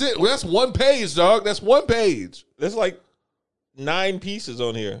 That is it. Well, that's one page, dog. That's one page. There's like 9 pieces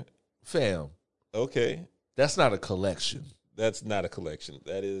on here. Fam. Okay. That's not a collection. That's not a collection.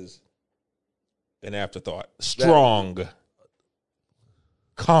 That is an afterthought. Strong.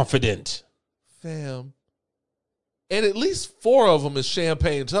 Confident. Fam. And at least 4 of them is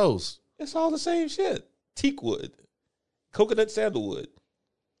champagne toast. It's all the same shit. Teak wood. Coconut sandalwood.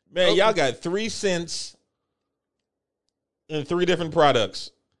 Man, y'all got 3 cents in 3 different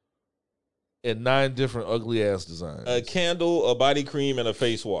products. And 9 different ugly ass designs. A candle, a body cream, and a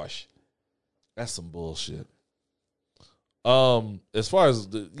face wash. That's some bullshit. As far as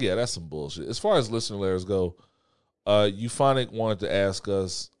that's some bullshit. As far as listener letters go, Euphonic wanted to ask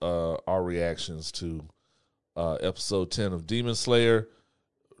us our reactions to episode 10 of Demon Slayer.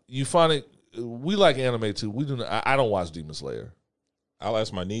 Euphonic, we like anime too. We do not, I don't watch Demon Slayer. I'll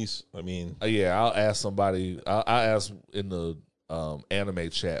ask my niece. I mean, I'll ask somebody. I'll ask in the anime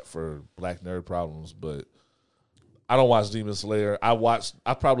chat for Black Nerd Problems, but I don't watch Demon Slayer. I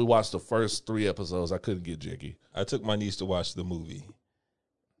probably watched the first 3 episodes. I couldn't get jiggy. I took my niece to watch the movie,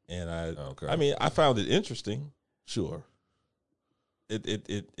 and I found it interesting. Sure.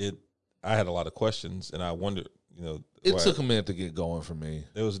 It I had a lot of questions, and I wondered, it took a minute to get going for me.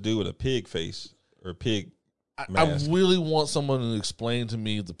 There was a dude with a pig face or a pig mask. I really want someone to explain to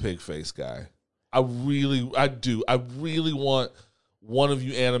me the pig face guy. I do. I really want one of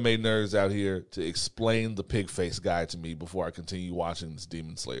you anime nerds out here to explain the pig face guy to me before I continue watching this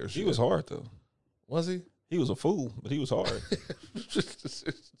Demon Slayer shit. He was hard, though. Was he? He was a fool, but he was hard.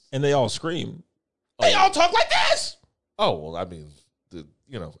 And they all screamed. They all talk like this! Oh, well, I mean,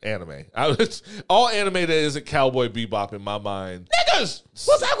 anime. All anime that isn't Cowboy Bebop in my mind. Niggas!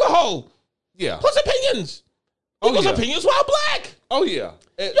 What's alcohol? Yeah. What's opinions? People's opinions while black. Oh, yeah.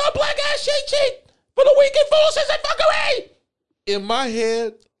 Your black ass cheat for the weak and fools and fuckery. In my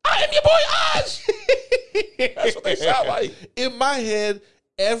head, I am your boy Oz. That's what they sound like. In my head,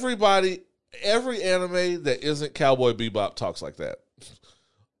 every anime that isn't Cowboy Bebop talks like that.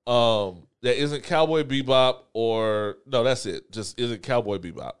 That isn't Cowboy Bebop that's it. Just isn't Cowboy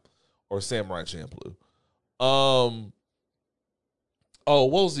Bebop or Samurai Champloo. What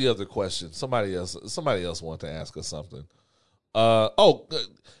was the other question? Somebody else wanted to ask us something.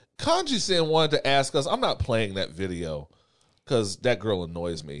 Kanji-san wanted to ask us. I'm not playing that video because that girl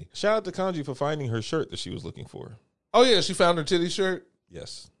annoys me. Shout out to Kanji for finding her shirt that she was looking for. Oh yeah, she found her titty shirt.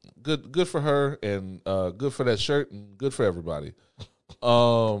 Yes, good for her, and good for that shirt, and good for everybody.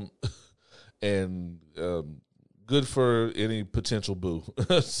 And good for any potential boo.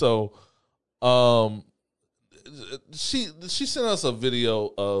 So, she sent us a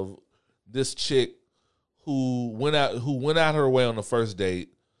video of this chick who went out her way on the first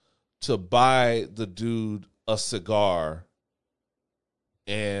date to buy the dude a cigar,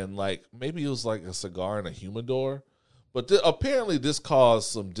 and maybe it was like a cigar and a humidor, but apparently this caused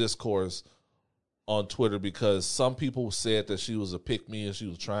some discourse on Twitter because some people said that she was a pick-me and she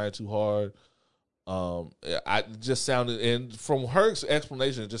was trying too hard. I just sounded, and from her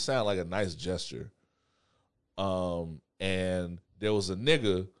explanation, it just sounded like a nice gesture. And there was a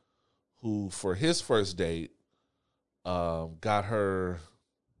nigga who, for his first date, got her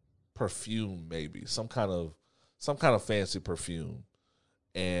perfume, maybe some kind of fancy perfume,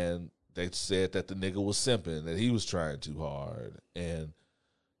 and they said that the nigga was simping, that he was trying too hard. And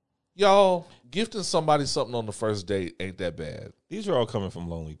y'all, gifting somebody something on the first date ain't that bad. These are all coming from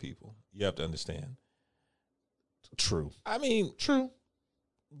lonely people. You have to understand. True. I mean, true.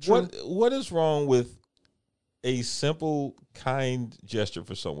 What is wrong with a simple, kind gesture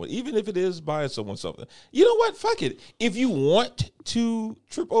for someone, even if it is buying someone something? You know what? Fuck it. If you want to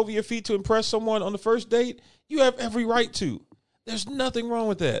trip over your feet to impress someone on the first date, you have every right to. There's nothing wrong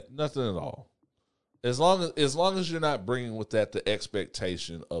with that. Nothing at all. As long as you're not bringing with that the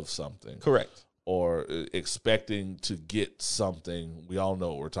expectation of something. Correct. Or expecting to get something, we all know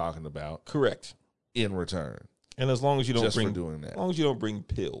what we're talking about. Correct. In return. And as long as you don't just for doing that. As long as you don't bring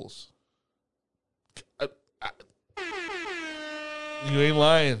pills. You ain't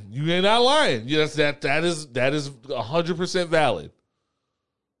lying. You ain't not lying. Yes, that is 100% valid.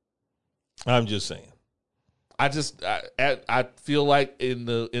 I'm just saying. I feel like in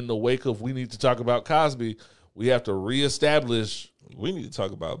the wake of we need to talk about Cosby, we have to reestablish. We need to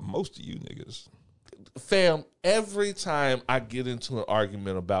talk about most of you niggas. Fam, every time I get into an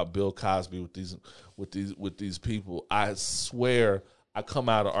argument about Bill Cosby with these people, I swear I come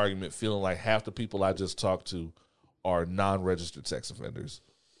out of argument feeling like half the people I just talked to are non-registered sex offenders.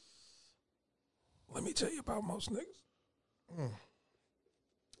 Let me tell you about most niggas.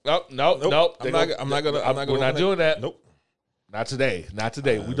 Nope. I'm not gonna. We're not doing that. Nope. Not today.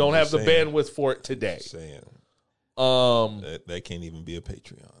 We don't have the bandwidth for it today. Saying. That can't even be a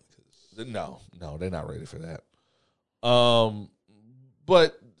Patreon. No, they're not ready for that.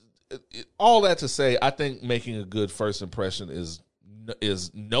 But all that to say, I think making a good first impression is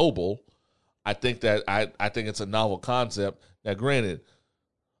noble. I think that I think it's a novel concept. Now, granted,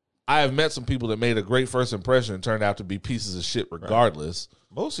 I have met some people that made a great first impression and turned out to be pieces of shit regardless. Right.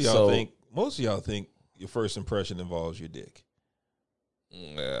 Most of y'all think your first impression involves your dick.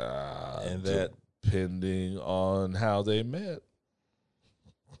 And that depending on how they met.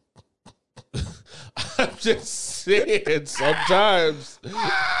 I'm just saying sometimes.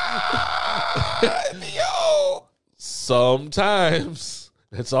 Sometimes.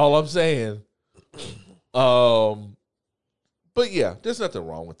 That's all I'm saying. But yeah, there's nothing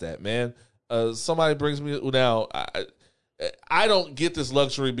wrong with that, man. Somebody brings me now. I don't get this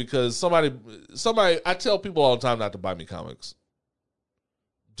luxury because somebody. I tell people all the time not to buy me comics.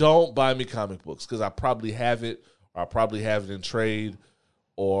 Don't buy me comic books because I probably have it, or I probably have it in trade,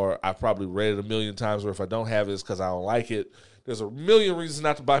 or I've probably read it a million times. Or if I don't have it, it's because I don't like it. There's a million reasons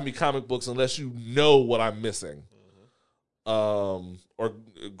not to buy me comic books unless you know what I'm missing. Or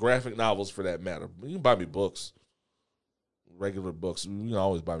graphic novels for that matter. You can buy me books, regular books. You can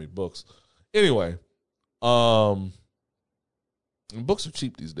always buy me books. Anyway, books are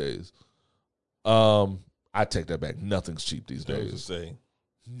cheap these days. I take that back. Nothing's cheap these days.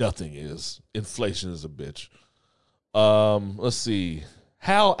 Nothing is. Inflation is a bitch. Let's see.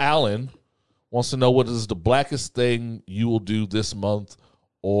 Hal Allen wants to know what is the blackest thing you will do this month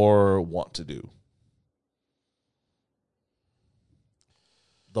or want to do.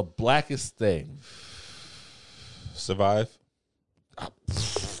 The blackest thing. Survive.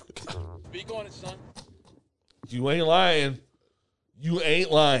 Speak on it, son. You ain't lying. You ain't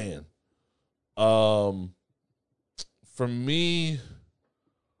lying. For me,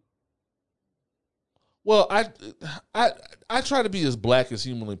 well, I try to be as black as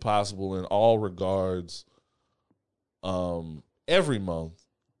humanly possible in all regards. Every month.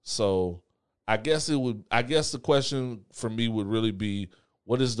 So I guess the question for me would really be,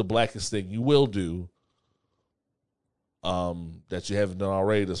 what is the blackest thing you will do that you haven't done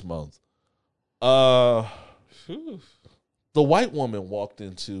already this month? The white woman walked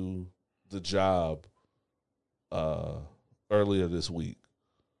into the job earlier this week,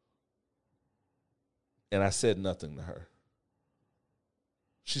 and I said nothing to her.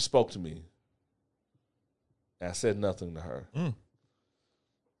 She spoke to me, and I said nothing to her.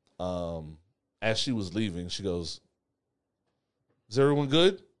 As she was leaving, she goes, "Is everyone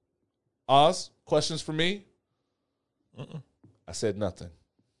good? Oz, questions for me?" I said nothing.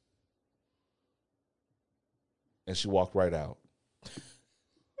 And she walked right out.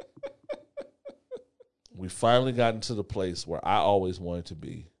 We finally got into the place where I always wanted to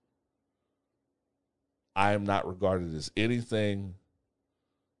be. I am not regarded as anything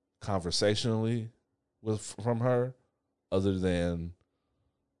conversationally from her other than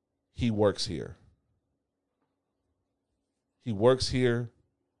he works here. He works here,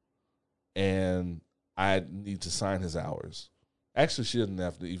 and I need to sign his hours. Actually, she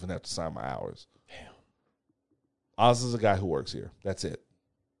doesn't even have to sign my hours. Damn. Oz is a guy who works here. That's it.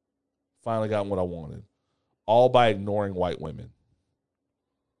 Finally got what I wanted. All by ignoring white women.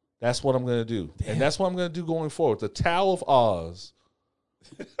 That's what I'm going to do. Damn. And that's what I'm going to do going forward. The Tao of Oz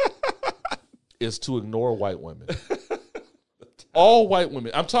is to ignore white women. All white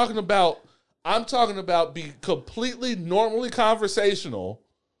women. I'm talking about be completely normally conversational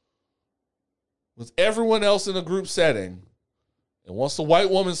with everyone else in a group setting. And once the white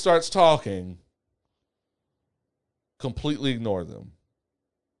woman starts talking, completely ignore them.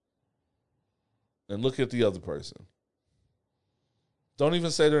 And look at the other person. Don't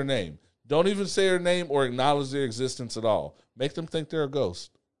even say their name. Don't even say their name or acknowledge their existence at all. Make them think they're a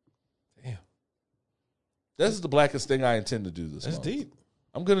ghost. Damn. This is the blackest thing I intend to do this month. That's deep.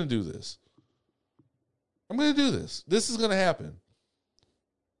 I'm going to do this. I'm going to do this. This is going to happen.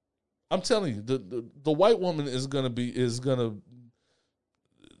 I'm telling you, the white woman is going to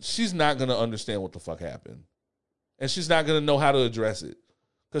she's not going to understand what the fuck happened. And she's not going to know how to address it.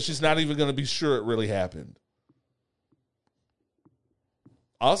 Because she's not even going to be sure it really happened.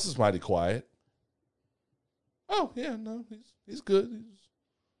 Us is mighty quiet. Oh, yeah, no, he's good.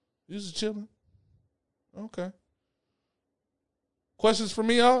 He's just chilling. Okay. Questions for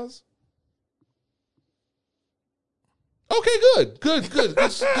me, Oz? Okay, good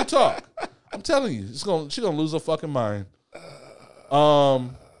talk. I'm telling you, she's gonna lose her fucking mind.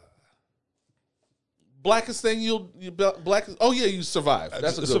 Blackest thing blackest. Oh yeah, you survive.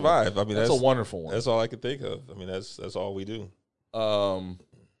 That's a good survive. One. I mean, that's a wonderful one. That's all I could think of. I mean, that's all we do.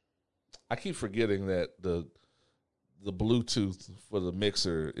 I keep forgetting that the Bluetooth for the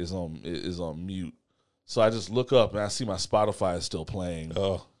mixer is on mute. So I just look up and I see my Spotify is still playing.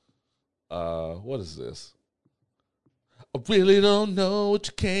 Oh, what is this? I really don't know what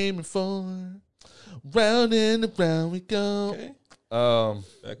you came for. Round and around we go. Okay.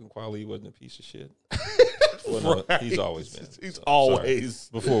 Back when Quali wasn't a piece of shit. Well, no, right. He's always been. He's always.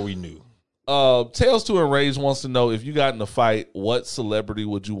 Sorry. Before we knew. Tales to Enrage wants to know, if you got in a fight, what celebrity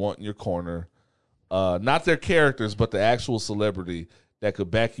would you want in your corner? Not their characters, but the actual celebrity that could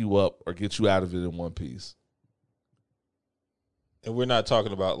back you up or get you out of it in one piece. And we're not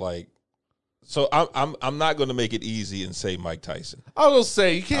talking about like. So I'm not going to make it easy and say Mike Tyson. I was gonna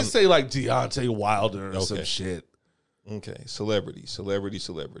say you can't say like Deontay Wilder or some shit. Okay, celebrity.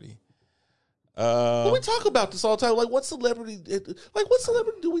 But we talk about this all the time. Like, what celebrity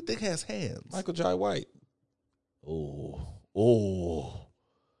do we think has hands? Michael Jai White. Oh.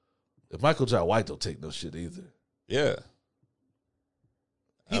 If Michael Jai White don't take no shit either. Yeah.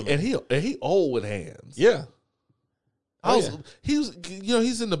 He old with hands. Yeah. He's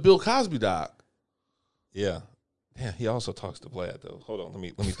in the Bill Cosby doc. Yeah. Damn, he also talks to Vlad though. Hold on, let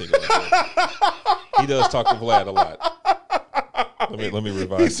me think about that. He does talk to Vlad a lot. Let me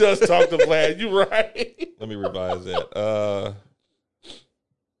revise. He does talk to Vlad. You're right. Let me revise that.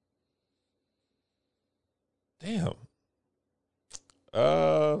 Damn.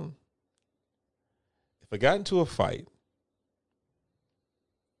 If I got into a fight,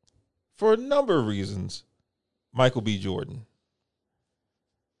 for a number of reasons, Michael B. Jordan.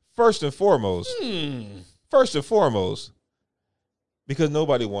 First and foremost, because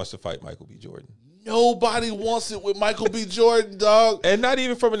nobody wants to fight Michael B. Jordan. Nobody wants it with Michael B. Jordan, dog. And not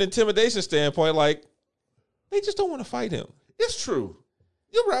even from an intimidation standpoint, like, they just don't want to fight him. It's true.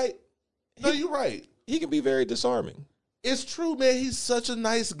 You're right. No, you're right. He can be very disarming. It's true, man. He's such a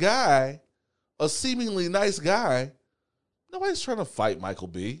nice guy, a seemingly nice guy. Nobody's trying to fight Michael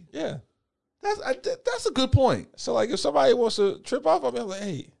B. Yeah. That's a good point. So, like, if somebody wants to trip off on me, I'm like,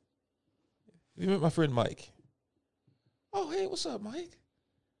 hey, you met my friend Mike. Oh, hey, what's up, Mike?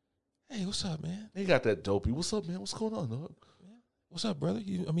 Hey, what's up, man? He got that dopey. What's up, man? What's going on, dog? What's up, brother?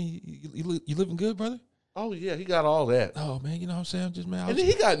 You living good, brother? Oh, yeah, he got all that. Oh, man, you know what I'm saying? And then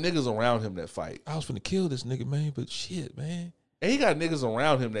he got niggas around him that fight. I was finna kill this nigga, man, but shit, man. And he got niggas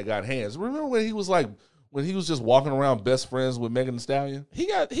around him that got hands. Remember when he was just walking around best friends with Megan Thee Stallion? He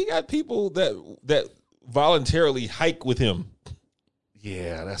got people that voluntarily hike with him.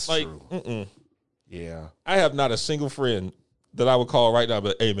 Yeah, that's like, true. Yeah. I have not a single friend that I would call right now,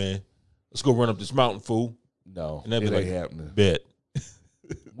 but hey, man, let's go run up this mountain, fool. No, and that'd be it like, ain't happening. Bet.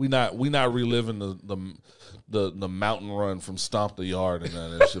 we not reliving the mountain run from Stomp the Yard and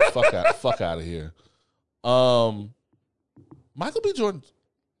none of that shit. Fuck out of here. Michael B.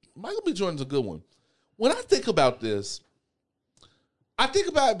 Jordan's a good one. When I think about this, I think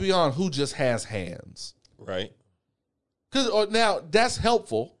about it beyond who just has hands. Right. Because now that's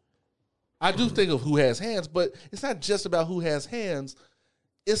helpful. I do think of who has hands, but it's not just about who has hands.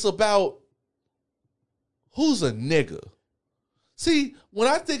 It's about who's a nigga. See, when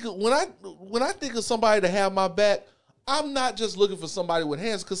I think of somebody to have my back, I'm not just looking for somebody with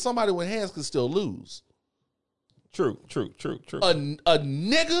hands, because somebody with hands can still lose. True. A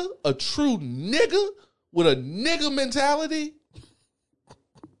nigga, a true nigga with a nigga mentality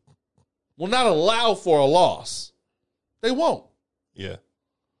will not allow for a loss. They won't. Yeah.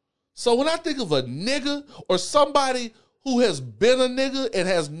 So when I think of a nigga or somebody who has been a nigga and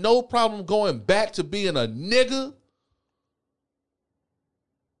has no problem going back to being a nigga,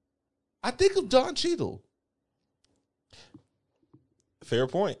 I think of Don Cheadle. Fair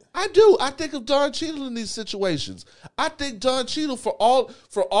point. I do. I think of Don Cheadle in these situations. I think Don Cheadle, for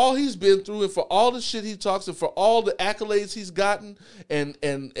all he's been through and for all the shit he talks and for all the accolades he's gotten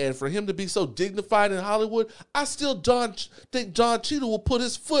and for him to be so dignified in Hollywood, I still think Don Cheadle will put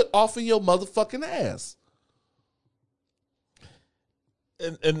his foot off in your motherfucking ass.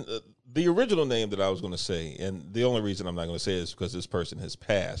 And the original name that I was going to say, and the only reason I'm not going to say it is because this person has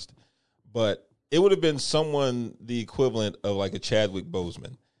passed, but it would have been someone the equivalent of like a Chadwick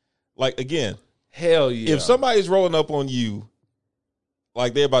Boseman. Like, again, hell yeah. If somebody's rolling up on you,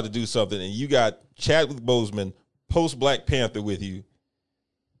 like they're about to do something, and you got Chadwick Boseman post Black Panther with you,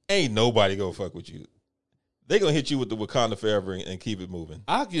 ain't nobody gonna fuck with you. They gonna hit you with the Wakanda Forever and keep it moving.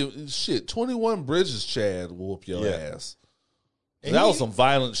 I give 21 Bridges Chad will whoop your ass. And that was some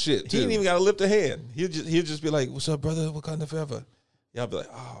violent shit too. He ain't even gotta lift a hand. He'll just be like, "What's up, brother? Wakanda Forever." Y'all be like,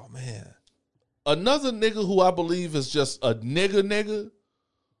 "Oh man." Another nigga who I believe is just a nigga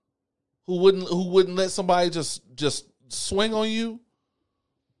who wouldn't let somebody just swing on you.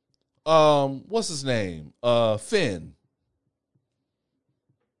 What's his name?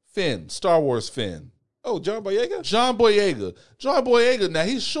 Finn, Star Wars Finn. Oh, John Boyega. John Boyega. Now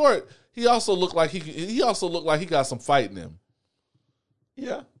he's short. He also looked like he got some fight in him.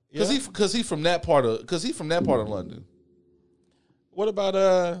 Yeah. Because he from that part of London. What about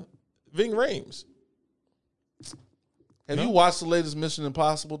Ving Rhames? Have you watched the latest Mission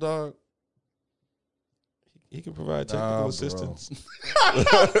Impossible, dog? He can provide technical assistance.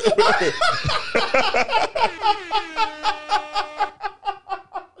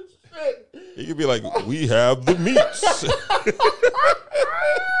 He could be like, "We have the meats."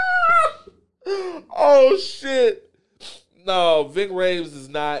 Oh shit! No, Ving Rhames is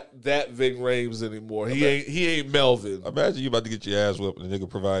not that Ving Rhames anymore. He ain't Melvin. Imagine you about to get your ass whipped and the nigga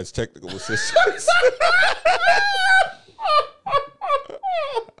provides technical assistance.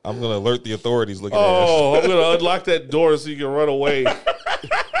 I'm gonna alert the authorities. Looking at I'm gonna unlock that door so you can run away.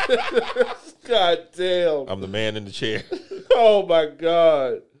 God damn! I'm the man in the chair. Oh my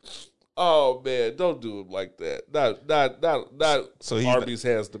god! Oh man, don't do him like that. Not. So Arby's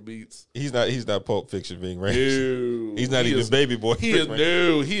has the beats. He's not Pulp Fiction Ving Rhames. No, he's not even Baby Boy. He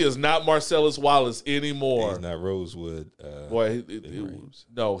is not Marcellus Wallace anymore. He's not Rosewood.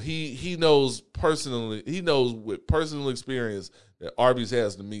 He knows personally. He knows with personal experience that Arby's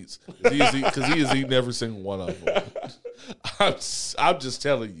has the meats because he has eaten every single one of them. I'm just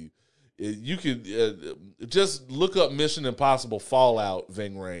telling you. You could just look up Mission Impossible Fallout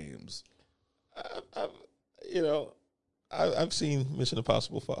Ving Rhames. I've seen Mission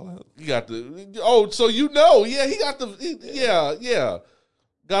Impossible Fallout. You got he got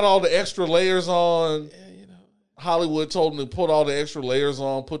got all the extra layers on. Yeah, Hollywood told him to put all the extra layers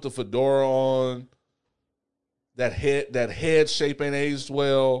on, put the fedora on. That head shape ain't aged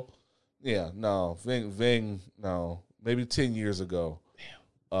well. Yeah, no, Ving, no, maybe 10 years ago.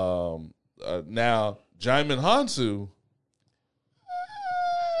 Now Jaimin Hansu,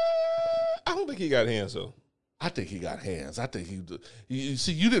 I don't think he got hands though. I think he got hands. I think you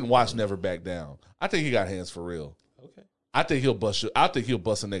see, you didn't watch Never Back Down. I think he got hands for real. Okay. I think he'll bust a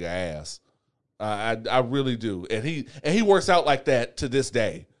nigga ass. I really do. And he works out like that to this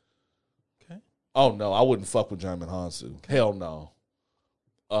day. Okay. Oh no, I wouldn't fuck with Jaimin Hansu. Okay. Hell no.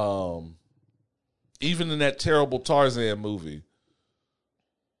 Even in that terrible Tarzan movie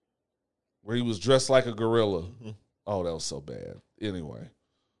where he was dressed like a gorilla. Mm-hmm. Oh, that was so bad. Anyway,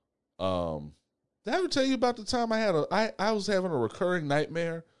 did I ever tell you about the time I was having a recurring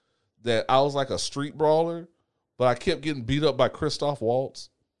nightmare that I was like a street brawler, but I kept getting beat up by Christoph Waltz?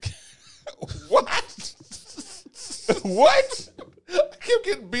 What? What? I kept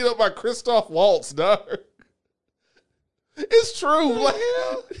getting beat up by Christoph Waltz, dog. It's true. Like,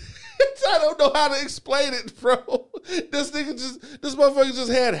 I don't know how to explain it, bro. This motherfucker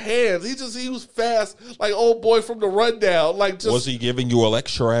just had hands. He was fast, like old boy from the Rundown. Like, just, was he giving you a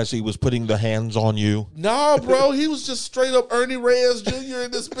lecture as he was putting the hands on you? Nah, bro. He was just straight up Ernie Reyes Jr.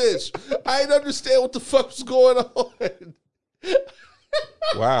 in this bitch. I didn't understand what the fuck was going on.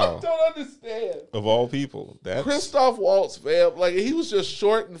 Wow. I don't understand. Of all people, that's Christoph Waltz, fam. Like, he was just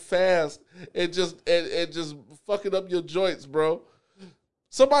short and fast and just fucking up your joints, bro.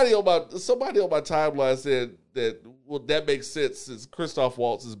 Somebody on my timeline said that makes sense since Christoph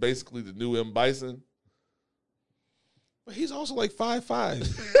Waltz is basically the new M. Bison. But he's also like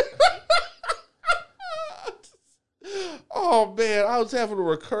 5'5". Oh man, I was having a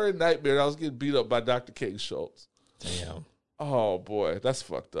recurring nightmare. I was getting beat up by Dr. King Schultz. Damn. Oh boy, that's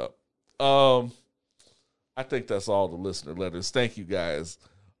fucked up. I think that's all the listener letters. Thank you guys.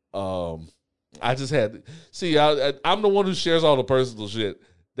 I just had I'm the one who shares all the personal shit.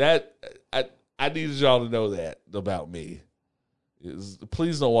 That I needed y'all to know that about me.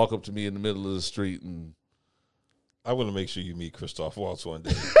 Please don't walk up to me in the middle of the street and I want to make sure you meet Christoph Waltz one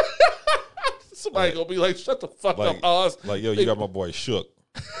day. Somebody gonna be like, "Shut the fuck up, Oz." Like, yo, you got my boy shook.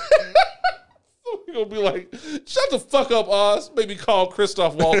 You're going to be like, shut the fuck up, Oz. Maybe call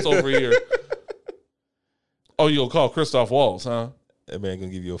Christoph Waltz over here. Oh, you'll call Christoph Waltz, huh? That man going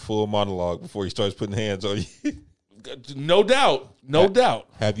to give you a full monologue before he starts putting hands on you. No doubt. No doubt.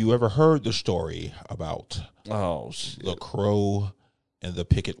 Have you ever heard the story about shit. the crow and the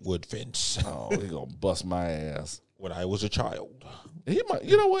picket wood fence? Oh, he going to bust my ass. When I was a child. He might.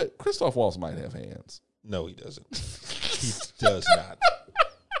 You know what? Christoph Waltz might have hands. No, he doesn't. He does not.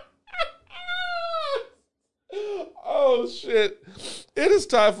 Oh, shit. It is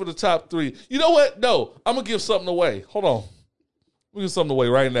time for the top 3. You know what? No, I'm going to give something away. Hold on. We'll give something away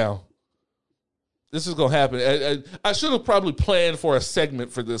right now. This is going to happen. I should have probably planned for a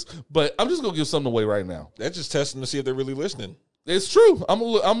segment for this, but I'm just going to give something away right now. That's just testing to see if they're really listening. It's true. I'm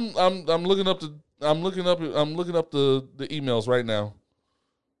looking up the emails right now.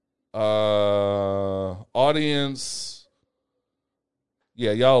 Audience.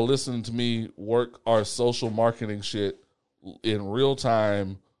 Yeah, y'all listening to me work our social marketing shit in real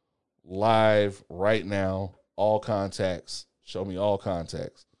time, live right now. All contacts. Show me all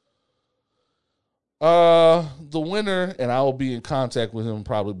contacts. The winner, and I will be in contact with him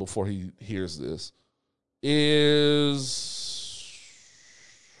probably before he hears this, is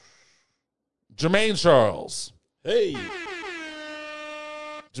Jermaine Charles. Hey.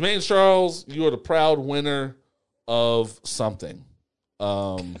 Jermaine Charles, you are the proud winner of something.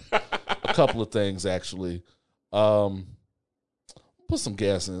 A couple of things, actually. Put some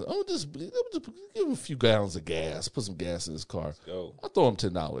gas in it. Just give him a few gallons of gas. Put some gas in his car. Let's go. I'll throw him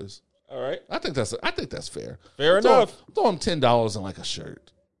 $10. All right. I think that's fair. Fair enough. Throw him $10 in like a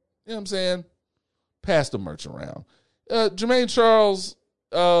shirt. You know what I'm saying? Pass the merch around. Jermaine Charles,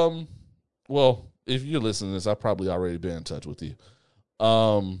 well, if you're listening to this, I've probably already been in touch with you.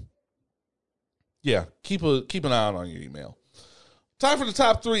 Yeah, keep an eye out on your email. Time for the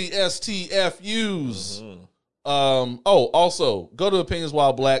top 3 STFUs. Mm-hmm. Also, go to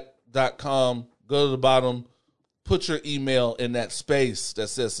opinionswhileblack.com, go to the bottom, put your email in that space that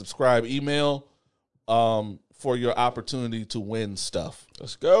says subscribe email for your opportunity to win stuff.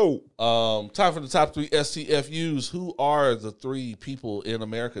 Let's go. Time for the top 3 STFUs. Who are the 3 people in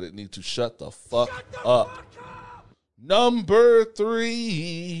America that need to shut the fuck up? Number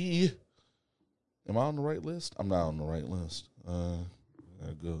 3. Am I on the right list? I'm not on the right list.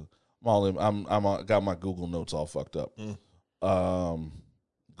 Good. I'm got my Google Notes all fucked up.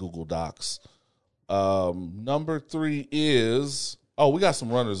 Google Docs. Number 3 is we got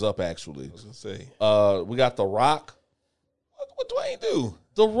some runners up actually. I was gonna say. We got The Rock. What Dwayne do?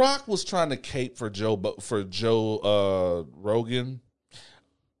 The Rock was trying to cape for Joe Rogan.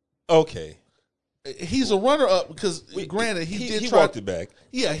 Okay. He's a runner up because granted he walked it back.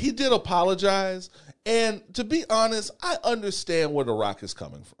 Yeah, he did apologize. And to be honest, I understand where The Rock is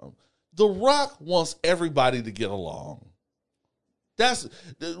coming from. The Rock wants everybody to get along. That's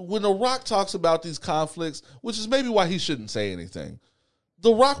when The Rock talks about these conflicts, which is maybe why he shouldn't say anything.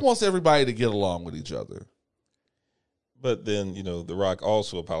 The Rock wants everybody to get along with each other. But then, The Rock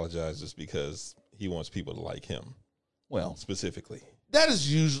also apologizes because he wants people to like him. Well, specifically. That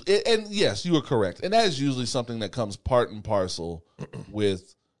is usually, and yes, you are correct. And that is usually something that comes part and parcel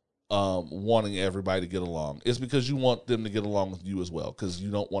with wanting everybody to get along. It's because you want them to get along with you as well, because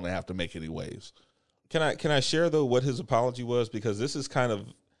you don't want to have to make any waves. Can I share though what his apology was? Because this is kind of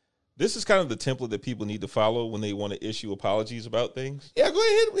the template that people need to follow when they want to issue apologies about things. Yeah, go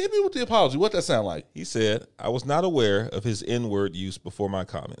ahead, hit me with the apology. What that sound like? He said, "I was not aware of his N-word use before my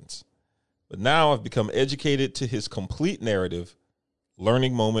comments, but now I've become educated to his complete narrative.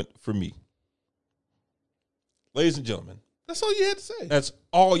 Learning moment for me." Ladies and gentlemen. That's all you had to say. That's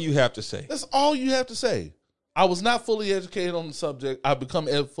all you have to say. That's all you have to say. I was not fully educated on the subject. I've become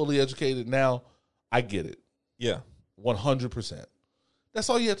fully educated now. I get it. Yeah. 100%. That's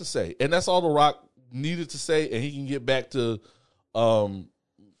all you have to say. And that's all The Rock needed to say, and he can get back to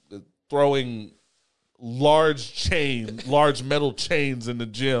throwing large metal chains in the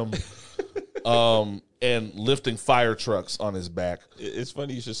gym and lifting fire trucks on his back. It's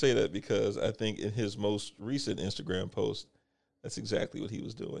funny you should say that, because I think in his most recent Instagram post, that's exactly what he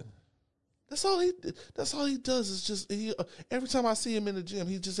was doing. That's all he does is just every time I see him in the gym,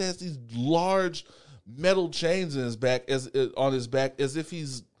 he just has these large metal chains in his back on his back as if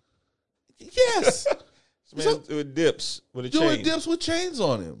he's yes. This man doing dips with a chain. Doing dips with chains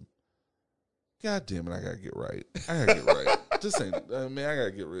on him. God damn it, I gotta get right. This ain't I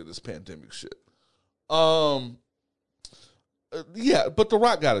gotta get rid of this pandemic shit. Yeah, but The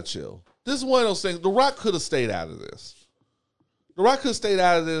Rock gotta chill. This is one of those things. The Rock could have stayed out of this. The Rock could have stayed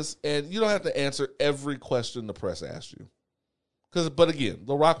out of this, and you don't have to answer every question the press asks you. But again,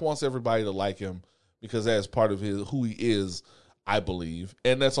 The Rock wants everybody to like him. because that's part of who he is, I believe,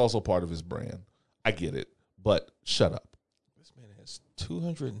 and that's also part of his brand. I get it, but shut up. This man has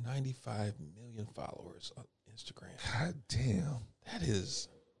 295 million followers on Instagram. God damn. That is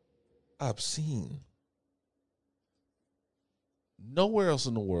obscene. Nowhere else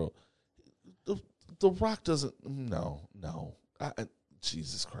in the world. The Rock doesn't. No.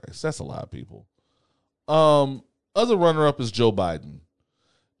 Jesus Christ, that's a lot of people. Other runner-up is Joe Biden.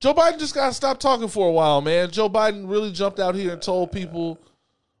 Joe Biden just got to stop talking for a while, man. Joe Biden really jumped out here and told people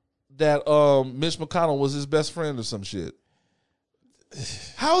that Mitch McConnell was his best friend or some shit.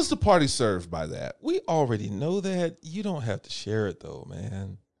 How is the party served by that? We already know that. You don't have to share it, though,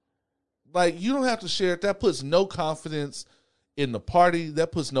 man. Like, you don't have to share it. That puts no confidence in the party.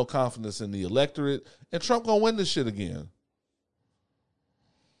 That puts no confidence in the electorate. And Trump gonna win this shit again.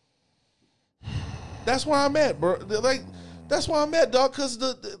 That's where I'm at, bro. Like, that's where I'm at, dog, because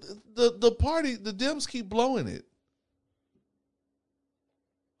the party, the Dems keep blowing it.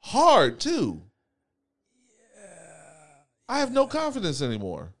 Hard, too. Yeah. I have no confidence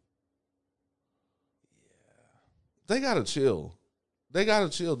anymore. Yeah. They gotta chill. The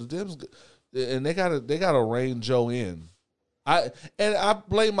Dems, and they gotta rein Joe in. I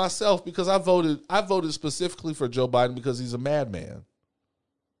blame myself because I voted specifically for Joe Biden because he's a madman.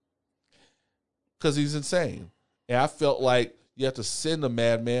 Because he's insane. And I felt like you have to send a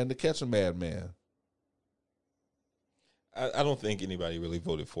madman to catch a madman. I don't think anybody really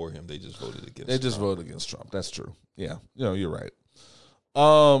voted for him. They just voted against Trump. They just voted against Trump. That's true. Yeah. You're right.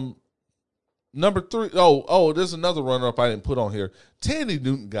 Number 3. Oh, there's another runner-up I didn't put on here. Tandy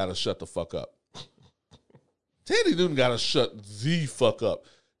Newton got to shut the fuck up. Tandy Newton got to shut the fuck up.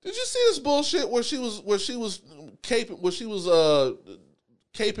 Did you see this bullshit where she was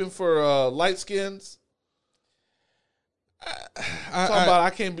caping for light skins?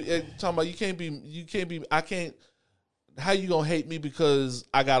 How you gonna hate me because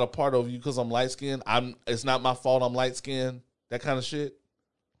I got a part of you because I'm light skinned? It's not my fault I'm light skinned. That kind of shit.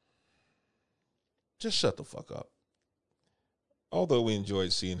 Just shut the fuck up. Although we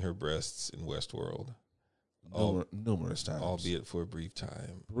enjoyed seeing her breasts in Westworld. Numerous times. Albeit for a brief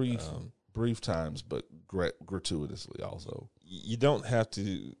time. Brief times, but gratuitously also. You don't have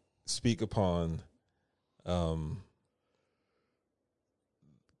to speak upon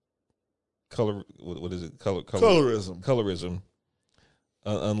color. What is it? Colorism.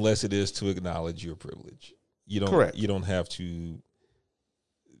 Unless it is to acknowledge your privilege. Correct. You don't have to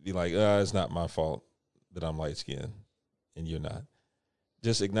be like, it's not my fault that I'm light skinned and you're not.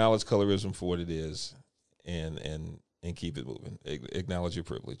 Just acknowledge colorism for what it is, and keep it moving. Acknowledge your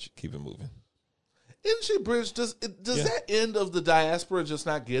privilege. Keep it moving. Isn't she British? Does that end of the diaspora just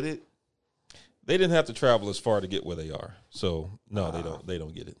not get it? They didn't have to travel as far to get where they are, so no, they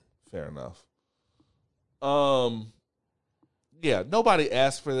don't get it. Fair enough. Yeah, nobody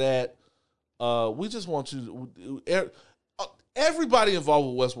asked for that. We just want you to. Everybody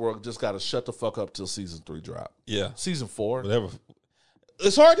involved with Westworld just got to shut the fuck up till season 3 drop. Yeah, season 4, whatever.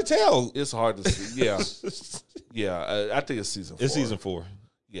 It's hard to tell. It's hard to see. Yeah, yeah. I think it's season 4. It's season 4.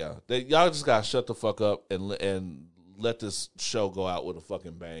 Yeah, y'all just gotta shut the fuck up and let this show go out with a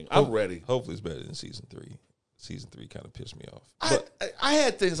fucking bang. I'm ready. Hopefully, it's better than season 3. Season 3 kind of pissed me off. I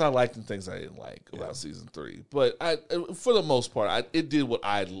had things I liked and things I didn't like about season 3, but for the most part, it did what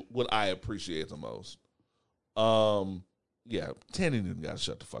I appreciate the most. Yeah, Tandy Newton gotta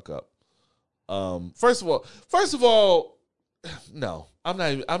shut the fuck up. First of all, no, I'm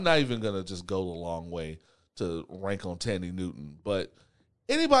not even gonna just go the long way to rank on Tandy Newton, but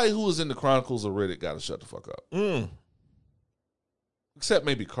anybody who was in the Chronicles of Riddick got to shut the fuck up. Except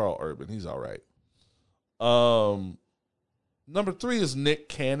maybe Carl Urban. He's all right. Number 3 is Nick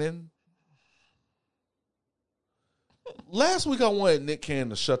Cannon. Last week I wanted Nick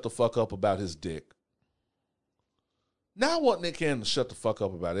Cannon to shut the fuck up about his dick. Now I want Nick Cannon to shut the fuck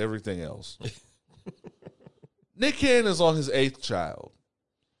up about everything else. Nick Cannon is on his 8th child.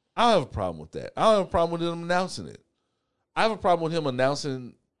 I don't have a problem with that. I don't have a problem with him announcing it. I have a problem with him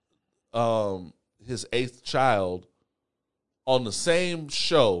announcing his 8th child on the same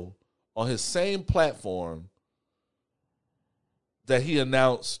show, on his same platform that he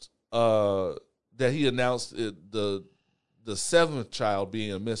announced the 7th child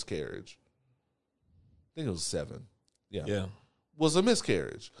being a miscarriage. I think it was 7. Yeah. Was a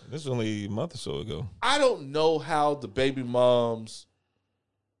miscarriage. This was only a month or so ago. I don't know how the baby moms,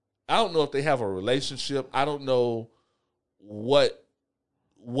 I don't know if they have a relationship. I don't know what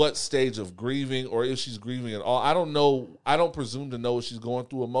stage of grieving or if she's grieving at all. I don't know. I don't presume to know what she's going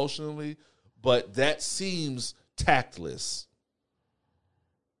through emotionally, but that seems tactless.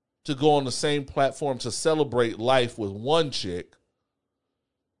 to go on the same platform to celebrate life with one chick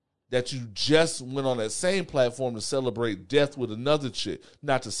that you just went on that same platform to celebrate death with another chick.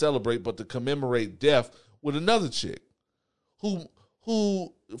 Not to celebrate, but to commemorate death with another chick who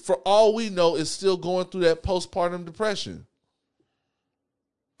for all we know is still going through that postpartum depression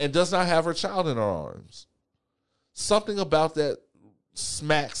and does not have her child in her arms. Something about that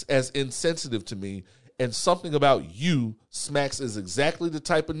smacks as insensitive to me, and something about you smacks as exactly the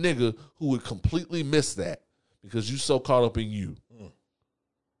type of nigga who would completely miss that because you so caught up in you.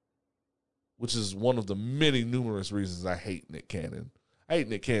 Which is one of the many numerous reasons I hate Nick Cannon. I hate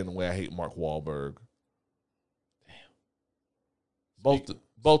Nick Cannon the way I hate Mark Wahlberg. Damn.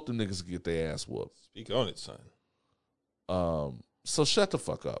 Both the niggas get their ass whooped. Speak on it, son. So shut the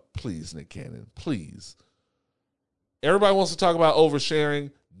fuck up, please, Nick Cannon. Please. Everybody wants to talk about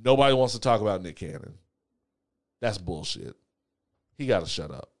oversharing. Nobody wants to talk about Nick Cannon. That's bullshit. He got to shut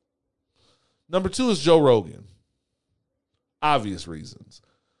up. Number 2 is Joe Rogan. Obvious reasons.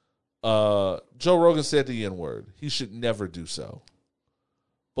 Joe Rogan said the N-word. He should never do so.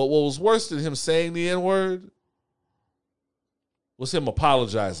 But what was worse than him saying the N-word was him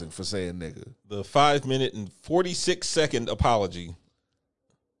apologizing for saying nigga. The 5-minute and 46-second apology.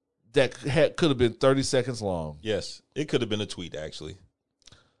 That could have been 30 seconds long. Yes, it could have been a tweet, actually.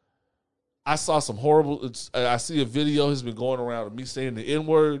 I saw some horrible... I see a video has been going around of me saying the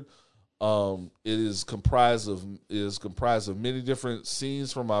N-word. It is comprised of many different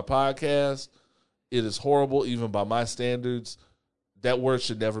scenes from my podcast. It is horrible, even by my standards. That word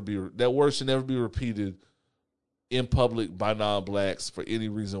should never be repeated in public by non-blacks for any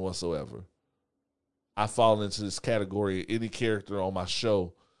reason whatsoever. I fall into this category. Any character on my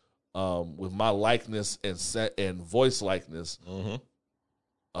show with my likeness and voice likeness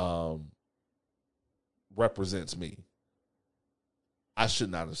represents me. I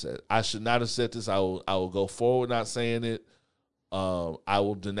should not have said this. I will go forward not saying it. I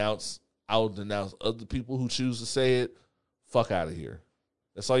will denounce other people who choose to say it. Fuck out of here.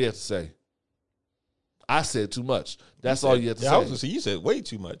 That's all you have to say. I said too much. That's all you have to say. I was gonna say you said way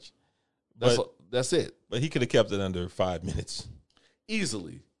too much. That's it. But he could have kept it under 5 minutes.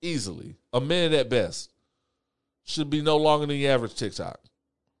 Easily. A minute at best. Should be no longer than the average TikTok.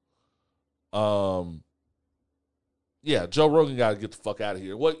 Yeah, Joe Rogan got to get the fuck out of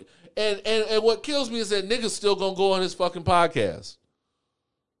here. What kills me is that niggas still gonna go on his fucking podcast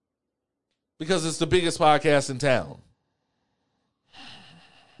because it's the biggest podcast in town.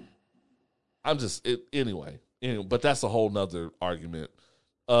 Anyway, but that's a whole nother argument.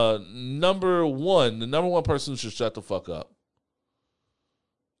 The number one person who should shut the fuck up.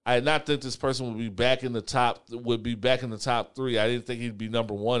 I did not think this person would be back in the top 3. I didn't think he'd be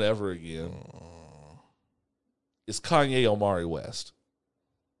number 1 ever again. It's Kanye Omari West.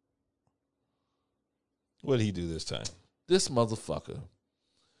 What did he do this time? This motherfucker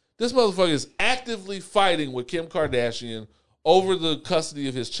is actively fighting with Kim Kardashian over the custody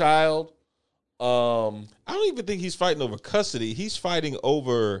of his child. I don't even think he's fighting over custody. He's fighting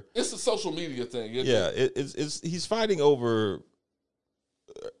over... It's a social media thing. He's fighting over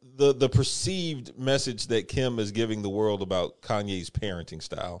the perceived message that Kim is giving the world about Kanye's parenting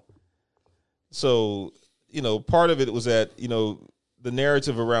style. So... part of it was that, the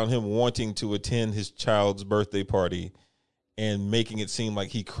narrative around him wanting to attend his child's birthday party and making it seem like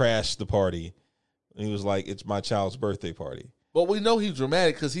he crashed the party. And he was like, it's my child's birthday party. But we know he's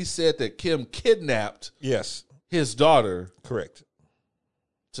dramatic because he said that Kim kidnapped his daughter. Correct.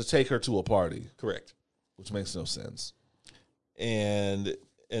 To take her to a party. Correct. Which makes no sense. And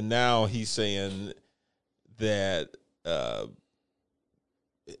now he's saying that,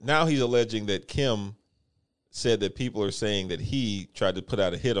 now he's alleging that Kim said that people are saying that he tried to put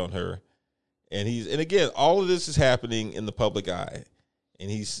out a hit on her. And again, all of this is happening in the public eye.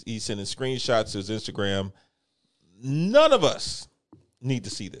 And he's sending screenshots to his Instagram. None of us need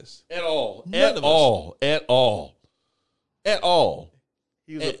to see this. At all. At all.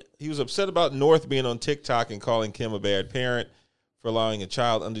 He was upset about North being on TikTok and calling Kim a bad parent for allowing a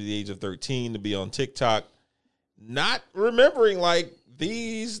child under the age of 13 to be on TikTok. Not remembering,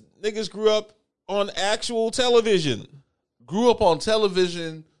 these niggas grew up on actual television. Grew up on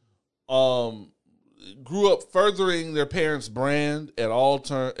television, grew up furthering their parents' brand at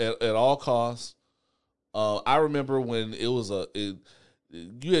all costs. I remember when it was it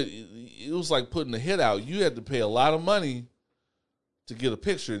was like putting a hit out. You had to pay a lot of money to get a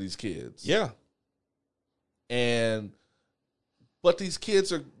picture of these kids. Yeah. But these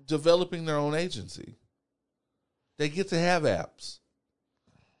kids are developing their own agency. They get to have apps.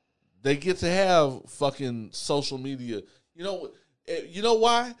 They get to have fucking social media. You know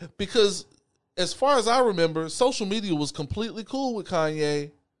why? Because as far as I remember, social media was completely cool with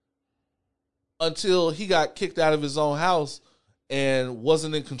Kanye until he got kicked out of his own house and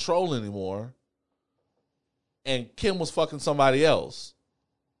wasn't in control anymore. And Kim was fucking somebody else.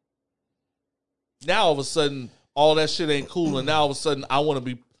 Now all of a sudden, all that shit ain't cool. And now all of a sudden, I want to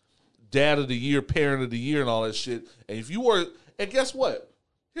be dad of the year, parent of the year, and all that shit. And if you were, and guess what?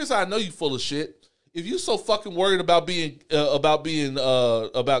 Here's how I know you full of shit. If you so fucking worried about about Kim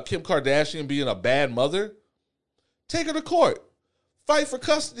Kardashian being a bad mother, take her to court. Fight for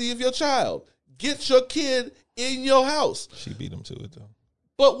custody of your child. Get your kid in your house. She beat him to it though.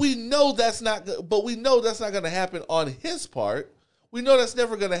 But we know that's not. But we know that's not going to happen on his part. We know that's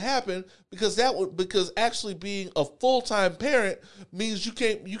never going to happen because because actually being a full-time parent means you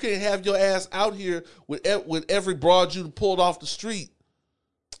can't have your ass out here with every broad you pulled off the street.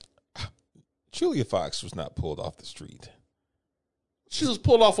 Julia Fox was not pulled off the street. She was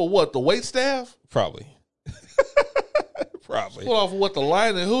pulled off of what? The waitstaff? Probably. Probably. Pulled off of what? The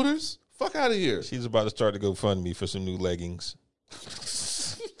Lion and Hooters? Fuck out of here. She's about to start to GoFundMe for some new leggings.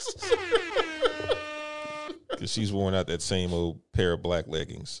 Because she's worn out that same old pair of black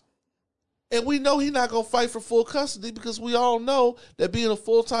leggings. And we know he's not going to fight for full custody because we all know that being a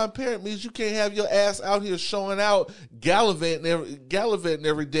full-time parent means you can't have your ass out here showing out, gallivanting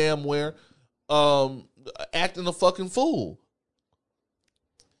every damn where, acting a fucking fool.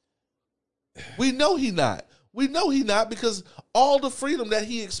 We know he not. We know he not because all the freedom that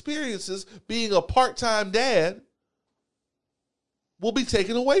he experiences being a part-time dad will be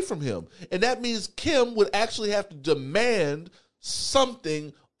taken away from him. And that means Kim would actually have to demand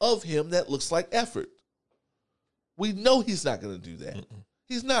something of him that looks like effort. We know he's not going to do that.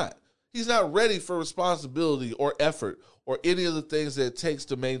 He's not. He's not ready for responsibility or effort or any of the things that it takes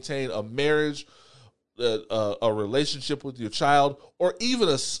to maintain a marriage, a relationship with your child, or even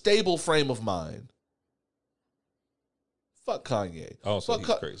a stable frame of mind. Fuck Kanye. Also, he's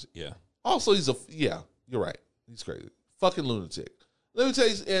crazy. Yeah. Also, you're right. He's crazy. Fucking lunatic. Let me tell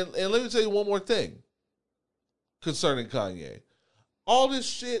you, and let me tell you one more thing concerning Kanye. All this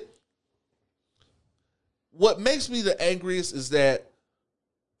shit, what makes me the angriest is that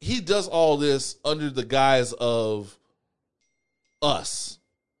he does all this under the guise of us.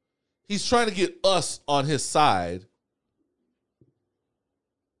 He's trying to get us on his side.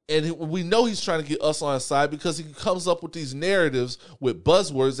 And we know he's trying to get us on his side because he comes up with these narratives with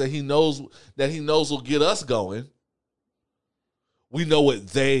buzzwords that he knows will get us going. We know what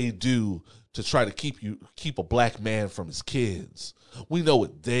they do to try to keep a black man from his kids. We know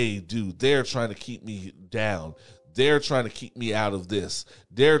what they do. They're trying to keep me down. They're trying to keep me out of this.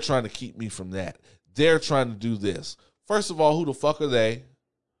 They're trying to keep me from that. They're trying to do this. First of all, who the fuck are they?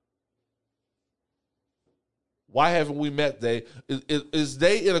 Why haven't we met they? Is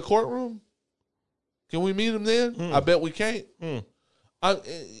they in a courtroom? Can we meet them then? I bet we can't.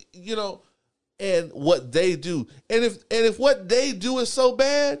 And what they do. And if what they do is so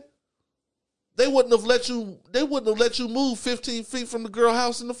bad, they wouldn't have let you move 15 feet from the girl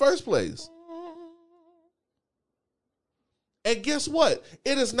house in the first place. And guess what?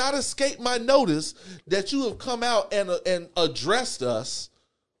 It has not escaped my notice that you have come out and addressed us,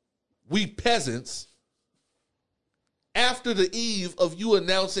 we peasants, after the eve of you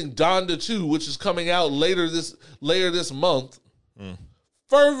announcing Donda 2, which is coming out later this month.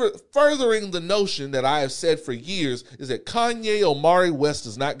 Furthering the notion that I have said for years is that Kanye Omari West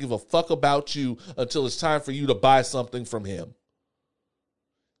does not give a fuck about you until it's time for you to buy something from him.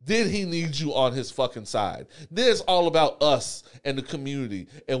 Then he needs you on his fucking side. Then it's all about us and the community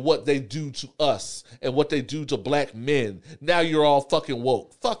and what they do to us and what they do to black men. Now you're all fucking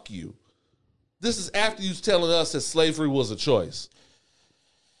woke. Fuck you. This is after you telling us that slavery was a choice.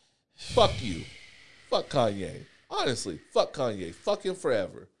 Fuck you. Fuck Kanye. Honestly, fuck Kanye. Fuck him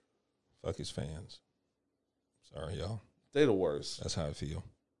forever. Fuck his fans. Sorry, y'all. They the worst. That's how I feel.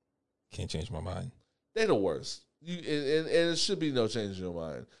 Can't change my mind. They the worst. And it should be no change in your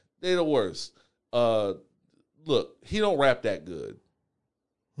mind. They the worst. Look, he don't rap that good.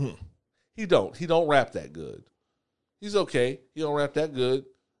 He don't rap that good. He's okay. He don't rap that good.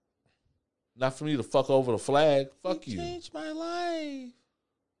 Not for me to fuck over the flag. Fuck you. Changed my life.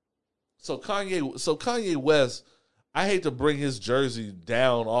 So Kanye West, I hate to bring his jersey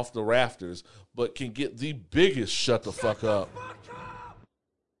down off the rafters, but can get the biggest shut the fuck up.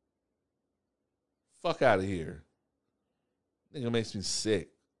 Fuck out of here. Nigga makes me sick.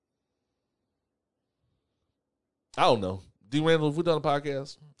 I don't know. D. Randle, have we done a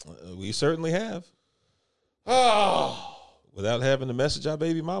podcast? We certainly have. Oh. Without having to message our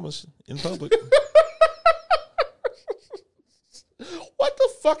baby mamas in public.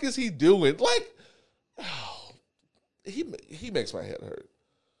 fuck is he doing? Like, he makes my head hurt.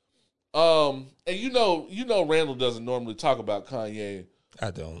 And you know, Randle doesn't normally talk about Kanye.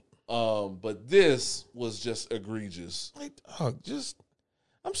 I don't. But this was just egregious. Like, I'm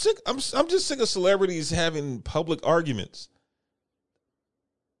sick. I'm just sick of celebrities having public arguments.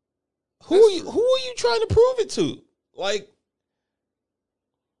 Who are you trying to prove it to? Like,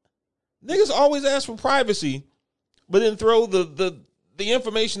 niggas always ask for privacy, but then throw the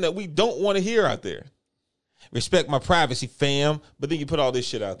information that we don't want to hear out there. Respect my privacy, fam. But then you put all this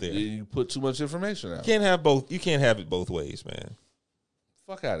shit out there. You put too much information out. You can't have both. You can't have it both ways, man.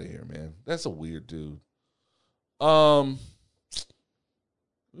 Fuck out of here, man. That's a weird dude. I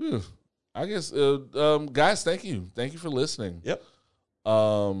guess, guys, thank you. Thank you for listening. Yep.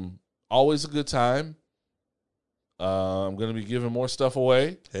 Always a good time. I'm going to be giving more stuff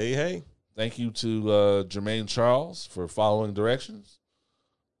away. Hey. Thank you to Jermaine Charles for following directions.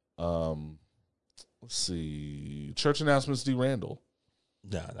 Let's see. Church announcements, D. Randle.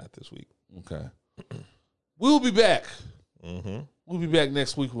 Nah, not this week. Okay. We'll be back. Mm-hmm. We'll be back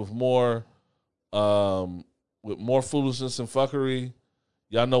next week with more foolishness and fuckery.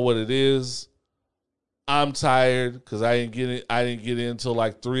 Y'all know what it is. I'm tired because I didn't get in until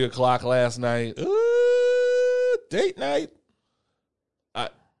like 3:00 last night. Date night.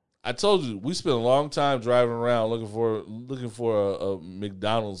 I told you we spent a long time driving around looking for a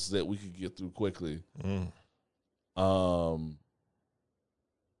McDonald's that we could get through quickly.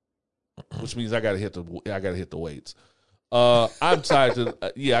 Which means I gotta hit the weights. I'm tired.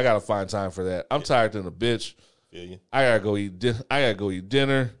 I gotta find time for that. I'm tired than a bitch. Feel you. I gotta go eat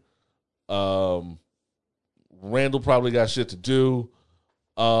dinner. Randall probably got shit to do.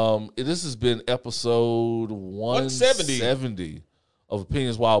 This has been episode 170 of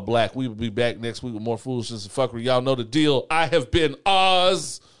Opinions While Black. We will be back next week with more foolishness and fuckery. Y'all know the deal. I have been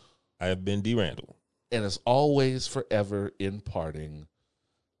Oz. I have been D. Randle. And as always, forever imparting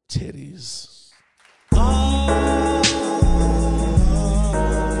titties. Oh.